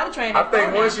 Be potty trained. I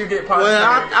think once you get potty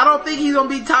trained. I don't think he's gonna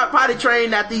be potty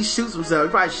trained after he shoots himself.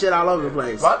 He probably shit all over the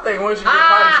place. But I think once you get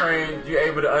potty trained, you're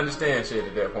able to understand shit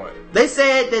at that point. They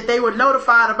said that they were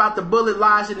notified about the bullet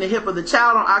lodged in the hip of the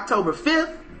child on October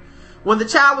 5th, when the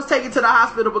child was taken to the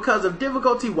hospital because of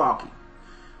difficulty walking.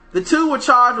 The two were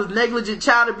charged with negligent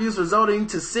child abuse resulting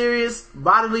to serious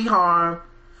bodily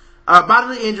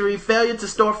injury, failure to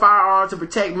store firearms to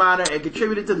protect minor, and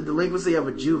contributed to the delinquency of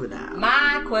a juvenile.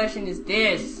 My question is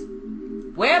this.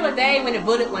 Where were they when the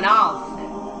bullet went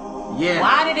off? Yeah.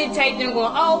 Why did it take them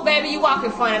going, oh, baby, you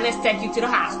walking funny, let's take you to the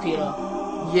hospital?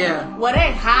 Yeah. Well,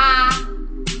 they high,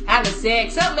 having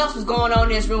sex. Something else was going on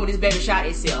in this room when this baby shot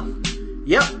itself.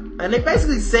 Yep. And they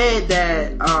basically said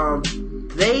that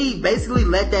they basically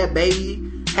let that baby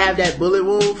have that bullet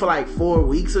wound for like 4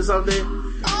 weeks or something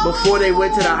before they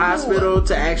went to the hospital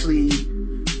to actually,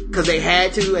 because they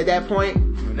had to at that point.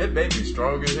 Man, that baby's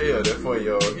strong as hell, that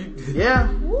 4-year-old. Yeah.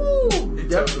 He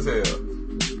tough as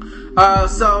hell.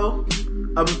 So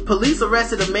police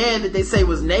arrested a man that they say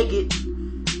was naked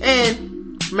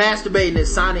and masturbating at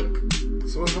Sonic.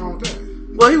 So what's wrong with that?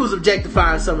 Well, he was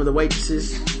objectifying some of the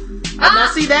waitresses. Now,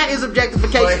 see, that is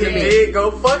objectification but he to me. did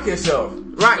go fuck himself.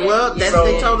 Right, well, that's what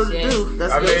they told us to do.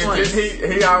 That's the point.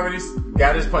 He already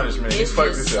got his punishment. He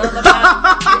fucked himself.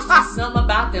 It's just something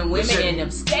about them women in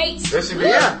them skates. That should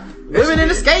be women in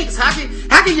the skates. How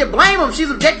can you blame them? She's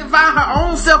objectifying her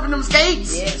own self in them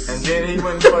skates. Yes. And then he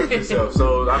went and fucked himself.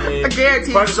 So, I mean, I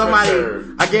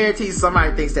guarantee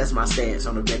somebody thinks that's my stance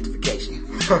on objectification.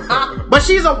 But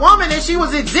she's a woman and she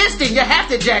was existing. You have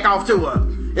to jack off to her.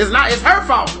 It's her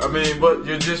fault. I mean, but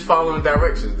you're just following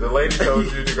directions. The lady told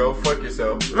you to go fuck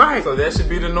yourself. Right. So that should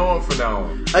be the norm from now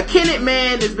on. A Kennett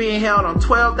man is being held on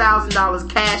 $12,000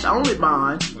 cash only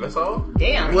bond. That's all?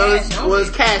 Damn.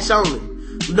 Was cash only.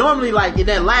 Normally, like in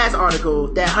that last article,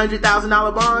 that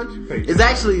 $100,000 bond is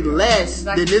actually less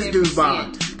than this dude's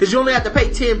bond. Because you only have to pay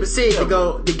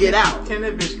 10% to get out. Can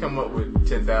that bitch come up with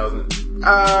 $10,000?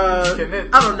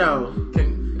 I don't know.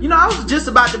 You know, I was just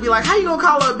about to be like, how you gonna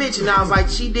call her a bitch? And I was like,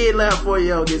 she did let her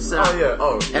 4-year-old get shot.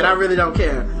 Oh, yeah. And I really don't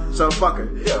care. So fuck her.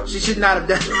 Yeah. She should not have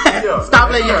done that. Yeah.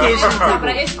 Stop letting your kids shoot people.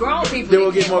 But it's grown people Then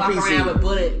we'll that get more walk PC. around with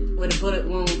a bullet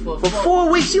wound for 4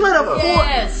 weeks. She let her 4.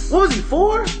 Yes. What was he,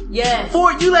 4? Yes.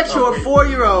 4. You let your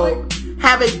 4-year-old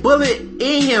have a bullet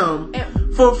in him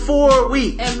for 4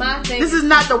 weeks. And my thing this is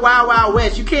not the Wild Wild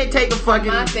West. You can't take a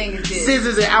fucking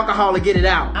scissors and alcohol and get it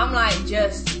out. I'm like,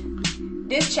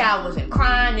 this child wasn't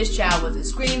crying, this child wasn't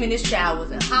screaming, this child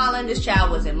wasn't hollering, this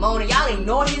child wasn't moaning. Y'all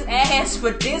ignored his ass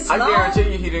for this long. I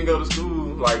guarantee you he didn't go to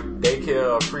school like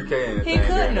daycare or pre-K or anything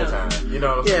during that time. You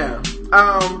know what I'm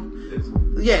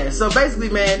saying? Yeah, so basically,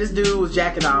 man, this dude was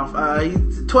jacking off.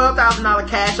 He's $12,000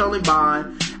 cash only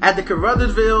bond. At the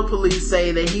Caruthersville police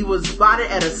say that he was spotted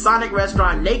at a Sonic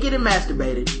restaurant naked and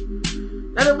masturbating.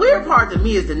 Now, the weird part to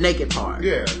me is the naked part.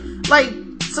 Yeah. Like,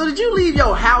 so did you leave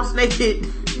your house naked?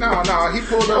 No, he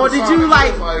pulled up. Or did you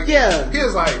like yeah. He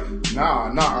was like,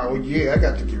 nah, oh yeah, I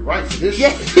got to get right for this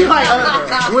shit. He like,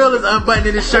 Will is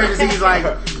unbuttoning his shirt as he's like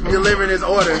delivering his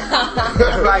order.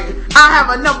 Like, I have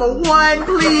a number 1,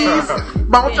 please.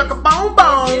 Bone chucka bone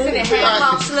bone. Isn't it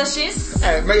hand slushes?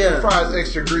 Hey, make the fries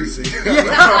extra greasy.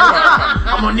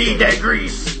 I'm gonna need that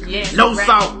grease. Yes, no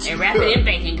salt. And wrap it in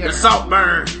bacon, girl. The salt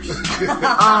burns.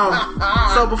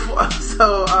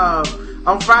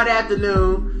 On Friday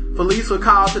afternoon, police were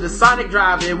called to the Sonic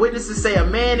drive-in. Witnesses say a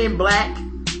man in black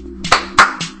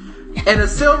and a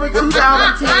silver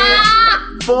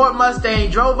 2010 Ford Mustang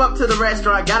drove up to the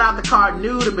restaurant, got out the car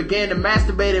nude, and began to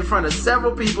masturbate in front of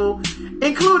several people,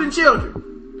 including children.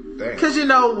 Because, you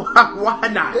know, why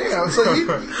not? Damn, so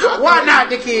why not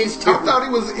the kids too? I thought he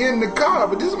was in the car,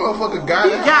 but this motherfucker got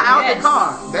out. He got out the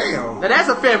car. Damn. Now, that's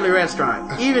a family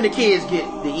restaurant. Even the kids get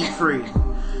to eat free.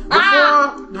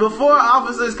 Before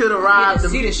officers could arrive,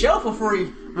 see the show for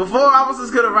free. Before officers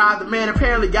could arrive, the man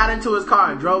apparently got into his car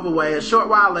and drove away. A short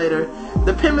while later,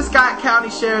 the Pemiscot County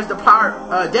Sheriff's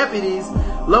Department deputies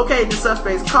located the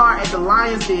suspect's car at the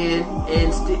Lions Den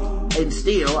in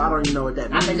Steele. I don't even know what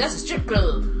that means. I mean, that's a strip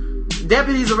club.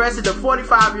 Deputies arrested the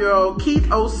 45-year-old Keith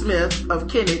O. Smith of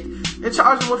Kennett and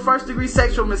charged him with first-degree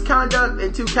sexual misconduct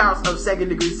and 2 counts of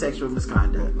second-degree sexual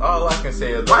misconduct. All I can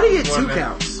say is, why do you get 2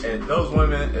 counts? And those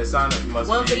women at Sonic must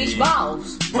one for each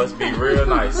balls. Must be real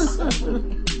nice,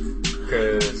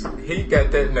 because he got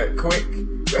that nut quick.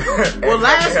 Well,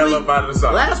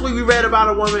 last week we read about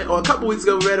a woman, or a couple weeks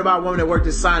ago we read about a woman that worked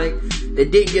at Sonic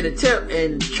that didn't get a tip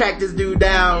and tracked this dude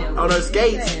down on her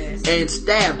skates and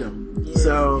stabbed him. Yeah.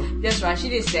 So that's right, she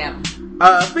did stab him.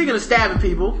 Speaking of stabbing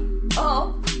people,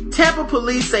 Tampa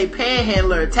police say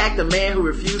panhandler attacked a man who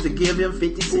refused to give him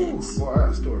 50 cents. Well, I got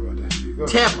a story about that.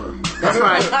 Tampa, that's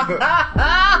right.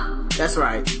 That's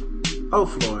right. Oh,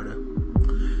 Florida.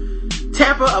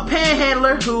 Tampa, a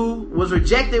panhandler who was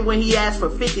rejected when he asked for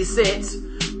 50 cents,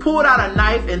 pulled out a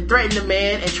knife and threatened the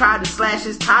man and tried to slash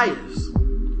his tires.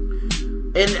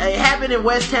 And it happened in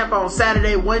West Tampa on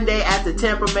Saturday, one day after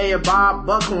Tampa Mayor Bob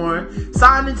Buckhorn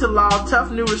signed into law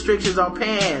tough new restrictions on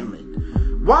panhandling.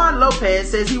 Juan Lopez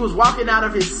says he was walking out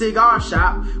of his cigar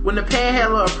shop when the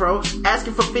panhandler approached,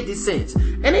 asking for 50 cents.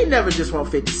 And they never just want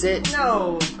 50 cents.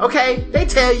 No. Okay? They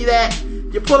tell you that.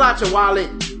 You pull out your wallet,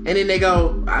 and then they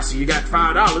go, I see you got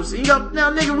 $5. And you go,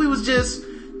 no, nigga, we was just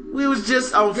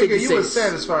on 50 cents. You was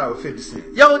satisfied with 50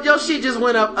 cents. Your shit just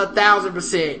went up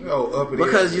 1,000%. Oh, up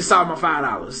because you saw my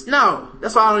 $5. No,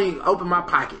 that's why I don't even open my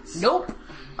pockets. Nope.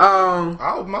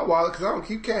 I open my wallet because I don't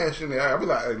keep cash in there. I'll be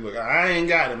like, hey, look, I ain't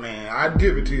got it, man. I'd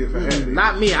give it to you if I had it.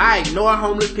 Not me. I ignore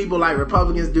homeless people like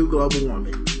Republicans do global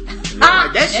warming.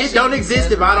 Like, that shit don't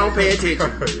exist if I don't pay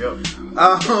attention.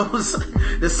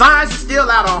 The signs are still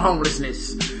out on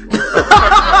homelessness. So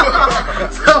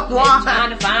why?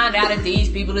 Trying to find out if these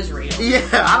people is real. Yeah,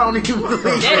 I don't even believe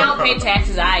they don't pay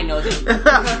taxes. I know them.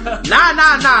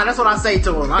 Nah. That's what I say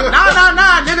to them. Nah,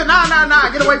 nigga, nah.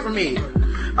 Get away from me.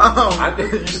 I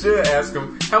think you should ask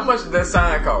them, how much did that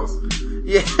sign cost?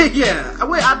 Yeah.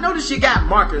 Wait, I noticed you got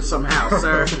markers somehow,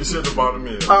 sir. You should have bought a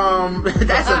meal. I'm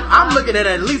looking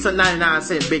at least a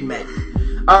 99-cent Big Mac.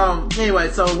 Anyway,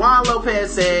 so Juan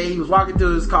Lopez said he was walking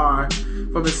through his car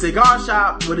from a cigar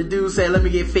shop where the dude said, let me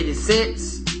get 50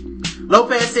 cents.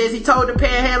 Lopez says he told the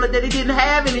panhandler that he didn't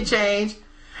have any change,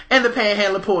 and the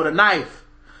panhandler pulled a knife.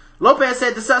 Lopez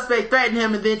said the suspect threatened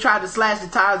him and then tried to slash the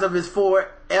tires of his Ford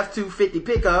F-250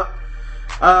 pickup.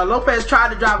 Lopez tried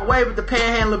to drive away, but the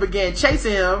panhandler began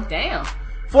chasing him. Damn.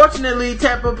 Fortunately,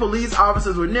 Tampa police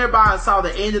officers were nearby and saw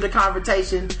the end of the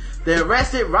confrontation. They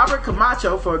arrested Robert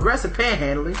Camacho for aggressive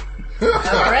panhandling.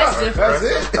 Aggressive? That's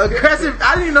it? Aggressive?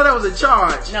 I didn't even know that was a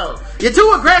charge. No. You're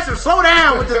too aggressive. Slow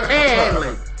down with the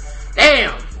panhandling.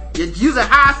 Damn. You're using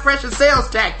high-pressure sales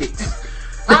tactics.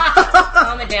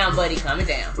 Calm it down, buddy. Calm it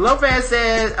down. Lopez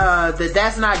said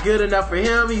that's not good enough for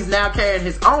him. He's now carrying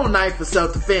his own knife for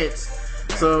self-defense.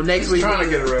 So next week, trying to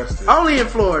get arrested. Only in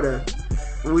Florida.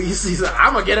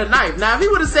 I'm gonna get a knife. Now, if he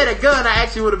would have said a gun, I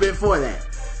actually would have been for that.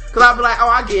 Cause I'd be like, oh,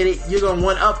 I get it. You're gonna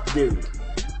one up the dude.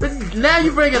 But now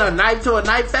you bringing a knife to a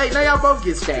knife fight. Now y'all both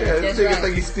get stabbed. Yeah, this nigga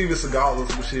think he's Steven Seagal or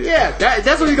some shit. Yeah,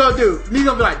 that's what he's gonna do. He's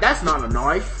gonna be like, that's not a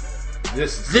knife.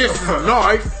 This is a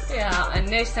knife. Yeah, and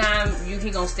next time he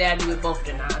gonna stab you with both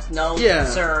the knives. No,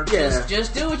 sir. Yeah.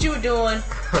 Just do what you were doing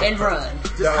and run.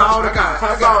 Just call the cops.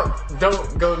 How about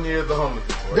don't go near the homeless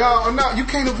people? No, you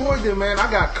can't avoid them, man. I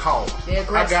got caught.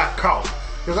 I got caught.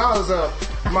 Because I was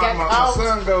my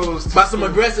son goes to by some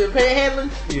aggressive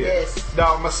panhandling? Yeah. Yes.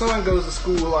 No, my son goes to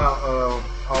school out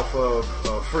off of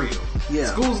Freedom. Yeah.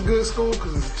 School's a good school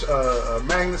because it's a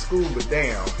magnet school, but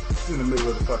damn, it's in the middle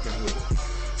of the fucking hood.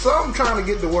 So I'm trying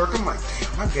to get to work. I'm like,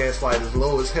 damn, my gas light is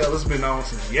low as hell. It's been on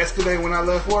since yesterday when I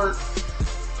left work.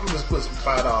 I'm just put some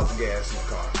 $5 of gas in the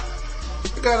car.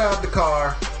 I got out the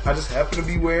car. I just happened to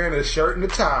be wearing a shirt and a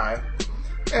tie.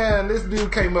 And this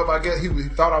dude came up. I guess he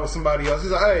thought I was somebody else.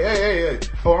 He's like, hey.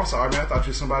 Oh, I'm sorry, man. I thought you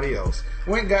were somebody else.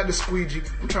 Went and got the squeegee.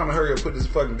 I'm trying to hurry up, put this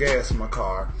fucking gas in my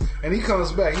car. And he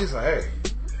comes back. He's like, hey,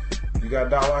 you got a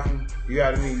dollar? You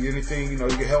got anything, you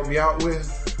can help me out with?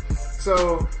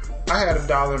 So I had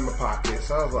 $1 in my pocket.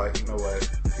 So I was like, you know what?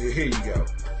 Here you go.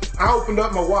 I opened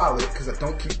up my wallet because I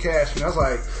don't keep cash. And I was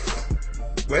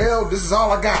like, well, this is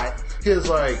all I got. He was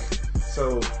like,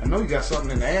 so I know you got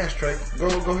something in the ashtray. Go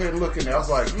ahead and look in there. I was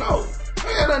like, no, I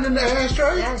ain't got nothing in the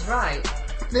ashtray. That's right.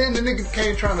 Then the nigga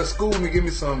came trying to school me, give me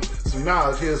some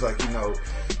knowledge. He was like,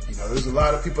 there's a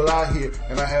lot of people out here,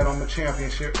 and I had on my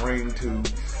championship ring too.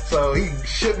 So he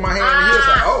shook my hand and he was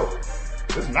like, oh,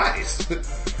 that's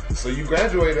nice. So you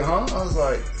graduated, huh? I was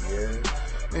like, yeah.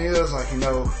 And he was like,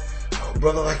 a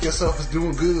brother like yourself is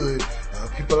doing good.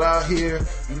 People out here,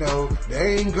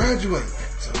 they ain't graduate.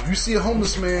 So if you see a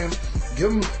homeless man,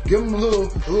 give him a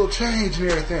little change and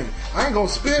everything. I ain't gonna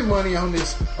spend money on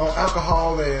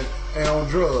alcohol and on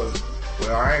drugs.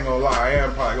 Well, I ain't gonna lie, I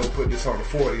am probably gonna put this on the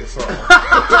 40 or something.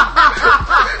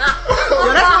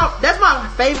 That's my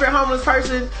favorite homeless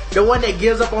person, the one that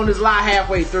gives up on his lie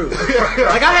halfway through.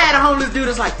 Like, I had a homeless dude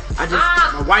that's like,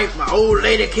 my old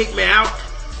lady kicked me out.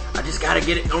 I just gotta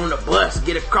get it on the bus,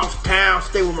 get across town,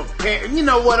 stay with my parents. You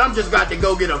know what? I'm just got to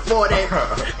go get a 40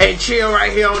 and chill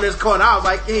right here on this corner. I was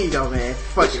like, here you go, man.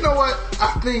 Fuck But you know what?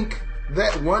 I think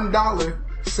that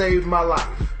 $1 saved my life.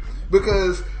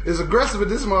 Because as aggressive as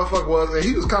this motherfucker was, and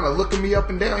he was kind of looking me up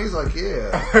and down, he's like,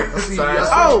 yeah. I see you.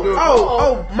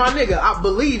 My nigga,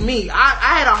 believe me,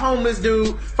 I had a homeless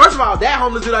dude. First of all, that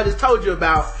homeless dude I just told you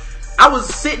about, I was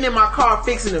sitting in my car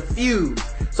fixing a fuse.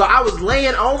 So I was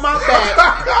laying on my back.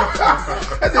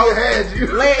 That nigga had you.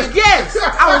 Yes,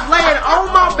 I was laying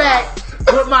on my back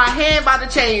with my hand by the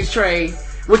change tray,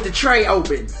 with the tray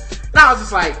open. And I was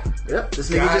just like, yep, this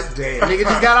nigga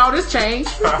just got all this change.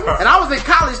 And I was in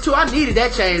college too, I needed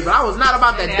that change, but I was not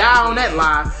about to die on that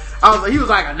line. He was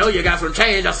like, I know you got some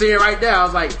change, I see it right there. I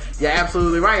was like, yeah,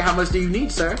 absolutely right. How much do you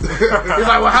need, sir? He's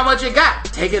like, well, how much you got?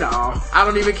 Take it all. I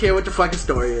don't even care what the fucking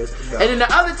story is. No. And then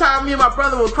the other time, me and my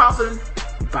brother were crossing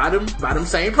by them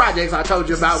same projects I told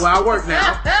you about where I work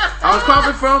now. I was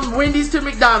crossing from Wendy's to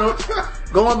McDonald's,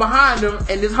 going behind them,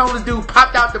 and this homeless dude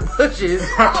popped out the bushes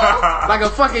like a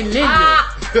fucking ninja.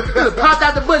 He popped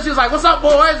out the bushes, he was like, what's up,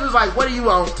 boys? He was like, what do you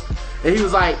want? And he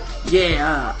was like,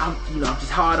 yeah, I'm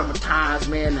just hard on my times,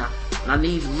 man. I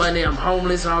need money. I'm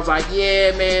homeless. And I was like,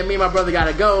 yeah, man, me and my brother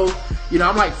gotta go.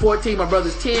 I'm like 14, my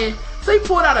brother's 10. So he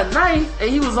pulled out a knife, and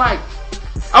he was like,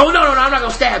 oh, no, I'm not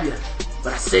gonna stab you,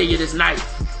 but I sell you this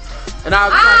knife. And I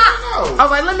was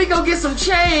like, let me go get some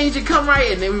change and come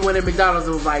right. And then we went to McDonald's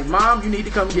and was like, Mom, you need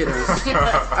to come get us.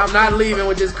 I'm not leaving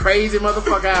with this crazy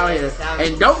motherfucker out here.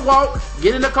 And don't walk,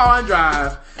 get in the car and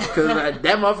drive, because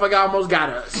that motherfucker almost got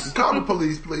us. Call the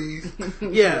police, please.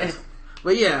 Yeah.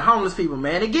 But yeah, homeless people,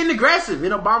 man. They're getting aggressive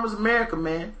in Obama's America,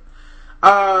 man.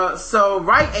 So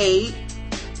Rite Aid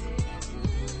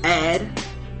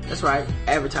that's right,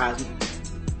 advertisement,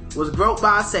 was groped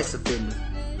by a sex offender.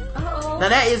 Uh-oh. Now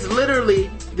that is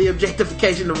literally the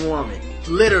objectification of a woman.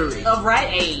 Literally. Of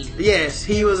Rite Aid. Yes,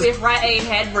 he was. If Rite Aid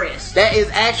had breasts. That is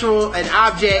an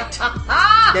object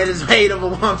that is made of a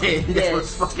woman that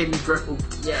was fucking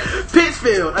groped. Yes.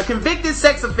 Pittsfield, a convicted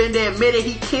sex offender admitted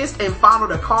he kissed and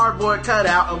fondled a cardboard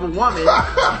cutout of a woman,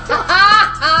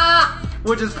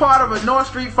 which is part of a North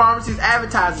Street Pharmacy's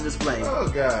advertising display.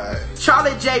 Oh, God.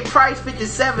 Charlotte J. Price,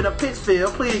 57, of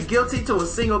Pittsfield, pleaded guilty to a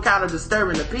single count of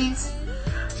disturbing the peace.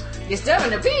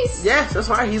 Disturbing the peace? Yes, that's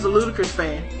right. He's a Ludacris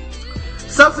fan.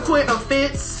 Subsequent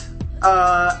offense,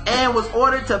 and was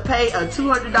ordered to pay a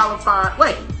 $200 fine.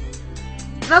 Wait.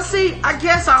 Now see, I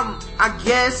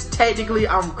guess technically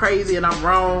I'm crazy and I'm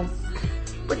wrong.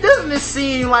 But doesn't this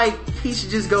seem like he should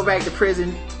just go back to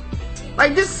prison?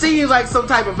 Like, this seems like some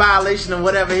type of violation of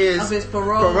whatever of his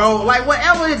parole. Like,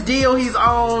 whatever deal he's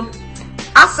on,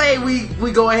 I say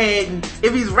we go ahead and,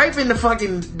 if he's raping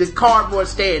the cardboard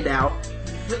standout,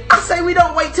 I say we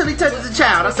don't wait till he touches the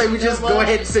child. I say we just go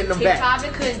ahead and send him back. He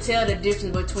probably couldn't tell the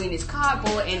difference between his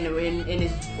cardboard and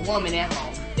his woman at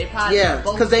home. They probably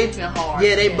both hard.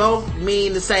 Yeah, they both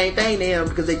mean the same thing to him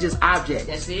because they just objects.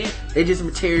 That's it. They just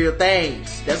material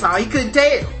things. That's all he couldn't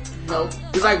tell. Nope.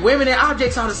 It's like women and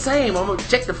objects are the same. I'm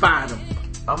objectifying them.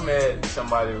 I'm mad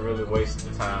somebody really wasted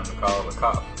the time to call the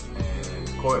cop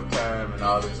and court time and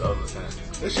all this other things.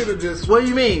 They should have just. What do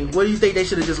you mean? What do you think they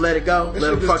should have just let it go?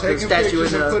 Let him fuck the statue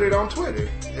in and put it on Twitter.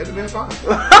 It'd have been fine.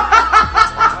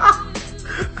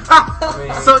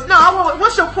 So no,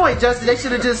 what's your point, Justin? They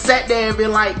should have just sat there and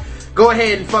been like, "Go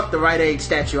ahead and fuck the Rite Aid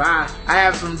statue. I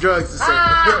have some drugs to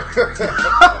sell."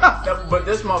 But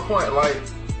that's my point. Like,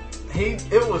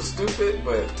 it was stupid,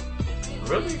 but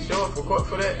really show up for court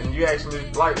for that, and you actually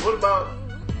like. What about?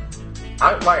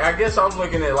 I guess I'm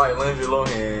looking at like Lindsay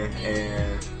Lohan,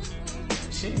 and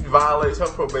she violates her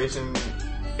probation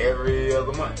every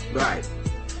other month. Right.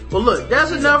 Well, look,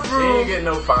 there's enough room. She ain't getting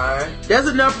no fine. There's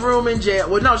enough room in jail.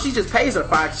 Well, no, she just pays her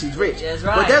fine because she's rich. That's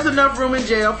right. But there's enough room in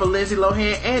jail for Lindsay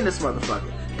Lohan and this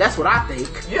motherfucker. That's what I think.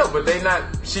 Yeah, but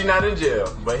she not in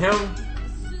jail. But him,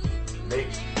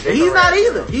 he's not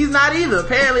either. He's not either.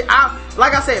 Apparently,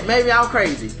 like I said, maybe I'm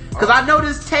crazy. Because I know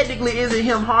this technically isn't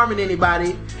him harming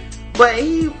anybody. But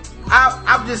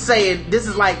I'm just saying, this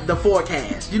is like the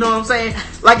forecast. You know what I'm saying?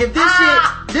 Like, if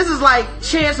this is like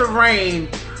chance of rain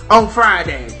on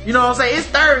Friday. You know what I'm saying? It's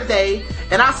Thursday,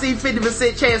 and I see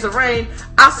 50% chance of rain.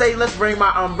 I say, let's bring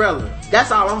my umbrella.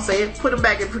 That's all I'm saying. Put him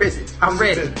back in prison. I'm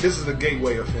ready. This is a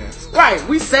gateway offense. Right.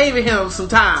 We saving him some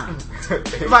time.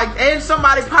 And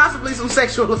somebody possibly some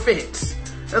sexual offense.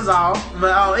 That's all.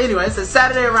 But anyway, it's a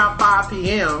Saturday around 5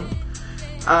 p.m.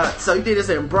 So he did this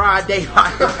in broad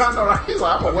daylight. He's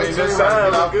like, I'm gonna wait till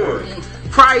look good.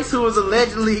 Price, who was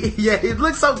allegedly, it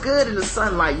looked so good in the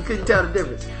sunlight, you couldn't tell the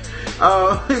difference.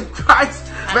 Price,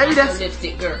 maybe that's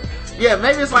lipstick girl. Yeah,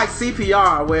 maybe it's like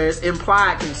CPR where it's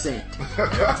implied consent.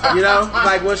 You know,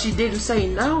 like, well, she didn't say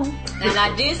no. And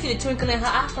I did see the twinkle in her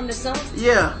eye from the sun.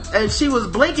 Yeah, and she was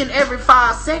blinking every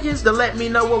 5 seconds to let me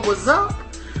know what was up.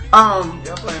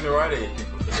 Y'all playing the right age people.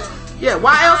 Yeah,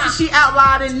 why else is she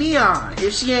outlined in neon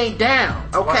if she ain't down?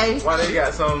 Okay. Why they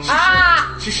got some?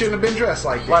 She shouldn't have been dressed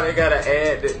like that. Why they got an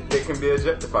ad that can be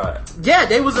objectified? Yeah,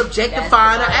 they was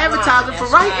objectifying her advertising for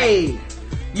Rite Aid.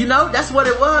 You know, that's what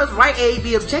it was. Rite Aid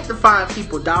be objectifying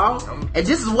people, dog. And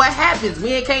this is what happens.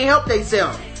 Men can't help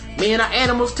themselves. Men are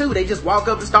animals too. They just walk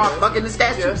up and start fucking the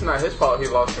statue. Yeah, it's not his fault he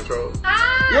lost control.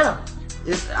 Yeah.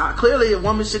 It's clearly a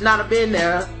woman should not have been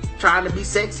there trying to be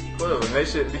sexy. Clearly, they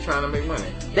shouldn't be trying to make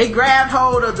money. They grabbed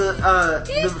hold of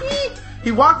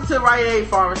he walked into the Rite Aid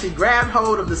pharmacy, grabbed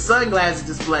hold of the sunglasses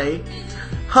display,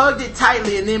 hugged it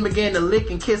tightly, and then began to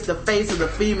lick and kiss the face of the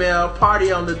female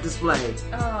party on the display.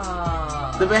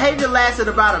 The behavior lasted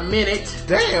about a minute.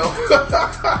 Damn.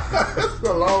 That's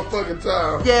a long fucking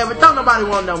time. Yeah, but don't nobody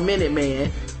want no minute,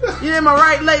 man. You am I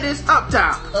right, ladies? Up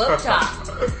top. Up top.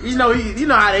 You know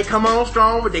how they come on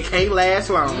strong, but they can't last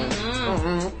long.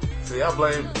 See, I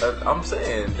blame. I'm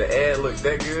saying the ad looked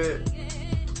that good.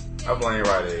 I blame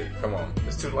Rite Aid. Come on,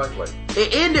 it's too lightweight.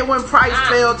 It ended when Price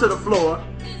fell to the floor.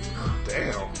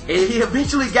 Damn. And he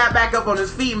eventually got back up on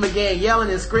his feet and began yelling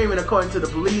and screaming, according to the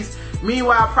police.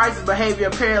 Meanwhile, Price's behavior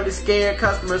apparently scared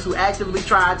customers who actively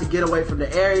tried to get away from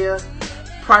the area.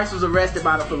 Price was arrested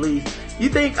by the police. You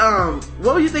think,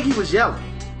 what do you think he was yelling?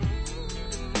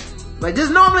 Like, this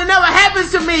normally never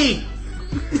happens to me!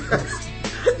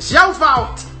 It's your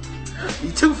fault!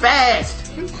 You too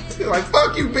fast! You're like,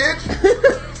 fuck you, bitch!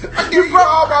 I give you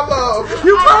all my love!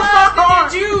 You broke my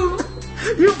heart!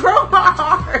 You broke my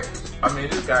heart! I mean,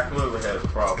 this guy clearly has a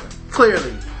problem.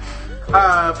 Clearly.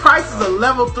 Price is a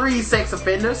level 3 sex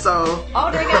offender, so...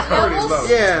 Oh, they got levels?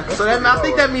 Yeah, so that, I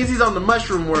think that means he's on the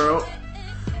mushroom world.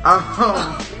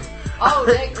 What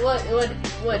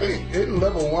is... Isn't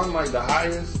level 1 like the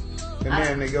highest? And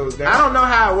then it goes down? I don't know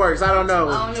how it works, I don't know.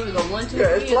 I don't know, we go 1, 2, 3. Yeah,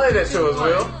 explain that to us,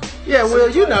 Will. Yeah, Will,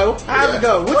 you know. How's it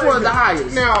go? Which one's the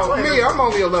highest? Now, me, I'm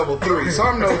only a level 3, so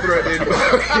I'm no threat to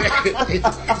anybody.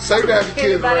 Say that to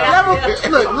kids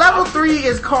around. Level 3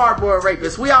 is cardboard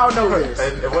rapist. We all know this.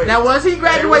 Wait, now, once he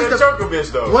graduates to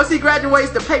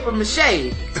to paper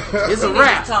mache, it's a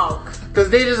wrap.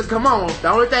 Because they just, come on, the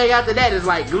only thing after that is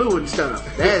like glue and stuff.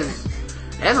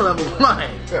 That's a level 1.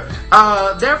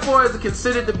 Therefore, is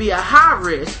considered to be a high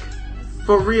risk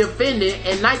for reoffending.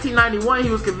 In 1991, he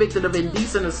was convicted of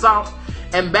indecent assault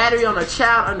and battery on a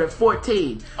child under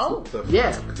 14. Oh.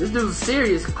 Yeah, this dude's a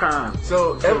serious crime.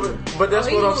 So, but that's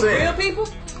what I'm saying. Real people?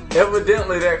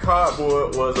 Evidently, that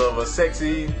cardboard was of a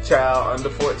sexy child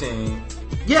under 14.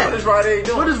 Yeah. What is Rite Aid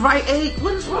doing? What is Rite Aid?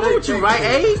 What is wrong with you, Rite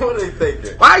Aid? What are they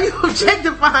thinking? Why are you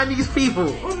objectifying these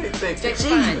people? What are they thinking?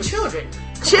 Objectifying children.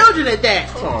 Children at that.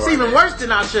 On, it's Rite even Aid. worse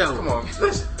than our show. Come on.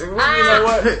 You know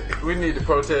what? We need to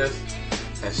protest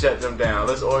and shut them down.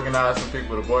 Let's organize some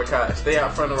people to boycott. Stay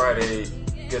out front of Rite Aid.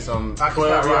 Get some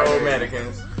 12-year-old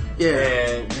mannequins. Yeah.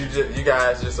 And you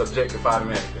guys just objectify the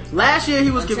mannequins. Last year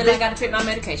he was Until convicted. I got to pick my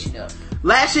medication up.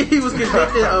 Last year he was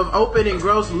convicted of open and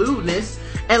gross lewdness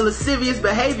and lascivious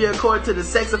behavior, according to the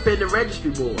Sex Offender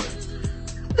Registry Board.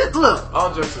 Look,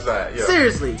 All jokes aside, yeah.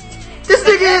 seriously, this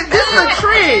is a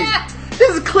trend.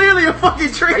 This is clearly a fucking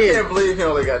I trend. can't believe he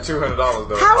only got $200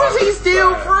 though. How is he All still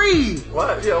jokes aside. free?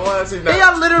 What? Yeah, why is he not? They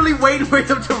are literally waiting for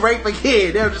him to rape a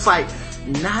kid. They're just like,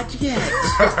 not yet.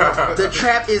 The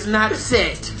trap is not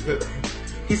set.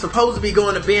 He's supposed to be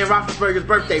going to Ben Roethlisberger's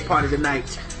birthday party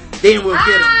tonight. Then we'll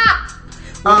get him.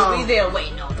 We'll be there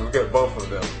waiting on them. We'll get both of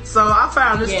them. So I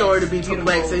found this Yes, story to be beautiful.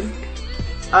 perplexing.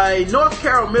 North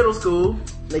Carroll Middle School,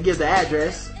 they give the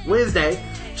address, Wednesday.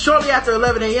 Shortly after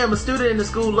 11 a.m., a student in the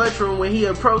school lunchroom when he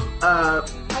approached... Are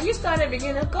you starting at the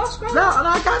beginning? Go scroll. No,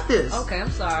 I got this. Okay,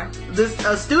 I'm sorry.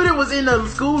 A student was in the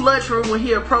school lunchroom when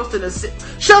he approached an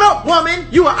Shut up, woman!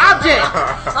 You an object!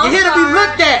 You're here to be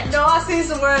looked at! No, I seen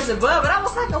some words above, but I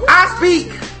was like, I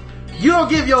speak! You don't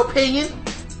give your opinion.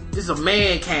 This is a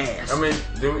man cast. I mean,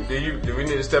 do we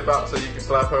need to step out so you can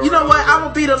slap her? You know around what? a little I'm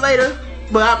gonna beat her later.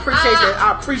 But I appreciate that.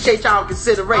 I appreciate y'all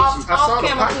consideration. I saw the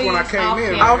camera, pipe when I please. came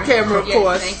in. Off Off camera, of Yes,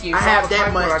 course. thank you. I have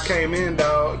that When I much. came in,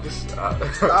 dog, just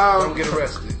don't get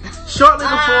arrested. Shortly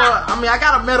before, I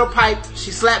got a metal pipe.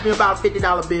 She slapped me about a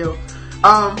 $50 bill.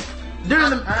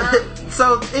 During the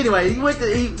so anyway,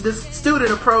 this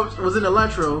student was in the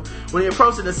lunchroom when he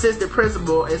approached an assistant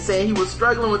principal and said he was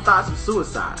struggling with thoughts of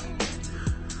suicide.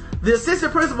 The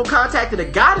assistant principal contacted a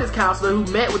guidance counselor who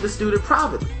met with the student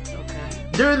privately.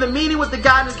 During the meeting with the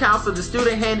guidance counselor, the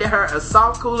student handed her a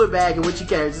soft cooler bag in which he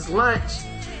carries his lunch.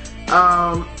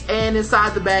 And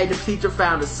inside the bag, the teacher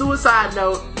found a suicide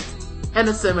note and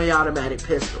a semi-automatic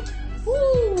pistol.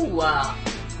 Ooh, wow.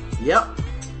 Yep.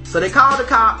 So they called the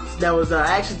cops that was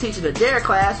actually teaching a DARE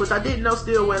class, which I didn't know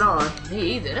still went on.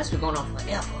 Me either. That's been going on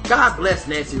forever. God bless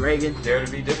Nancy Reagan. Dare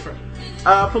to be different.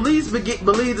 Police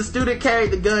believe the student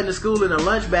carried the gun to school in a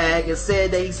lunch bag and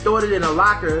said that he stored it in a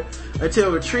locker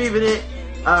until retrieving it.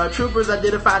 Troopers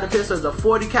identified the pistol as a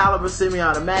 .40 caliber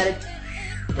semi-automatic.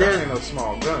 That ain't no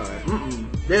small gun.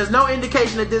 There's no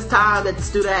indication at this time that the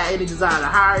student had any desire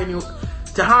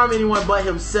to harm anyone but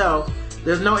himself.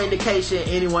 There's no indication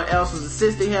anyone else was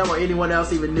assisting him or anyone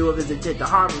else even knew of his intent to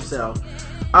harm himself.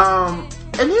 And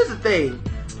here's the thing.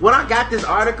 When I got this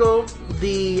article,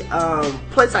 the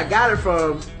place I got it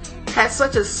from had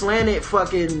such a slanted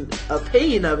fucking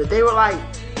opinion of it. They were like,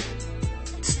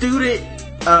 student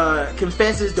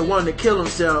confesses to wanting to kill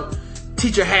himself,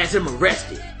 teacher has him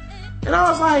arrested. And I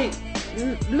was like,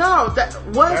 no,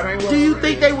 what do you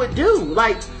think they would do?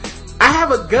 Like, I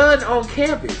have a gun on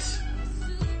campus.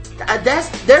 That's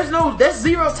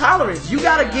zero tolerance. You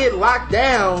gotta get locked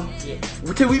down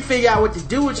until we figure out what to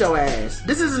do with your ass.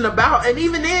 This isn't about, and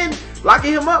even then,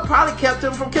 locking him up probably kept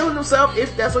him from killing himself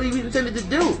if that's what he intended to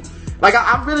do. Like,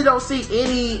 I really don't see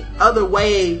any other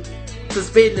way to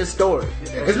spin this story.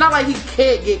 It's not like he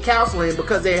can't get counseling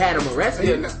because they had him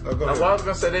arrested. I was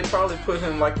gonna say they probably put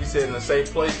him, like you said, in a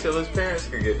safe place till his parents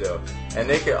could get there, and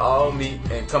they could all meet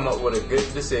and come up with a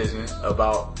good decision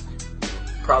about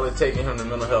probably taking him to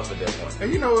mental health at that point.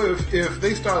 And you know, if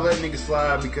they start letting niggas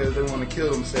slide because they want to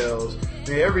kill themselves,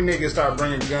 then every nigga start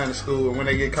bringing a gun to school, and when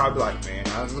they get caught, be like, man,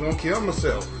 I was gonna kill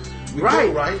myself.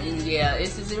 Right. Yeah,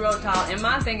 it's a zero tolerance. And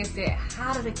my thing is that,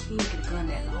 how did a kid get a gun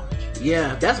that large?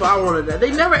 Yeah, that's what I wanted.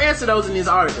 They never answer those in these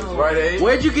articles. Right Aid?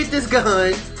 Where'd you get this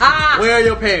gun? Where are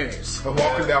your parents?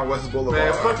 Walking down West Boulevard.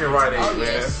 Man, fucking Right Aid, man.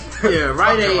 Yes. Yeah,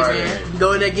 Right Aid, Right man. Aid. You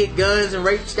go in there, get guns, and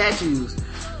rape statues.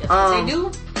 That's what they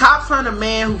do. Cops found a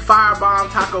man who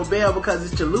firebombed Taco Bell because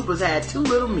his chalupas had too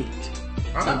little meat.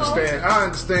 I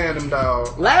understand them,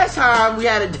 dog. Last time we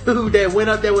had a dude that went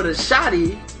up there with a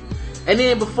shotty, and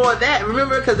then before that,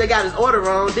 remember, because they got his order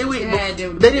wrong, they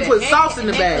didn't put sauce in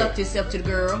the bag. Handcuffed himself to the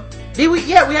girl. We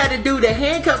had a dude that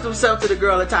handcuffed himself to the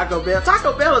girl at Taco Bell.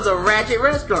 Taco Bell is a ratchet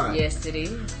restaurant. Yes, it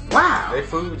is. Wow. They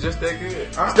food just that good.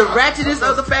 It's the ratchetest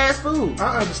of the fast food.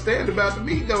 I understand about the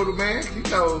meat, though, man. You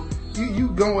know, you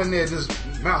go in there just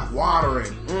mouth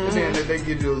watering, and then they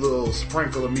give you a little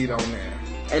sprinkle of meat on there.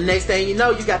 And next thing you know,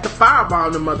 you got to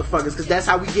firebomb them motherfuckers, because that's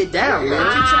how we get down,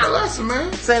 man. Teach them a lesson,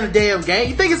 man. This ain't a damn game.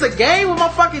 You think it's a game with my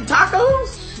fucking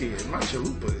tacos? Shit, my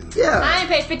chalupa is. Yeah. I ain't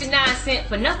paid 59 cents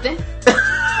for nothing.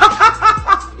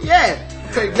 Yeah.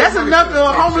 That's enough for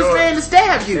a homeless man to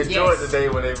stab you. Enjoy the day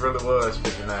when it really was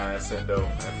 59 cents though,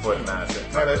 and 49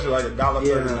 cents. Now that's like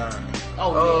 $1.39.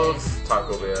 Oh, yes.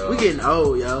 Taco Bell. We getting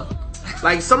old, yo.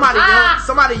 Like somebody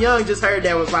young just heard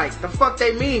that was like, the fuck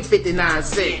they mean 59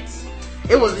 cents?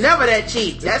 It was never that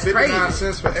cheap. That's 59 crazy.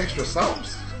 cents for extra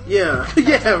sauce. Yeah,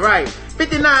 yeah, right.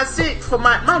 59 cents for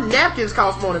my napkins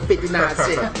cost more than 59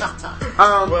 cents.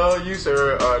 Well, you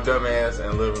sir are a dumbass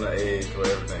and live in an age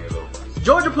where everything is over.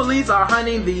 Georgia police are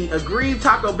hunting the aggrieved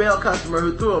Taco Bell customer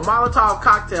who threw a Molotov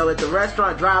cocktail at the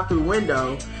restaurant drive-thru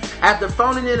window after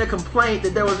phoning in a complaint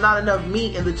that there was not enough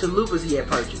meat in the chalupas he had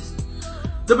purchased.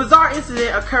 The bizarre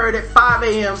incident occurred at 5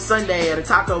 a.m. Sunday at a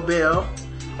Taco Bell.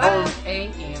 5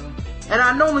 a.m. And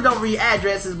I normally don't read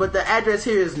addresses, but the address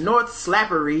here is North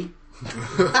Slappery.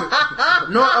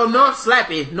 North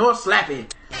Slappy.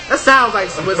 That sounds like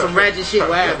some ratchet shit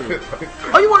will happen.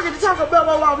 Oh, you want to get the Taco Bell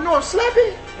off North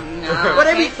Slappy? No, What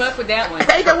they can't fuck with that one.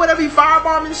 Ain't that where they be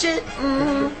firebombing shit?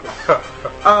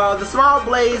 Mm-hmm. The small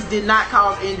blaze did not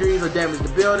cause injuries or damage the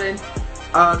building.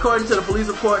 According to the police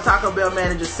report, Taco Bell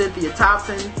manager Cynthia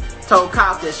Thompson told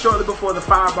cops that shortly before the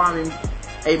firebombing,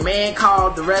 a man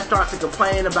called the restaurant to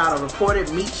complain about a reported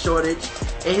meat shortage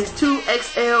in his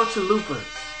 2XL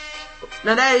chalupas.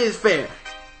 Now that is fair.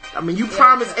 I mean, you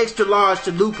promise extra large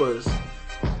chalupas.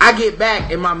 I get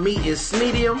back and my meat is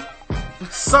medium.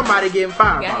 Somebody getting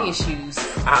firebombed. Got issues.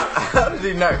 How did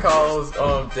he not cause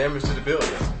damage to the building?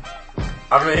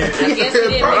 I mean, I guess he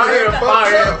didn't fire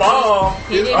and bomb.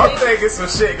 He didn't I'm mix- thinking some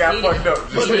shit got fucked up.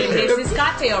 He didn't mix his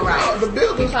cocktail right. The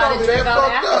building's He probably probably that drank all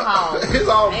the fucked alcohol. up. It's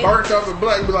all burnt up and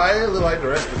black. Be like, hey, it look like the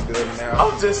rest of the building now.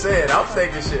 I'm just saying, I'm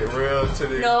taking shit real to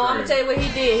the No, I'm gonna extreme. tell you what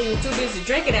he did. He was too busy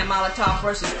drinking that Molotov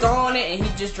versus throwing it, and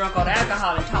he just drank all the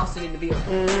alcohol and tossed it in the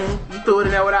building. You threw it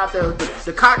in there without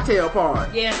the cocktail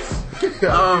part. Yes, It's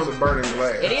a burning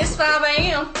glass. it is 5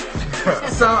 a.m.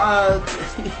 So,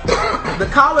 the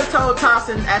caller told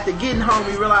Thompson after getting home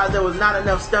he realized there was not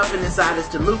enough stuffing inside his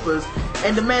chalupas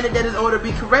and demanded that his order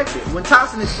be corrected. When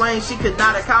Thompson explained she could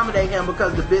not accommodate him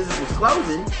because the business was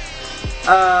closing,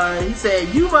 he said,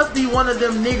 "You must be one of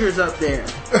them niggers up there."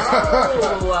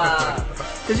 Oh,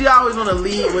 Cause you always want to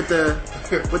lead with the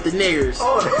niggers.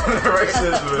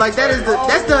 Racism. Like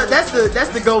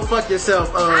that's the go fuck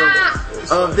yourself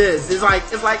of this. It's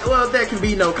like well, there can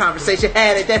be no conversation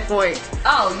had at that point.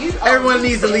 Everyone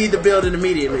needs to leave the building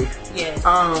immediately. Yes.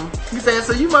 He said,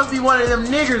 "So you must be one of them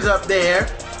niggers up there."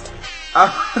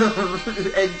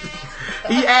 And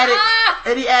he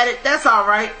added, "That's all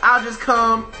right. I'll just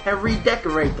come and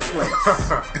redecorate the place."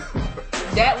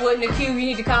 That wasn't the cue. You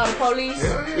need to call the police.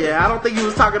 Yeah, I don't think he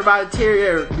was talking about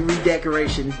interior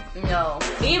redecoration. No.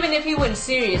 Even if he wasn't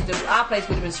serious, our place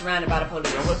would have been surrounded by the police.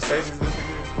 What state is this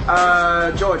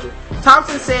again? Georgia.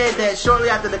 Thompson said that shortly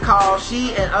after the call,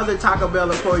 she and other Taco Bell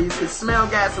employees could smell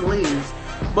gasoline,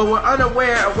 but were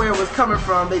unaware of where it was coming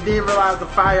from. They didn't realize the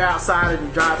fire outside of the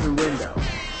drive-thru window.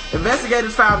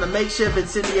 Investigators found the makeshift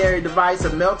incendiary device, a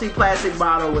melting plastic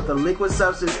bottle with a liquid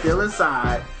substance still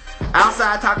inside,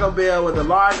 outside Taco Bell, with a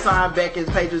large sign beckons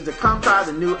patrons to come try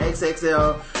the new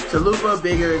XXL Chalupa.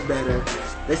 Bigger is better.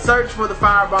 They searched for the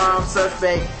firebomb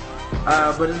suspect,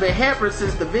 but it's been hampered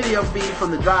since the video feed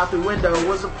from the drive-thru window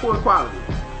was of poor quality.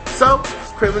 So,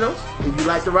 criminals, if you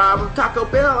like to rob a Taco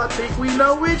Bell, I think we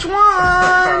know which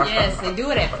one. Yes, they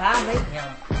do it at 5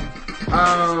 a.m.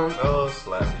 Oh,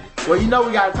 slappy. Well, you know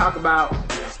we gotta talk about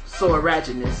sword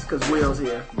ratchetness, because Will's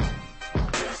here.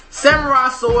 Samurai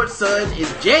Sword son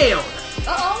is jailed.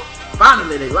 Uh-oh.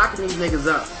 Finally, they locking these niggas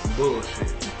up.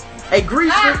 Bullshit. A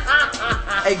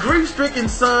grief-stricken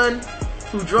son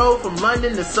who drove from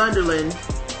London to Sunderland,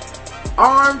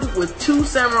 armed with 2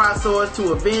 samurai swords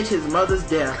to avenge his mother's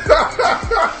death.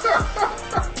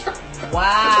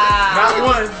 Wow. Not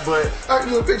one, but I can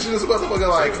do a picture of this motherfucker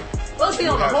like, Was he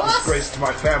on the "You have horse? disgrace to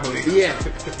my family. Yeah.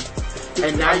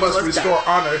 And now I you must restore die.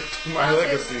 honor to my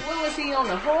legacy." What was he on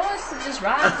the horse? Just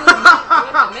riding through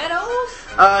the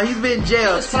meadows? He's been He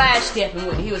jailed. was flash stepping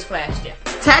with it. He was flash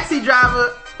stepping. Taxi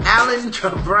driver Alan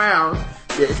Brown.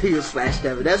 Yeah, he was flash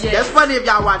stepping. That's funny if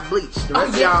y'all watch Bleach. The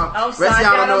rest of y'all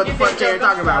don't know what the fuck they're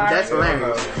talking about. But that's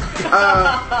hilarious.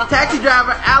 Taxi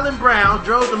driver Alan Brown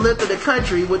drove the length of the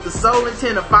country with the sole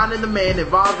intent of finding the man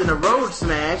involved in a road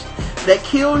smash that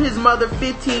killed his mother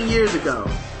 15 years ago.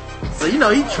 So, you know,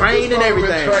 he trained and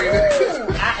everything.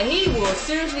 He will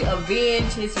seriously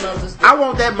avenge his mother's death. I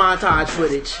want that montage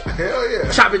footage. Hell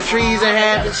yeah. Chopping trees in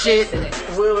half and shit.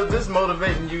 Will, is this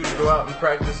motivating you to go out and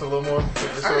practice a little more with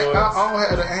the swords? I don't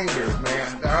have the anger,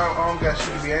 man. I don't got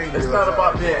shit to be angry It's about. not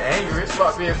about being angry, it's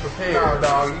about being prepared. No,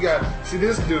 dog, you got see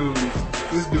this dude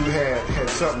had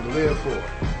something to live for.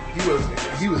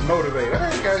 He was motivated.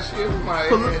 I ain't got shit in my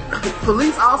head.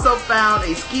 Police also found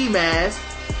a ski mask,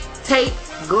 tape,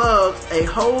 gloves, a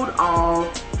hold-all,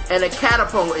 and a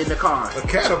catapult in the car. A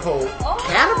catapult.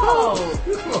 Catapult?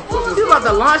 This motherfucker's You about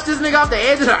to launch this nigga off the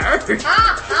edge of the earth?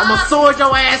 I'm gonna sword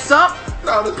your ass up,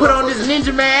 put on this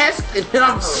ninja mask, and then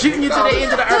I'm shooting you to the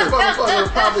end of the This earth. motherfucker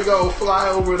probably go fly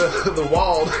over the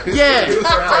wall. Yeah. He was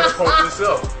trying to catapult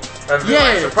himself. And be Yeah.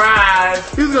 like, surprise!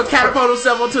 He was gonna catapult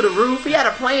himself onto the roof. He had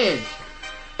a plan.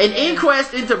 An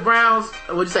inquest into Brown's...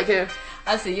 What'd you say, Karen?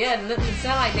 I said, yeah, it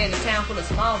sound like they're in a town full of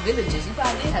small villages. You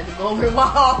probably did have to go over the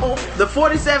wall. The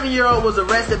 47-year-old was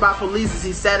arrested by police as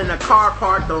he sat in a car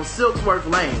parked on Silksworth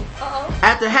Lane. Uh-oh.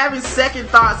 After having second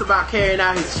thoughts about carrying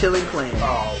out his killing plan.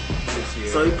 Oh, shit.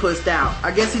 So he pushed out.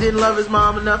 I guess he didn't love his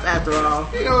mom enough after all.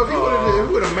 You know, if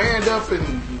he would have manned up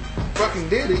and fucking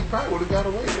did it, he probably would have got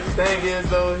away with it. The thing is,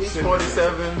 though, he's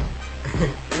 47.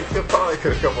 He probably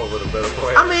could have come up with a better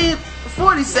plan. I mean,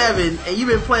 47, and you've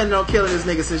been planning on killing this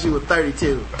nigga since you were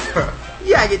 32.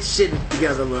 You gotta get your shit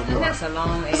together a little more. That's a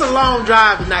long It's a long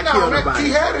drive to not kill No, man, nobody. he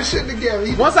had his shit together.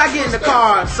 Once I get in the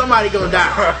car, somebody gonna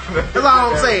die. That's all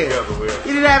I'm saying. He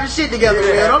didn't have his shit together,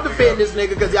 Will. Don't defend this nigga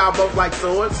because y'all both like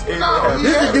swords. No, he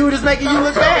This had the dude that's making you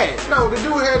look bad. No, the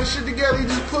dude had his shit together. He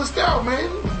just pushed out, man.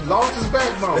 Lost his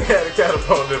backbone. They had a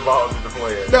catapult involved in the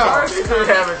plan. No. He didn't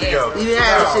have it together. He didn't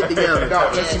have his shit together.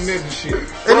 No, that's some ninja shit.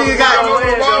 That nigga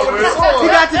he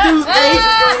got the dude.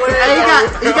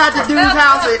 He got the dude's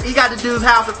house. He got the dude's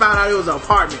house and found out it was an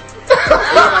apartment. He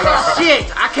was like,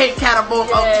 shit, I can't catapult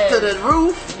up to the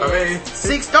roof. I mean,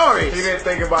 6 stories. he didn't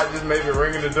think about just maybe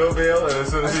ringing the doorbell, and as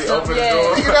soon as he opened the Yeah.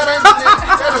 door, Nigga, that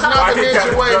is not the he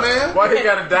ninja way, gotta- man. why he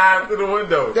gotta dive through the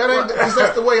window?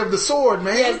 That's the way of the sword,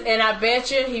 man. Yes, and I bet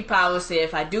you he probably said,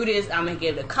 if I do this, I'm going to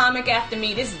give the comic after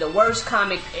me. This is the worst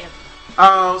comic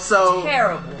ever. So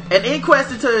Terrible. an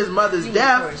inquest into his mother's You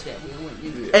death encourage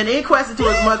that. An inquest into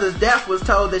his mother's death was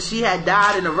told that she had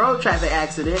died in a road traffic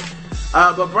accident,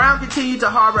 but Brown continued to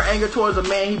harbor anger towards a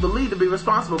man he believed to be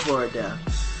responsible for her death.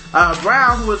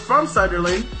 Brown, who was from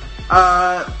Sunderland,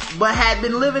 but had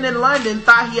been living in London,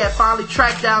 thought he had finally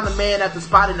tracked down the man after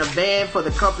spotting a van for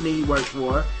the company he worked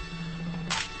for.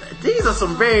 These are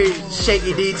some very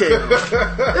shaky details. This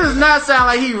does not sound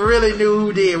like he really knew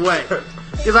who did what.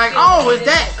 He's like, oh, is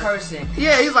that person?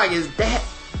 Yeah, he's like, is that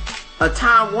a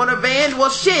Time Warner van? Well,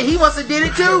 shit, he must have did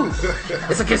it too.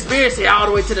 It's a conspiracy all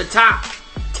the way to the top.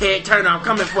 Ted Turner, I'm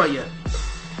coming for you.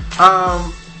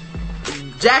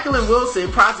 Jacqueline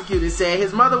Wilson, prosecuted, said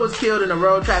his mother was killed in a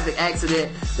road traffic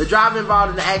accident. The driver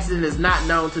involved in the accident is not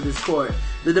known to this court.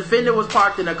 The defendant was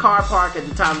parked in a car park at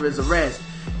the time of his arrest.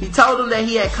 He told him that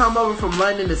he had come over from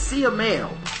London to see a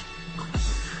male.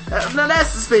 Now that's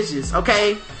suspicious,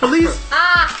 okay? Police,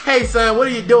 hey son, what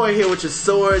are you doing here with your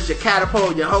swords, your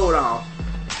catapult, your hold on?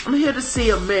 I'm here to see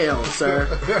a male, sir.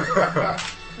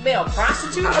 Male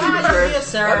prostitute? Here,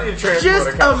 sir.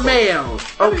 Just a male,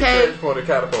 okay? For the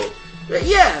catapult.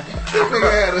 Yeah.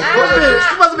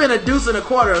 It must have been a deuce and a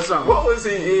quarter or something. What was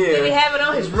he in? Did he have it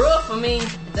on his roof? I mean,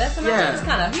 that's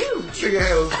kind of huge. Nigga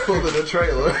had was full of the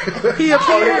trailer. He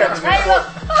appeared. He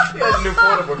had a new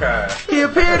portable kind. He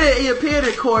appeared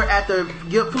in court after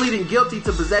pleading guilty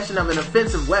to possession of an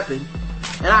offensive weapon,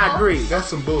 and I agree. That's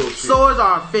some bullshit. Swords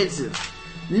are offensive.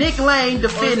 Nick Lane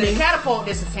defending. Catapult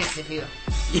is offensive here.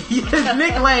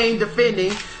 Nick Lane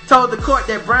defending told the court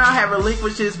that Brown had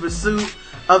relinquished his pursuit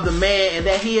of the man and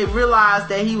that he had realized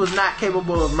that he was not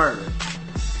capable of murder.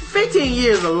 15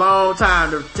 years is a long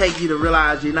time to take you to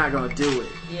realize you're not gonna do it.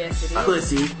 Yes, it is.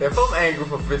 Pussy. If I'm angry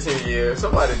for 15 years,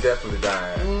 somebody definitely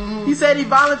dying. He said he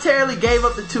voluntarily gave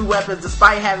up the two weapons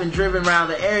despite having driven around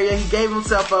the area. He gave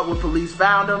himself up when police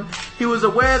found him. He was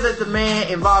aware that the man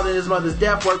involved in his mother's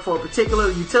death worked for a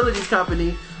particular utilities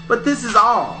company, but this is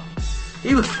all.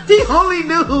 He only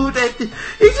knew that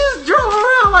he just drove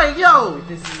around like, yo,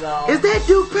 this is all. Is that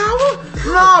Duke Power?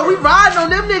 No, we riding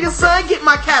on them niggas, son. Get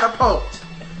my catapult.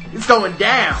 It's going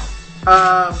down.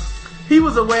 He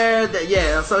was aware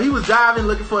that, so he was driving,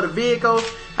 looking for the vehicle.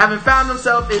 Having found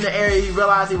himself in the area, he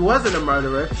realized he wasn't a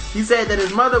murderer. He said that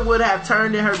his mother would have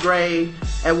turned in her grave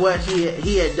at what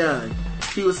he had done.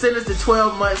 He was sentenced to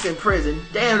 12 months in prison.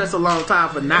 Damn, that's a long time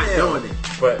for not doing it.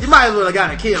 But you might as well have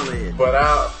got a kill in. But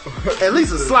at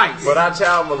least a slice. But our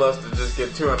child molester just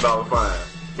get $200 fine.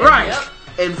 Right. Yep.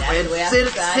 And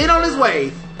sit on his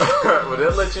way. Well,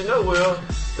 they'll let you know, Will.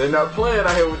 They're not playing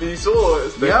out here with these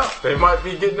swords. They might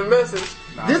be getting the message.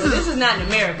 Nah, this is not in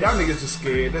America. Y'all niggas just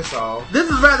scared, that's all. This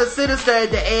is rather sinister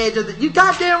at the edge of the... You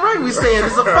goddamn right we said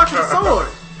it's a fucking sword.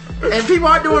 And people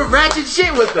are doing ratchet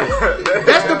shit with them.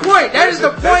 That's the point. That is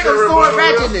the point of sword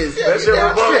ratchetness. That's your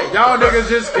rebuttal. Y'all niggas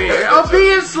just scared of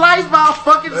being sliced by a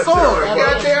fucking sword.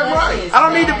 Goddamn right. I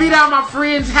don't need to be down my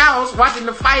friend's house watching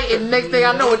the fight and the next thing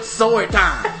I know it's sword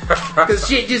time. Cause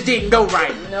shit just didn't go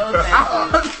right. No,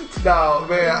 thank No,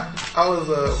 man. I was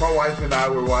my wife and I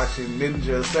were watching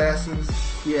Ninja Assassins.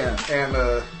 Yeah. And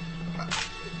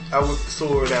I whipped the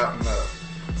sword out and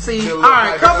see,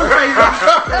 alright, couple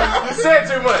faces. You said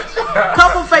too much.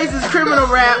 Couple faces criminal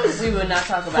raps. We will not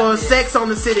talk about for this. Sex on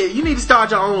the City. You need to start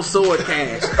your own sword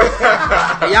cash.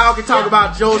 And y'all can talk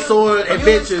about your sword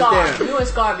adventures there. You and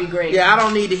Scar be great. Yeah, I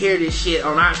don't need to hear this shit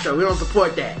on our show. We don't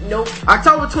support that. Nope.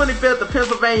 October 25th, the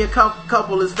Pennsylvania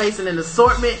couple is facing an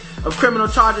assortment of criminal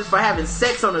charges for having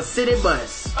sex on a city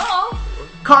bus. Uh-oh.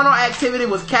 Carnal activity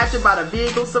was captured by the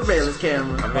vehicle surveillance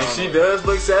camera. I mean, she does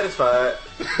look satisfied.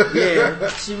 Yeah.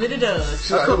 She really does.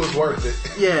 it was worth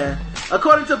it. Yeah.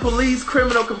 According to police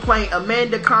criminal complaint,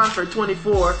 Amanda Conford,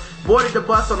 24, boarded the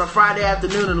bus on a Friday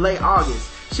afternoon in late August.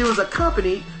 She was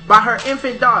accompanied by her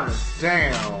infant daughter.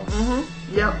 Damn.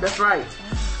 Mm-hmm. Yep, that's right.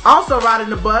 Also riding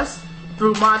the bus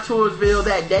through Montoursville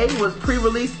that day was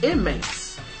pre-release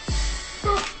inmates.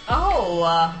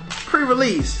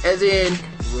 Pre-release, as in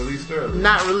released early.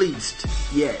 Not released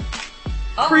yet.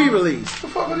 Pre-release. What the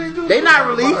fuck are they doing? They not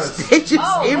released. They just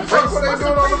in prison. What are they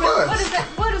doing on the bus? What is that?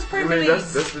 What is pre-release? I mean,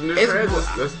 that's the new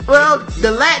trend. Well,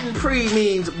 the Latin pre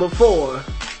means before.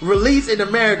 Release in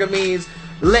America means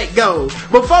let go.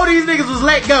 Before these niggas was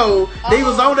let go, they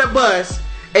was on that bus,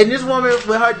 and this woman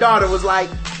with her daughter was like,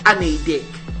 I need dick.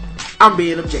 I'm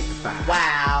being objectified.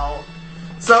 Wow.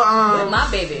 So, with my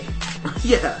baby.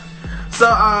 Yeah. So,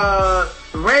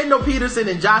 Randall Peterson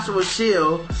and Joshua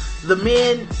Schill, the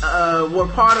men were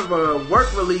part of a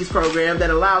work release program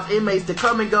that allows inmates to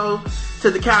come and go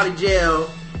to the county jail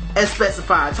at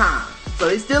specified times. So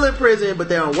they still in prison, but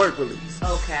they're on work release.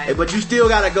 Okay. But you still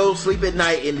gotta go sleep at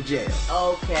night in the jail.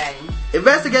 Okay.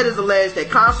 Investigators allege that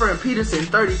Confer and Peterson,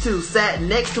 32, sat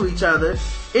next to each other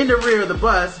in the rear of the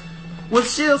bus, with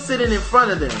Shields sitting in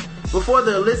front of them before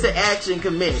the illicit action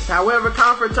commenced. However,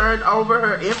 Confer turned over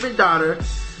her infant daughter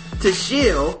to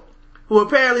Shields, who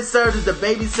apparently served as the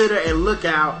babysitter and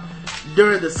lookout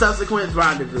during the subsequent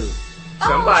rendezvous.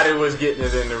 Somebody was getting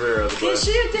it in the rear of the bus.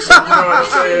 Did she know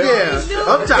these dudes? Yeah,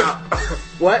 up top.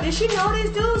 What? Did she know these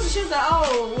dudes? And she was like,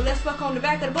 oh, well, let's fuck on the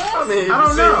back of the bus? I mean, I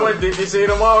don't know. Did you see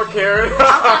them all, Karen?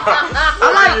 I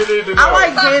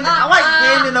like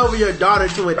handing over your daughter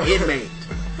to an inmate.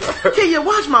 Can you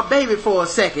watch my baby for a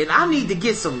second? I need to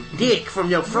get some dick from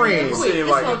your friends. You seem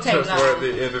like a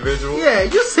trustworthy individual. Yeah,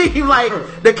 you seem like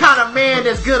the kind of man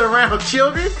that's good around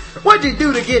children. What'd you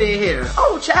do to get in here?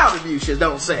 Oh, child abuse, you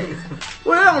don't say.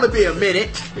 Well, it'll only be a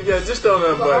minute. Yeah, just don't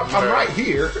unbutton. I'm right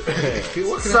here.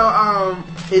 So,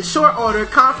 in short order,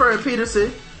 Confer and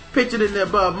Peterson, pictured in the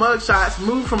above mugshots,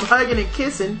 moved from hugging and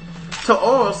kissing to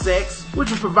oral sex, which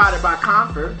was provided by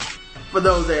Confer. For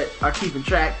those that are keeping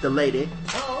track, the lady.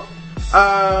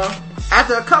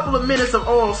 After a couple of minutes of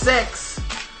oral sex,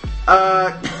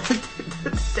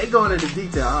 they going into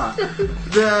detail, huh?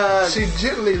 She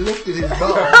gently lifted his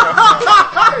ball and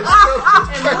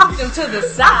moved him to the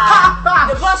side.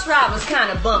 The bus ride was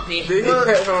kind of bumpy. Did he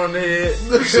pat her on the head?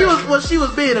 She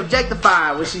was being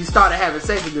objectified when she started having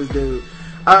sex with this dude.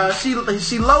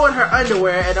 She lowered her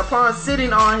underwear, and upon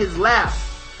sitting on his lap,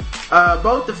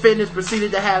 both defendants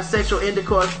proceeded to have sexual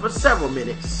intercourse for several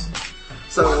minutes.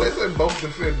 So they said both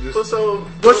defendants. Well,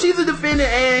 she's a defendant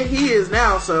and he is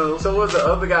now. So was the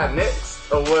other guy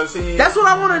next, or was he? That's what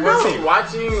I want to know. Was he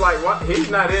watching? Like, what? He's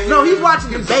not in. No, he's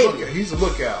watching the baby. He's a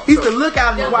lookout. He's the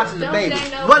lookout and he's watching the baby.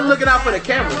 Wasn't looking out for the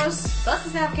cameras.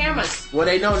 Buses have cameras. Well,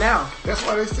 they know now. That's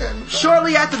why they said.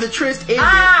 Shortly after the tryst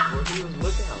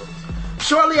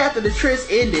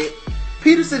ended.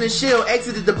 Peterson and Shield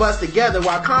exited the bus together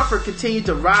while Comfort continued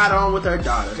to ride on with her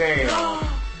daughter. Damn.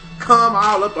 Come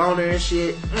all up on her and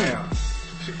shit. Damn.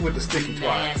 She with the sticky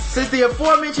twat. Since the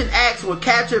aforementioned acts were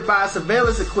captured by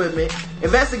surveillance equipment,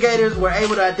 investigators were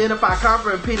able to identify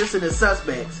Comfort and Peterson as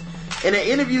suspects. In an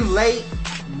interview late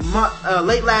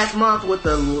last month with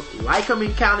the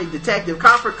Lycoming County detective,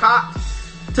 Comfort copped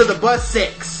to the bus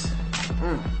sex.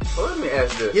 Well, let me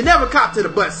ask this. You never cop to the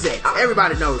butt sex.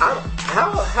 Everybody knows that.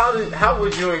 How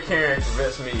would you and Karen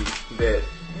convince me that,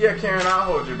 yeah, Karen, I'll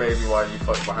hold your baby while you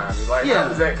fuck behind me? Like, how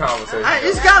does that conversation go?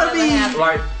 It's gotta be,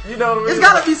 like, you know what I mean? It's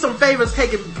gotta be some favors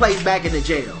taking place back in the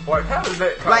jail. Like, how does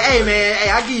that like, hey man,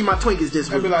 I give you my Twinkies this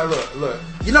week. I'd be like, look.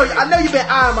 You know, I know you've been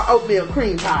eyeing my oatmeal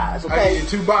cream pies, okay? I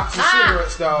give you 2 boxes of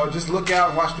cigarettes, dog. Just look out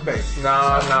and watch the baby.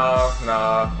 Nah.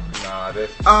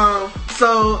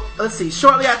 So, let's see.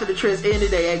 Shortly after the tryst ended,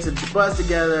 they exited the bus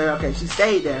together. Okay, she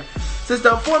stayed there. Since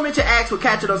the aforementioned acts were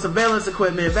captured on surveillance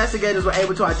equipment, investigators were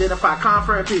able to identify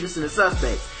Confer and Peterson as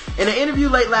suspects. In an interview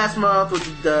late last month with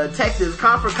the detectives,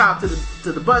 Confer copped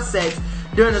to the bus sex.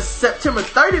 During a September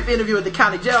 30th interview at the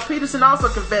county jail, Peterson also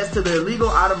confessed to the illegal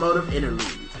automotive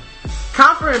interlude.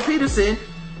 Confer and Peterson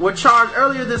were charged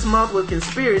earlier this month with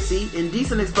conspiracy,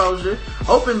 indecent exposure,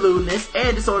 open lewdness,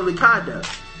 and disorderly conduct.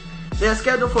 They are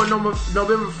scheduled for a November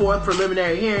 4th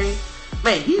preliminary hearing.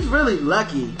 Man, he's really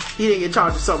lucky he didn't get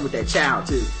charged with something with that child,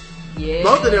 too. Yeah,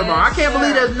 both of them are. I can't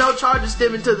believe there's no charges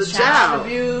stemming to the child.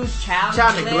 Abuse,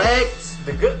 child neglect.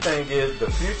 The good thing is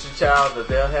the future child that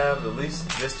they'll have, at least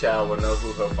this child will know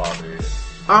who her father is.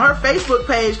 On her Facebook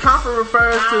page, Confer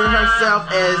refers to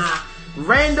herself as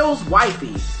Randall's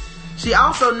wifey. She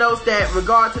also notes that,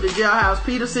 regard to the jailhouse,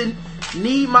 Peterson,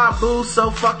 need my boo so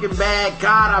fucking bad.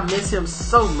 God, I miss him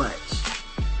so much.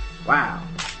 Wow.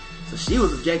 So she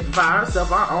was objectifying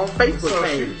herself on her own Facebook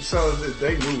page. So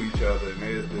they knew each other. And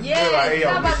they're like, hey,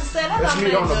 let's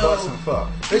meet on the bus and fuck.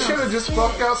 They should have just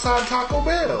fucked outside Taco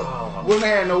Bell. Wouldn't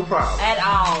have had no problem. At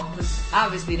all.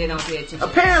 Obviously, they don't pay attention.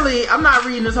 Apparently, I'm not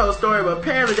reading this whole story, but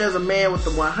apparently there's a man with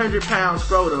a 100-pound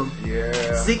scrotum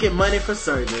seeking money for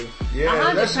surgery. Yeah,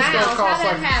 100 that's just pounds? gonna cost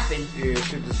How that happen? Yeah,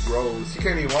 shit just grows. He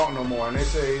can't even walk no more, and they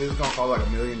say it's gonna cost like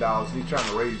 $1 million. He's trying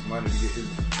to raise money to get his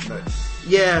nuts.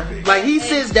 Yeah, like he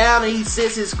sits down and he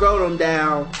sits his scrotum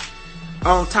down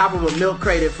on top of a milk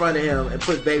crate in front of him and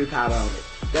puts baby powder on it.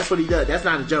 That's what he does. That's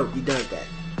not a joke. He does that.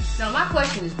 No, my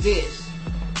question is this.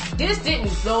 This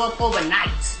didn't blow up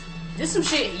overnight. This some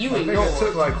shit you ignored. I think it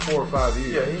took like 4 or 5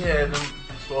 years. Yeah, he had them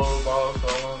swollen balls for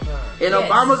a long time. In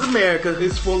Obama's America,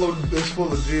 it's full of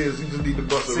jizz. You just need to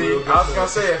bust a real good. I was gonna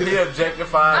say, if he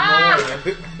objectified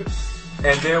more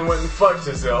and then went and fucked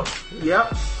himself,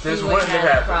 this wouldn't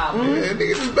have happened. Yeah,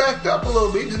 nigga just backed up a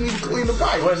little bit. You just need to clean the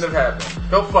pipe. Wouldn't have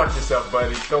happened. Go fuck yourself,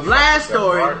 buddy. Go fuck Last yourself,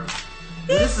 story. Mark.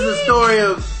 This is a story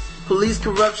of police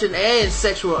corruption and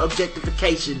sexual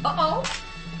objectification. Uh-oh.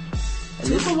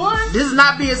 Two for one? This is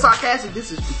not being sarcastic.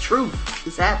 This is the truth.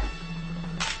 This happened.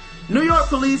 New York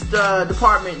Police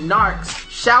Department narcs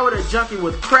showered a junkie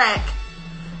with crack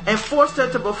and forced her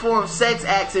to perform sex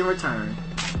acts in return.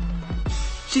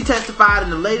 She testified in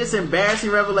the latest embarrassing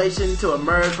revelation to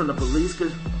emerge from the police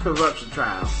corruption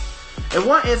trial. In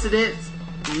one incident,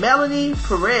 Melanie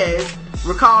Perez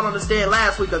recalled on the stand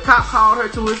last week a cop called her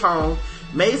to his home,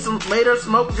 made her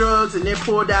smoke drugs, and then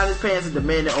pulled down his pants and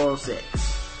demanded oral sex.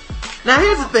 Now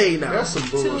here's the thing though. That's some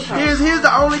bullshit. Here's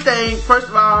the only thing. First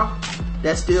of all,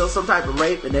 that's still some type of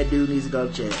rape and that dude needs to go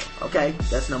to jail. Okay?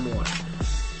 That's number one.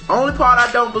 Only part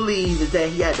I don't believe is that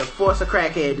he had to force a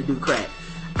crackhead to do crack.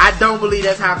 I don't believe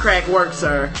that's how crack works,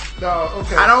 sir. No,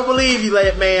 okay. I don't believe you,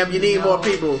 ma'am. You need more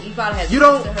people. You probably had you to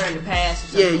don't. her in the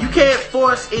past. Yeah, you can't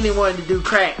force anyone to do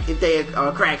crack if they're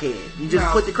a crackhead. You just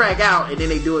put the crack out and then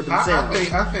they do it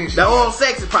themselves. I think the oral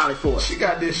sex is probably forced. She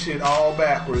got this shit all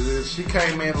backwards. She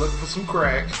came in looking for some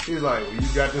crack. He's like, well, you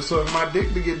got to suck my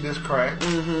dick to get this crack.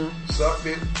 Mm-hmm. Sucked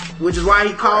it. Which is why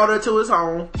he called her to his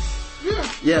home.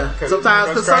 Yeah.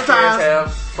 Sometimes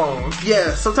have phones.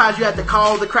 Yeah. Sometimes you have to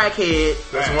call the crackhead.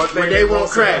 That's one thing they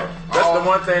won't crack. That's the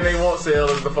one thing they won't sell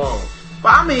is the phone. But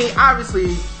I mean, obviously,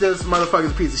 this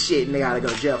motherfucker's a piece of shit and they gotta go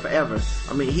to jail forever.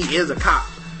 I mean, he is a cop.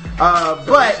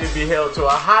 But he should be held to a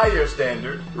higher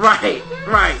standard. Right.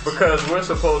 Because we're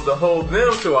supposed to hold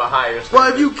them to a higher standard.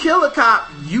 Well, if you kill a cop,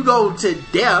 you go to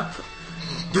death.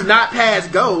 Do not pass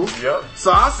go. Yep.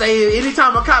 So I'll say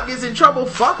anytime a cop gets in trouble,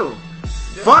 fuck him.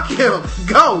 Yep. Fuck him.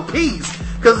 Go. Peace.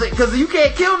 Cause you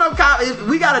can't kill no cop.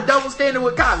 We got a double standard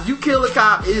with cops. You kill a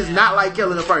cop, it is not like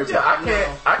killing a person.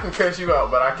 Yeah, I can cuss you out,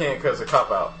 but I can't cuss a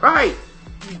cop out. Right.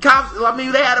 Cops, I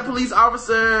mean, they had a police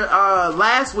officer,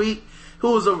 last week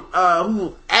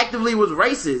who actively was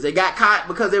racist. They got caught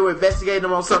because they were investigating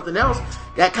him on something else.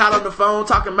 Got caught on the phone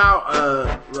talking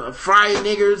about, frying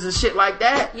niggers and shit like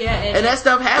that. Yeah. And that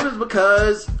stuff happens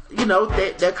because,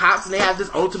 they're cops and they have this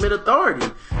ultimate authority.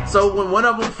 So when one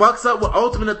of them fucks up with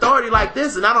ultimate authority like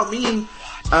this, and I don't mean,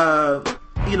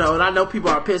 and I know people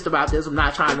are pissed about this. I'm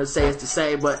not trying to say it's the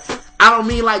same, but I don't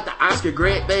mean like the Oscar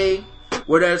Grant thing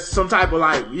where there's some type of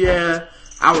I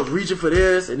was reaching for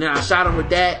this and then I shot him with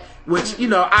that, which,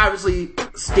 obviously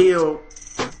still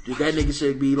that nigga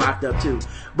should be locked up too.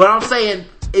 But I'm saying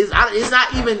it's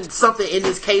not even something in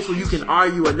this case where you can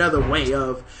argue another way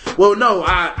of, well, no,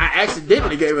 I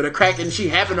accidentally gave her the crack and she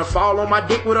happened to fall on my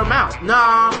dick with her mouth.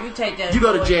 Nah, you take that. You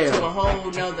go to jail to a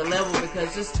whole nother level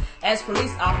because just as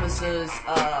police officers,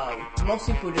 most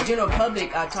people, the general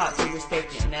public, are taught to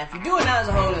respect them. Now, if you do it now, it's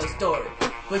a whole other story.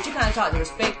 But you kind of taught to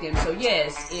respect them. So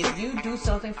yes, if you do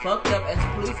something fucked up as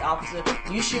a police officer,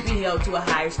 you should be held to a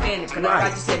higher standard. Because like I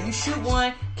just said, if you shoot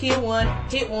one, kill one,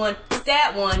 hit one,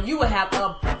 stab one, you will have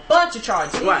a bunch of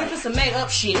charges. Even if it's some made up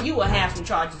shit, you will have some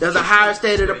charges. There's a higher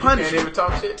standard of punishment. You can't even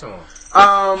talk shit to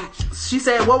him. She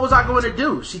said, what was I going to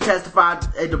do? She testified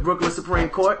at the Brooklyn Supreme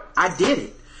Court. I did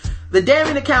it. The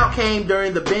damning account came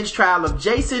during the bench trial of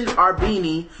Jason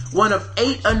Arbini, one of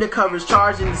 8 undercovers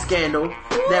charged in the scandal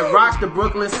that rocked the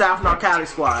Brooklyn South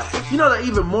Narcotics Squad. You know the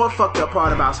even more fucked up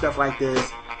part about stuff like this?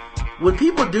 When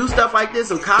people do stuff like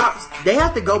this with cops, they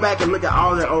have to go back and look at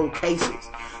all their old cases.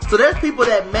 So there's people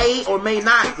that may or may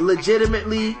not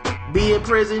legitimately be in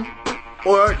prison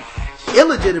or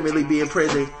illegitimately be in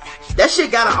prison. That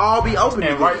shit gotta all be open.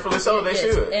 And rightfully so, they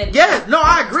should. Yeah, no,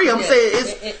 I agree. I'm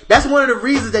saying that's one of the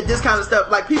reasons that this kind of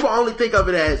stuff, like, people only think of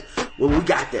it as, well, we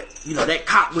got that, that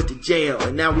cop went to jail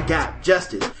and now we got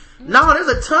justice. No, there's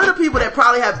a ton of people that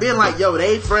probably have been like, yo,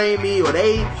 they framed me or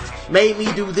they made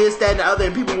me do this, that, and the other,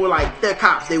 and people were like, they're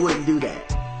cops, they wouldn't do that.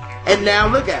 And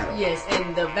now look at him. Yes,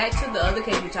 and back to the other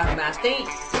case we talking about, I think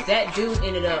that dude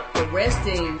ended up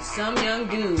arresting some young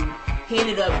dude. He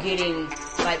ended up getting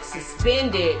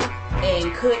suspended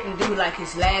and couldn't do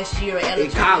his last year of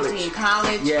eligibility in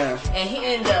college. Yeah. And he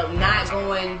ended up not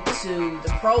going to the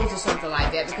pros or something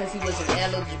like that because he wasn't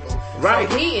eligible. Right.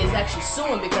 So he is actually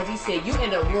suing because he said, you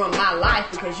ended up ruining my life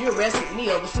because you arrested me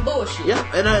over some bullshit. Yeah,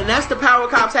 and that's the power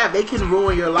cops have. They can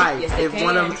ruin your life. Yes, they can.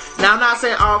 One of them. Now, I'm not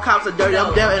saying all cops are dirty.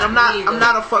 No, I'm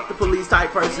not a fuck the police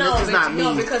type person. No, That's just not me.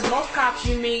 No, because most cops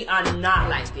you meet are not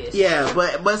like this. Yeah,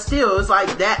 but still, it's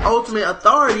like that ultimate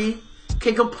authority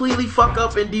can completely fuck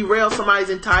up and derail somebody's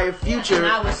entire future. Yeah, and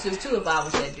I would sue too if I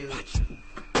was that dude.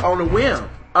 On a whim.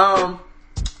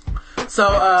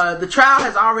 So the trial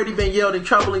has already been yielding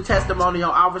troubling testimony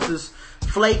on officers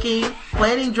flaking,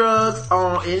 planting drugs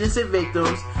on innocent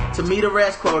victims to meet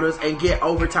arrest quotas and get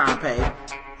overtime pay.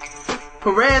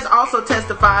 Perez also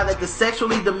testified that the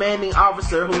sexually demanding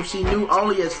officer, whom she knew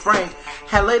only as Frank,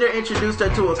 had later introduced her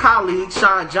to a colleague,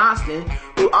 Sean Johnston,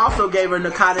 who also gave her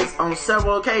narcotics on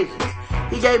several occasions.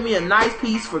 He gave me a nice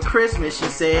piece for Christmas, she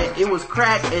said. It was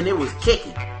crack and it was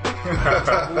kicking.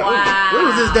 Wow. When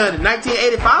was this done? In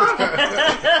 1985?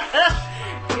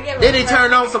 Then he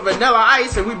turned on some Vanilla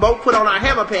Ice and we both put on our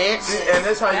hammer pants. And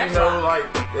that's how you know, like,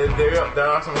 there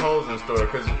are some holes in the story.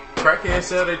 Because crackheads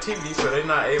sell their TV, so they're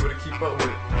not able to keep up with,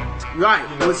 right,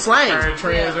 you know, with slang.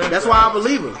 That's why I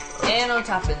believe her. And on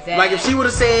top of that, like if she would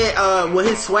have said, well,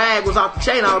 his swag was off the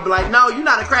chain, I would be like, no, you're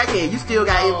not a crackhead. You still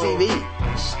got MTV.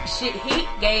 He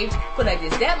gave, put like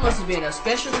this, that must have been a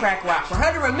special crack rock. For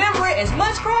her to remember it as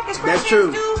much crack as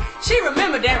crackheads do, she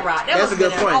remembered that rock. That's a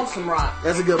good point. An awesome rock.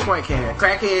 That's a good point, Karen.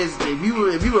 Crackheads, if you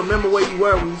remember where you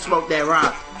were when you smoked that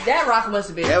rock. That rock must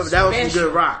have been that was some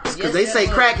good rocks. Because they say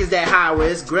crack is that high where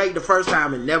it's great the first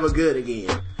time and never good again.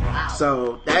 Wow.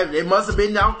 So that it must have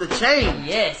been off the chain.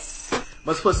 Yes.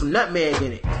 Must put some nutmeg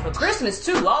in it. For Christmas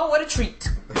too. Oh, what a treat.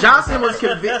 Johnston was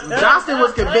convicted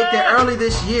early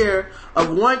this year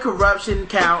of one corruption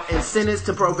count and sentenced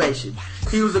to probation.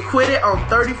 He was acquitted on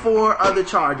 34 other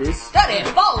charges,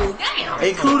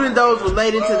 including those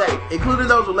related to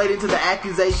the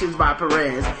accusations by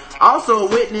Perez. Also a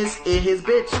witness in his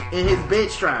bench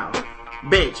trial.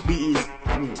 Bench, B-E, you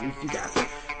got it.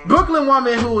 Brooklyn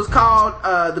woman who called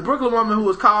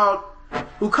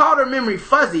her memory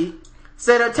fuzzy,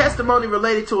 said her testimony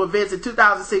related to events in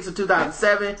 2006 and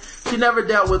 2007. She never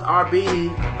dealt with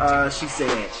Arbini, she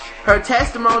said. Her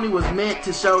testimony was meant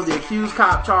to show the accused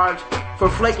cop charged for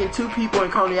flaking 2 people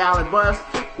in Coney Island bus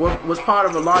was part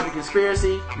of a larger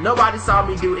conspiracy. Nobody saw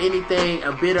me do anything,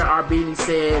 a bitter Arbini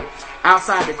said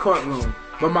outside the courtroom,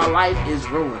 but my life is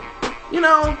ruined. You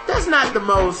know, that's not the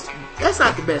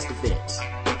best defense.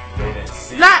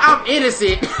 Not I'm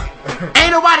innocent.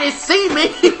 Ain't nobody see me.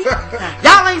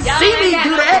 Y'all ain't see me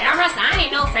do that. I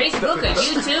ain't no Facebook or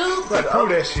YouTube. Prove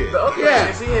that shit.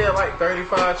 Yeah. He had like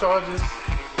 35 charges.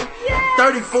 Yeah.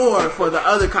 34 for the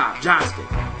other cop, Johnston.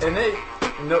 And they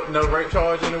no rape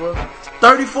charge anywhere.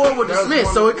 34 were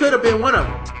dismissed, so it could have been one of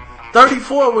them.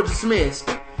 34 were dismissed,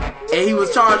 and he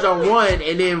was charged on one,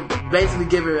 and then basically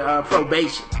given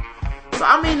probation. So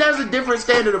I mean, there's a different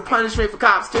standard of punishment for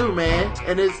cops too, man.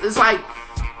 And it's like,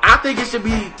 I think it should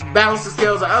be balance the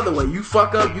scales the other way. You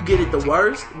fuck up, you get it the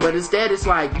worst, but instead it's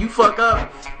like, you fuck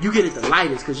up, you get it the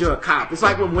lightest because you're a cop. It's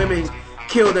like when women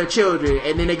kill their children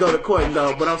and then they go to court and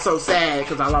go, but I'm so sad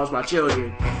because I lost my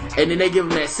children. And then they give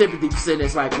them that sympathy percent.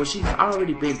 It's like, well, she's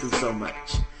already been through so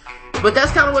much. But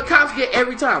that's kind of what cops get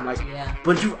every time. Like, yeah.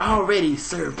 But you already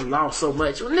served the law so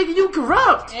much. Well, nigga, you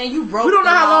corrupt. And you broke. We don't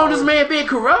know how long this man been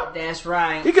corrupt. That's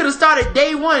right. He could have started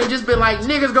day one and just been like,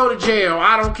 niggas go to jail.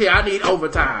 I don't care. I need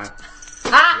overtime.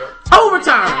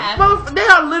 Overtime. Yeah. They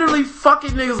are literally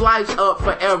fucking niggas' lives up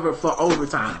forever for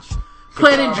overtime.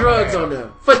 Planting drugs on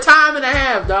them. For time and a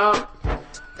half, dog.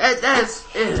 That is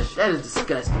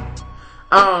disgusting.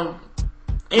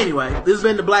 Anyway, this has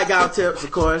been the Blackout Tips,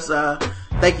 of course.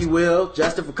 Thank you, Will,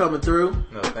 Justin, for coming through.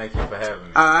 No, thank you for having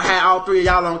me. I had all 3 of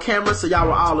y'all on camera, so y'all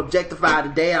were all objectified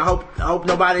today. I hope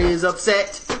nobody is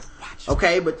upset.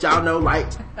 Okay, but y'all know, like,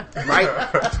 right?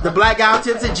 The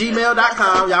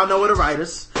blackouttips@gmail.com. Y'all know where to write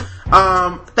us.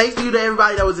 Thank you to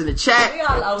everybody that was in the chat. We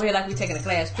all over here like we taking a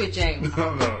class picture, ain't we?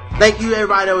 No. Thank you to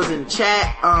everybody that was in the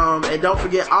chat. And don't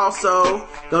forget also,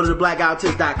 go to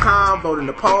theblackouttips.com, vote in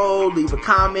the poll, leave a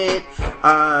comment. Go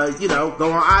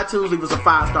on iTunes, leave us a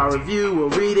 5-star review. We'll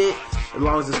read it as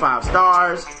long as it's 5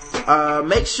 stars.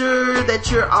 Make sure that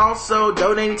you're also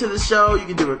donating to the show. You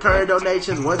can do recurring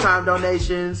donations, one-time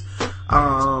donations.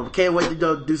 Can't wait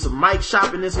to do some mic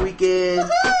shopping this weekend.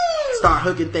 Woo-hoo! Start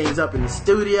hooking things up in the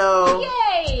studio.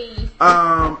 Yay!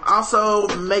 Also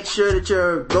make sure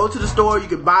that go to the store, you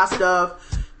can buy stuff.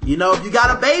 You know, if you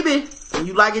got a baby and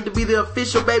you like it to be the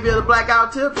official baby of the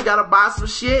Blackout Tip, you gotta buy some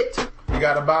shit. You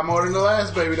gotta buy more than the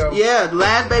last baby though. Yeah, the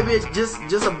last baby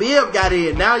just a bib got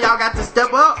in. Now y'all got to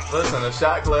step up. Listen, a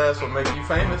shot glass will make you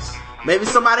famous. Maybe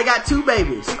somebody got 2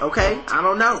 babies, okay? I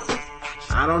don't know.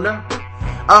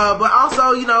 But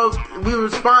also, we were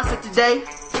sponsored today.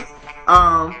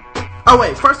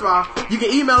 First of all, you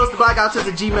can email us to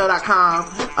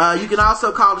blackouttips@gmail.com. You can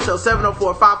also call the show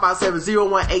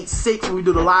 704-557-0186 when we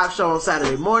do the live show on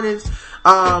Saturday mornings.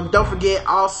 Don't forget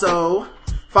also,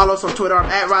 follow us on Twitter. I'm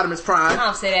at Rodimus Prime.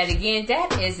 I'll say that again.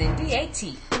 That is in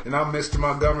DAT. And I'm Mr.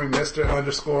 Montgomery,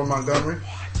 Mr._Montgomery.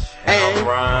 And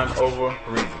Rhyme over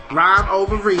reason. Rhyme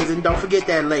over reason. Don't forget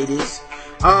that, ladies.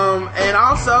 And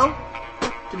also,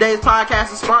 Today's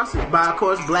podcast is sponsored by, of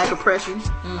course, Black Oppression.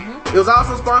 It was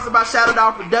also sponsored by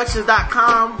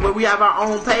ShadowDogProductions.com, where we have our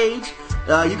own page.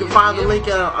 You can find the link.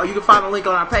 You can find the link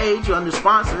on our page under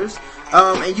sponsors,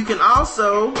 and you can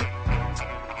also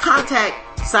contact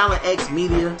Silent X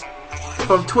Media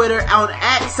from Twitter on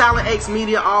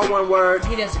 @SilentXmedia, all one word.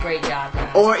 He does a great job,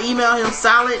 guys. Or email him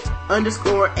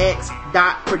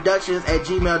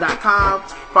silent_x.productions@gmail.com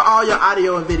for all your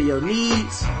audio and video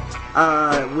needs.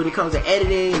 When it comes to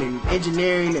editing and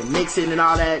engineering and mixing and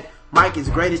all that, Mike is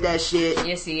great at that shit.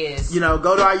 Yes, he is. You know,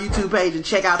 go to our YouTube page and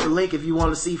check out the link if you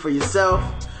want to see for yourself.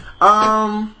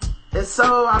 And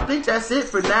so I think that's it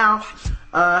for now.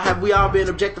 Have we all been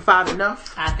objectified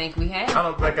enough? I think we have. I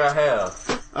don't think I have.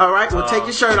 All right, well, take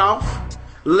your shirt off.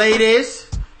 Ladies,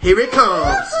 here it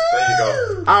comes. There you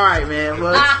go. All right, man.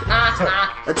 Well,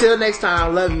 until next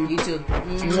time, love you. You too.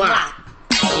 Mwah.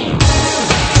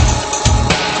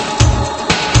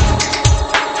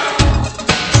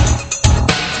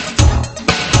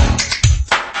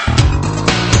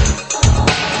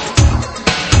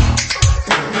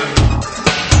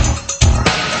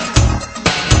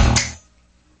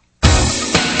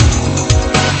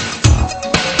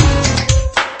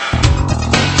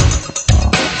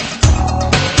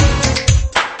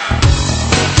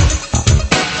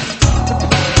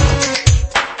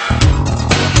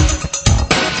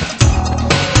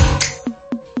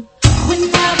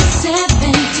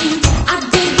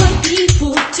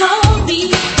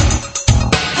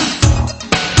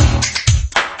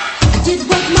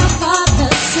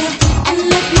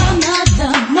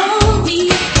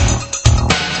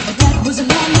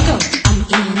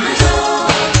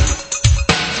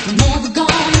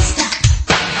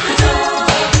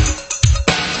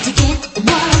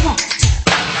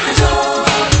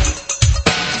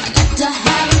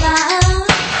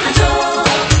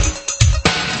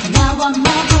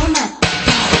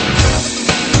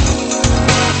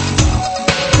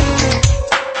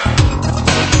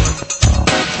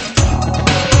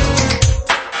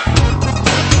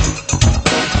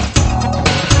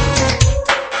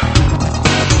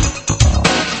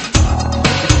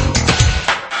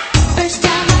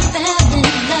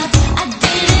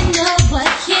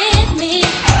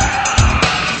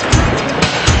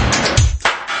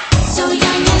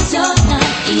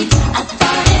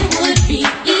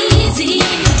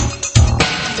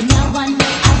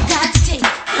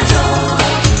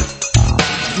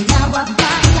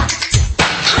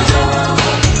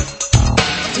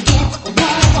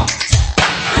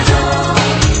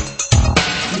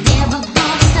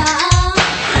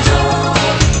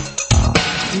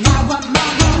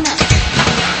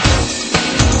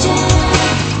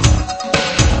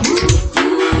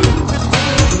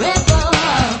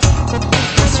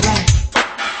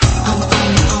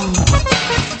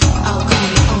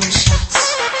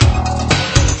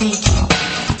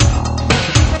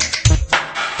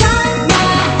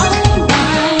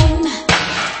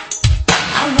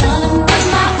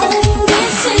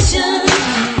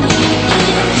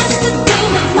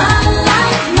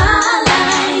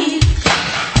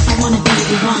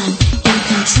 one in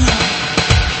control.